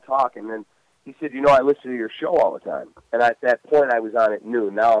long talk, and then he said, I listen to your show all the time. And at that point, I was on at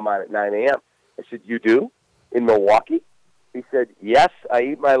noon. Now I'm on at 9 a.m. I said, you do? In Milwaukee? He said, yes, I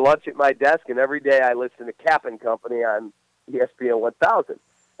eat my lunch at my desk, and every day I listen to Cap'n Company on ESPN 1000.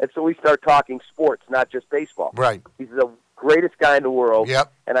 And so we start talking sports, not just baseball. Right. He's the greatest guy in the world.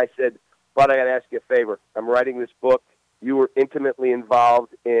 Yep. And I said, Bud, I got to ask you a favor. I'm writing this book. You were intimately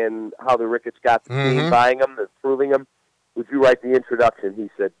involved in how the Ricketts got the team, buying them, improving them. Would you write the introduction?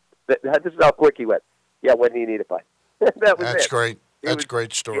 He said, this is how quick he went. Yeah, when do you need it by? That was That's it. great. That's a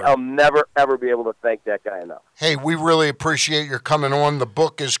great story. I'll never, ever be able to thank that guy enough. Hey, we really appreciate your coming on. The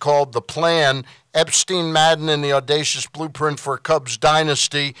book is called The Plan, Epstein, Madden, and the Audacious Blueprint for a Cubs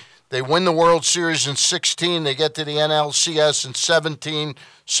Dynasty. They win the World Series in 16. They get to the NLCS in 17.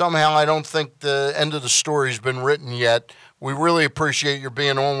 Somehow I don't think the end of the story's been written yet. We really appreciate your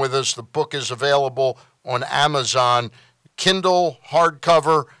being on with us. The book is available on Amazon. Kindle,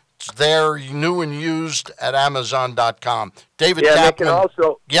 hardcover. It's there, new and used at Amazon.com. David Kaplan. They can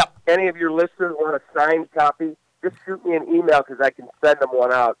also, any of your listeners want a signed copy, just shoot me an email because I can send them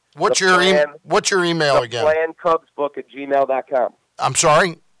one out. What's your email again? ThePlanCubsBook@gmail.com. I'm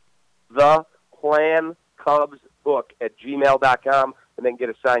sorry? ThePlanCubsBook@gmail.com, and then get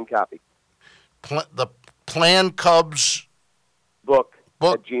a signed copy. The Plan Cubs Book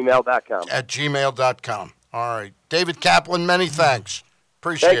at gmail.com. At gmail.com. All right. David Kaplan, many thanks.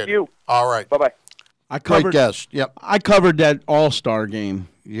 Appreciate it. Thank you. All right. Bye-bye. Great guest. Yep. I covered that All-Star game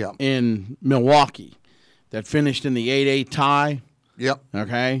Yep. in Milwaukee that finished in the 8-8 tie. Yep.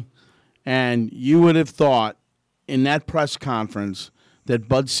 Okay. And you would have thought in that press conference that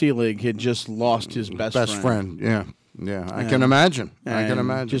Bud Selig had just lost his best friend. Yeah. I can imagine.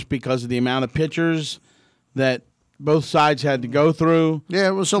 Just because of the amount of pitchers that both sides had to go through. Yeah,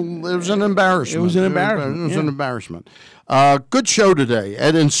 it was an embarrassment. It was an embarrassment. It was an embarrassment. Good show today.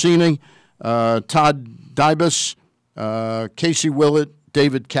 Ed Encini, Todd Dybus, Casey Willett,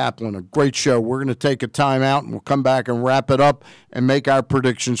 David Kaplan. A great show. We're going to take a time out, and we'll come back and wrap it up and make our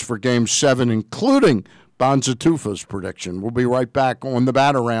predictions for Game 7, including Bonza Tufa's prediction. We'll be right back on the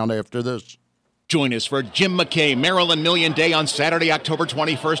Bat Around after this. Join us for Jim McKay Maryland Million Day on Saturday, October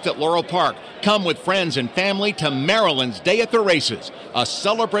 21st at Laurel Park. Come with friends and family to Maryland's Day at the Races, a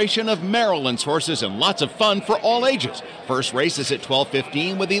celebration of Maryland's horses and lots of fun for all ages. First race is at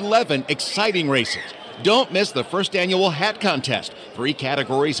 12:15 with 11 exciting races. Don't miss the first annual hat contest, 3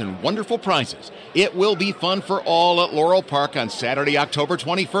 categories and wonderful prizes. It will be fun for all at Laurel Park on Saturday, October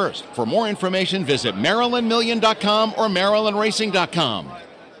 21st. For more information, visit MarylandMillion.com or MarylandRacing.com.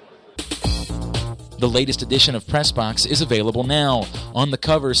 The latest edition of PressBox is available now. On the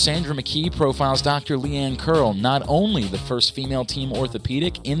cover, Sandra McKee profiles Dr. Leanne Curl, not only the first female team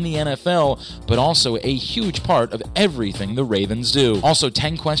orthopedic in the NFL, but also a huge part of everything the Ravens do. Also,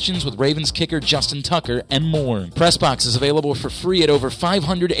 10 questions with Ravens kicker Justin Tucker and more. PressBox is available for free at over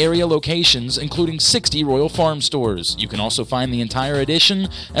 500 area locations, including 60 Royal Farm stores. You can also find the entire edition,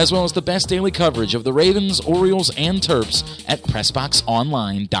 as well as the best daily coverage of the Ravens, Orioles, and Terps at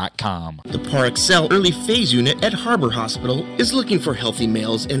PressBoxOnline.com. The Par Excel Early Phase Unit at Harbor Hospital is looking for healthy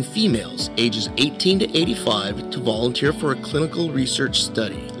males and females ages 18 to 85 to volunteer for a clinical research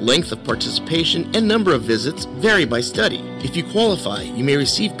study. Length of participation and number of visits vary by study. If you qualify, you may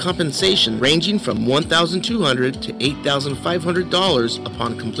receive compensation ranging from $1,200 to $8,500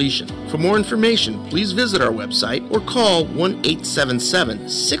 upon completion. For more information, please visit our website or call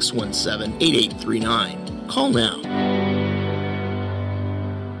 1-877-617-8839. Call now.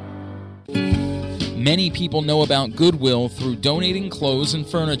 Many people know about Goodwill through donating clothes and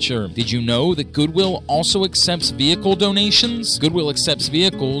furniture. Did you know that Goodwill also accepts vehicle donations? Goodwill accepts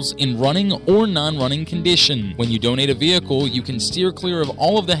vehicles in running or non-running condition. When you donate a vehicle, you can steer clear of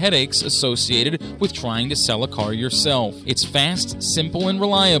all of the headaches associated with trying to sell a car yourself. It's fast, simple, and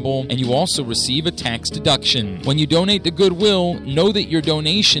reliable, and you also receive a tax deduction. When you donate to Goodwill, know that your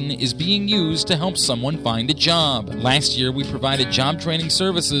donation is being used to help someone find a job. Last year, we provided job training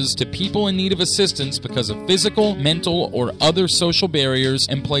services to people in need of assistance because of physical, mental, or other social barriers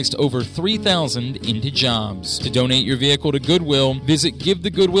and placed over 3,000 into jobs. To donate your vehicle to Goodwill, visit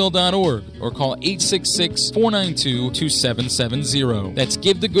GiveTheGoodwill.org or call 866-492-2770. That's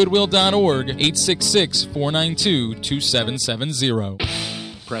GiveTheGoodwill.org, 866-492-2770.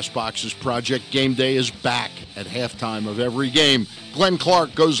 PressBox's Project Game Day is back at halftime of every game. Glenn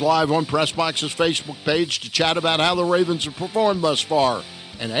Clark goes live on PressBox's Facebook page to chat about how the Ravens have performed thus far.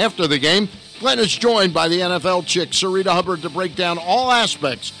 And after the game, Glenn is joined by the NFL chick, Sarita Hubbard, to break down all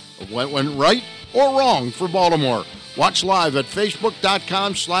aspects of what went right or wrong for Baltimore. Watch live at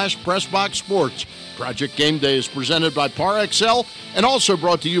Facebook.com/PressBoxSports. Project Game Day is presented by Par XL and also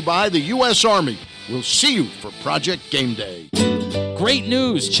brought to you by the U.S. Army. We'll see you for Project Game Day. Great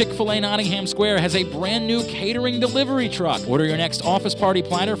news! Chick-fil-A Nottingham Square has a brand new catering delivery truck. Order your next office party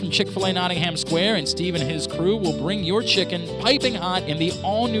platter from Chick-fil-A Nottingham Square, and Steve and his crew will bring your chicken piping hot in the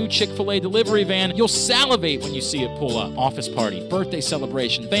all-new Chick-fil-A delivery van. You'll salivate when you see it pull up. Office party, birthday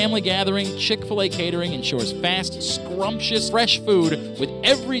celebration, family gathering, Chick-fil-A catering ensures fast, scrumptious, fresh food with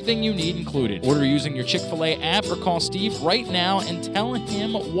everything you need included. Order using your Chick-fil-A app or call Steve right now and tell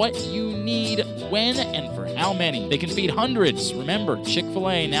him what you need, when, and for how many. They can feed hundreds. Remember,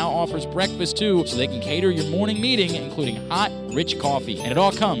 Chick-fil-A now offers breakfast too, so they can cater your morning meeting, including hot, rich coffee. And it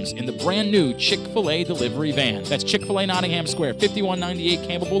all comes in the brand new Chick-fil-A delivery van. That's Chick-fil-A Nottingham Square, 5198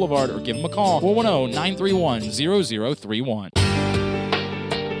 Campbell Boulevard, or give them a call, 410-931-0031.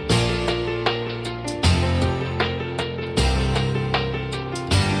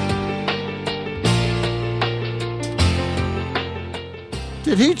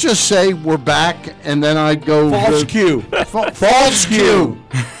 Did he just say we're back and then I go... False cue. False cue.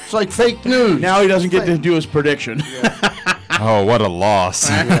 It's like fake news. Now he doesn't get to do his prediction. Oh, what a loss.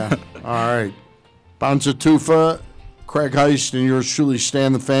 Yeah. All right. Bonza Tufa, Craig Heist, and yours truly,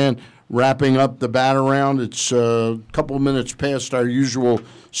 Stan the Fan, wrapping up the Bat Around. It's a couple of minutes past our usual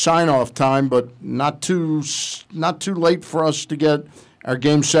sign-off time, but not too late for us to get our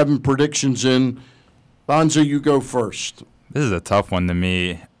Game 7 predictions in. Bonza, you go first. This is a tough one to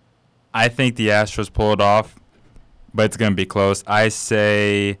me. I think the Astros pull it off, but it's going to be close. I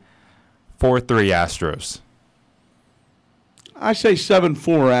say 4-3 Astros. I say 7-4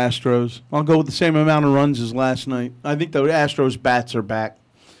 Astros. I'll go with the same amount of runs as last night. I think the Astros bats are back.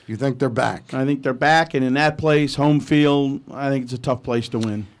 You think they're back? I think they're back, and in that place, home field, I think it's a tough place to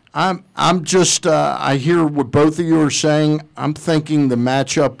win. I'm just, I hear what both of you are saying. I'm thinking the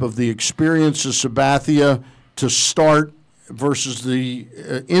matchup of the experience of Sabathia to start versus the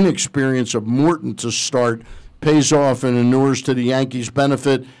inexperience of Morton to start pays off and inures to the Yankees'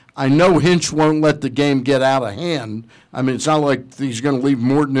 benefit. I know Hinch won't let the game get out of hand. I mean, it's not like he's going to leave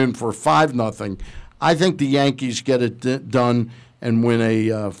Morton in for 5-0. I think the Yankees get it done and win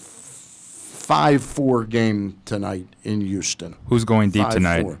a 5-4 game tonight in Houston. Who's going deep 5-4.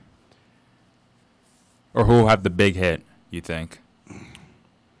 tonight? Or who will have the big hit, you think?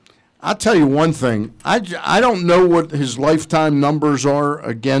 I'll tell you one thing. I don't know what his lifetime numbers are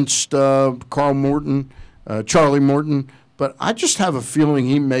against Charlie Morton, but I just have a feeling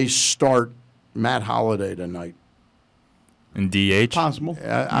he may start Matt Holliday tonight. In DH? Possible.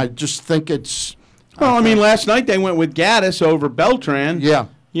 I just think it's... Well, I mean, last night they went with Gaddis over Beltran. Yeah.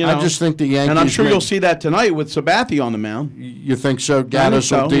 You know, I just think the Yankees... And I'm sure you'll see that tonight with Sabathia on the mound. You think so?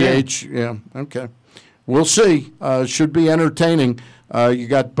 Gaddis will DH? Yeah, okay. We'll see. Should be entertaining. You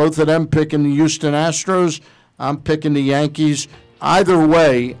got both of them picking the Houston Astros. I'm picking the Yankees. Either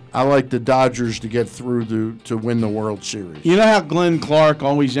way, I like the Dodgers to get through to win the World Series. You know how Glenn Clark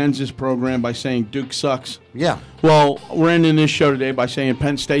always ends his program by saying Duke sucks? Yeah. Well, we're ending this show today by saying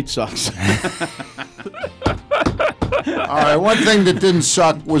Penn State sucks. All right, one thing that didn't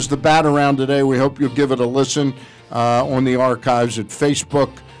suck was the bat around today. We hope you'll give it a listen on the archives at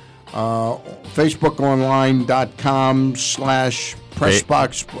Facebook, facebookonline.com/PressBox,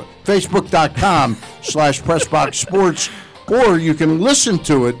 facebook.com/PressBoxSports, or you can listen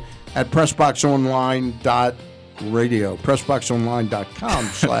to it at PressBoxOnline.radio,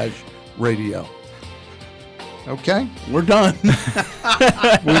 PressBoxOnline.com/radio. Okay? We're done.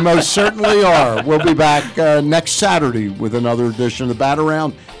 We most certainly are. We'll be back next Saturday with another edition of the Bat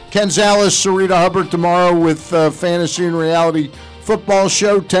Around. Ken Zales, Sarita Hubbard tomorrow with Fantasy and Reality Football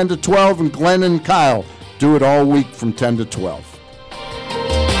Show 10 to 12, and Glenn and Kyle do it all week from 10 to 12.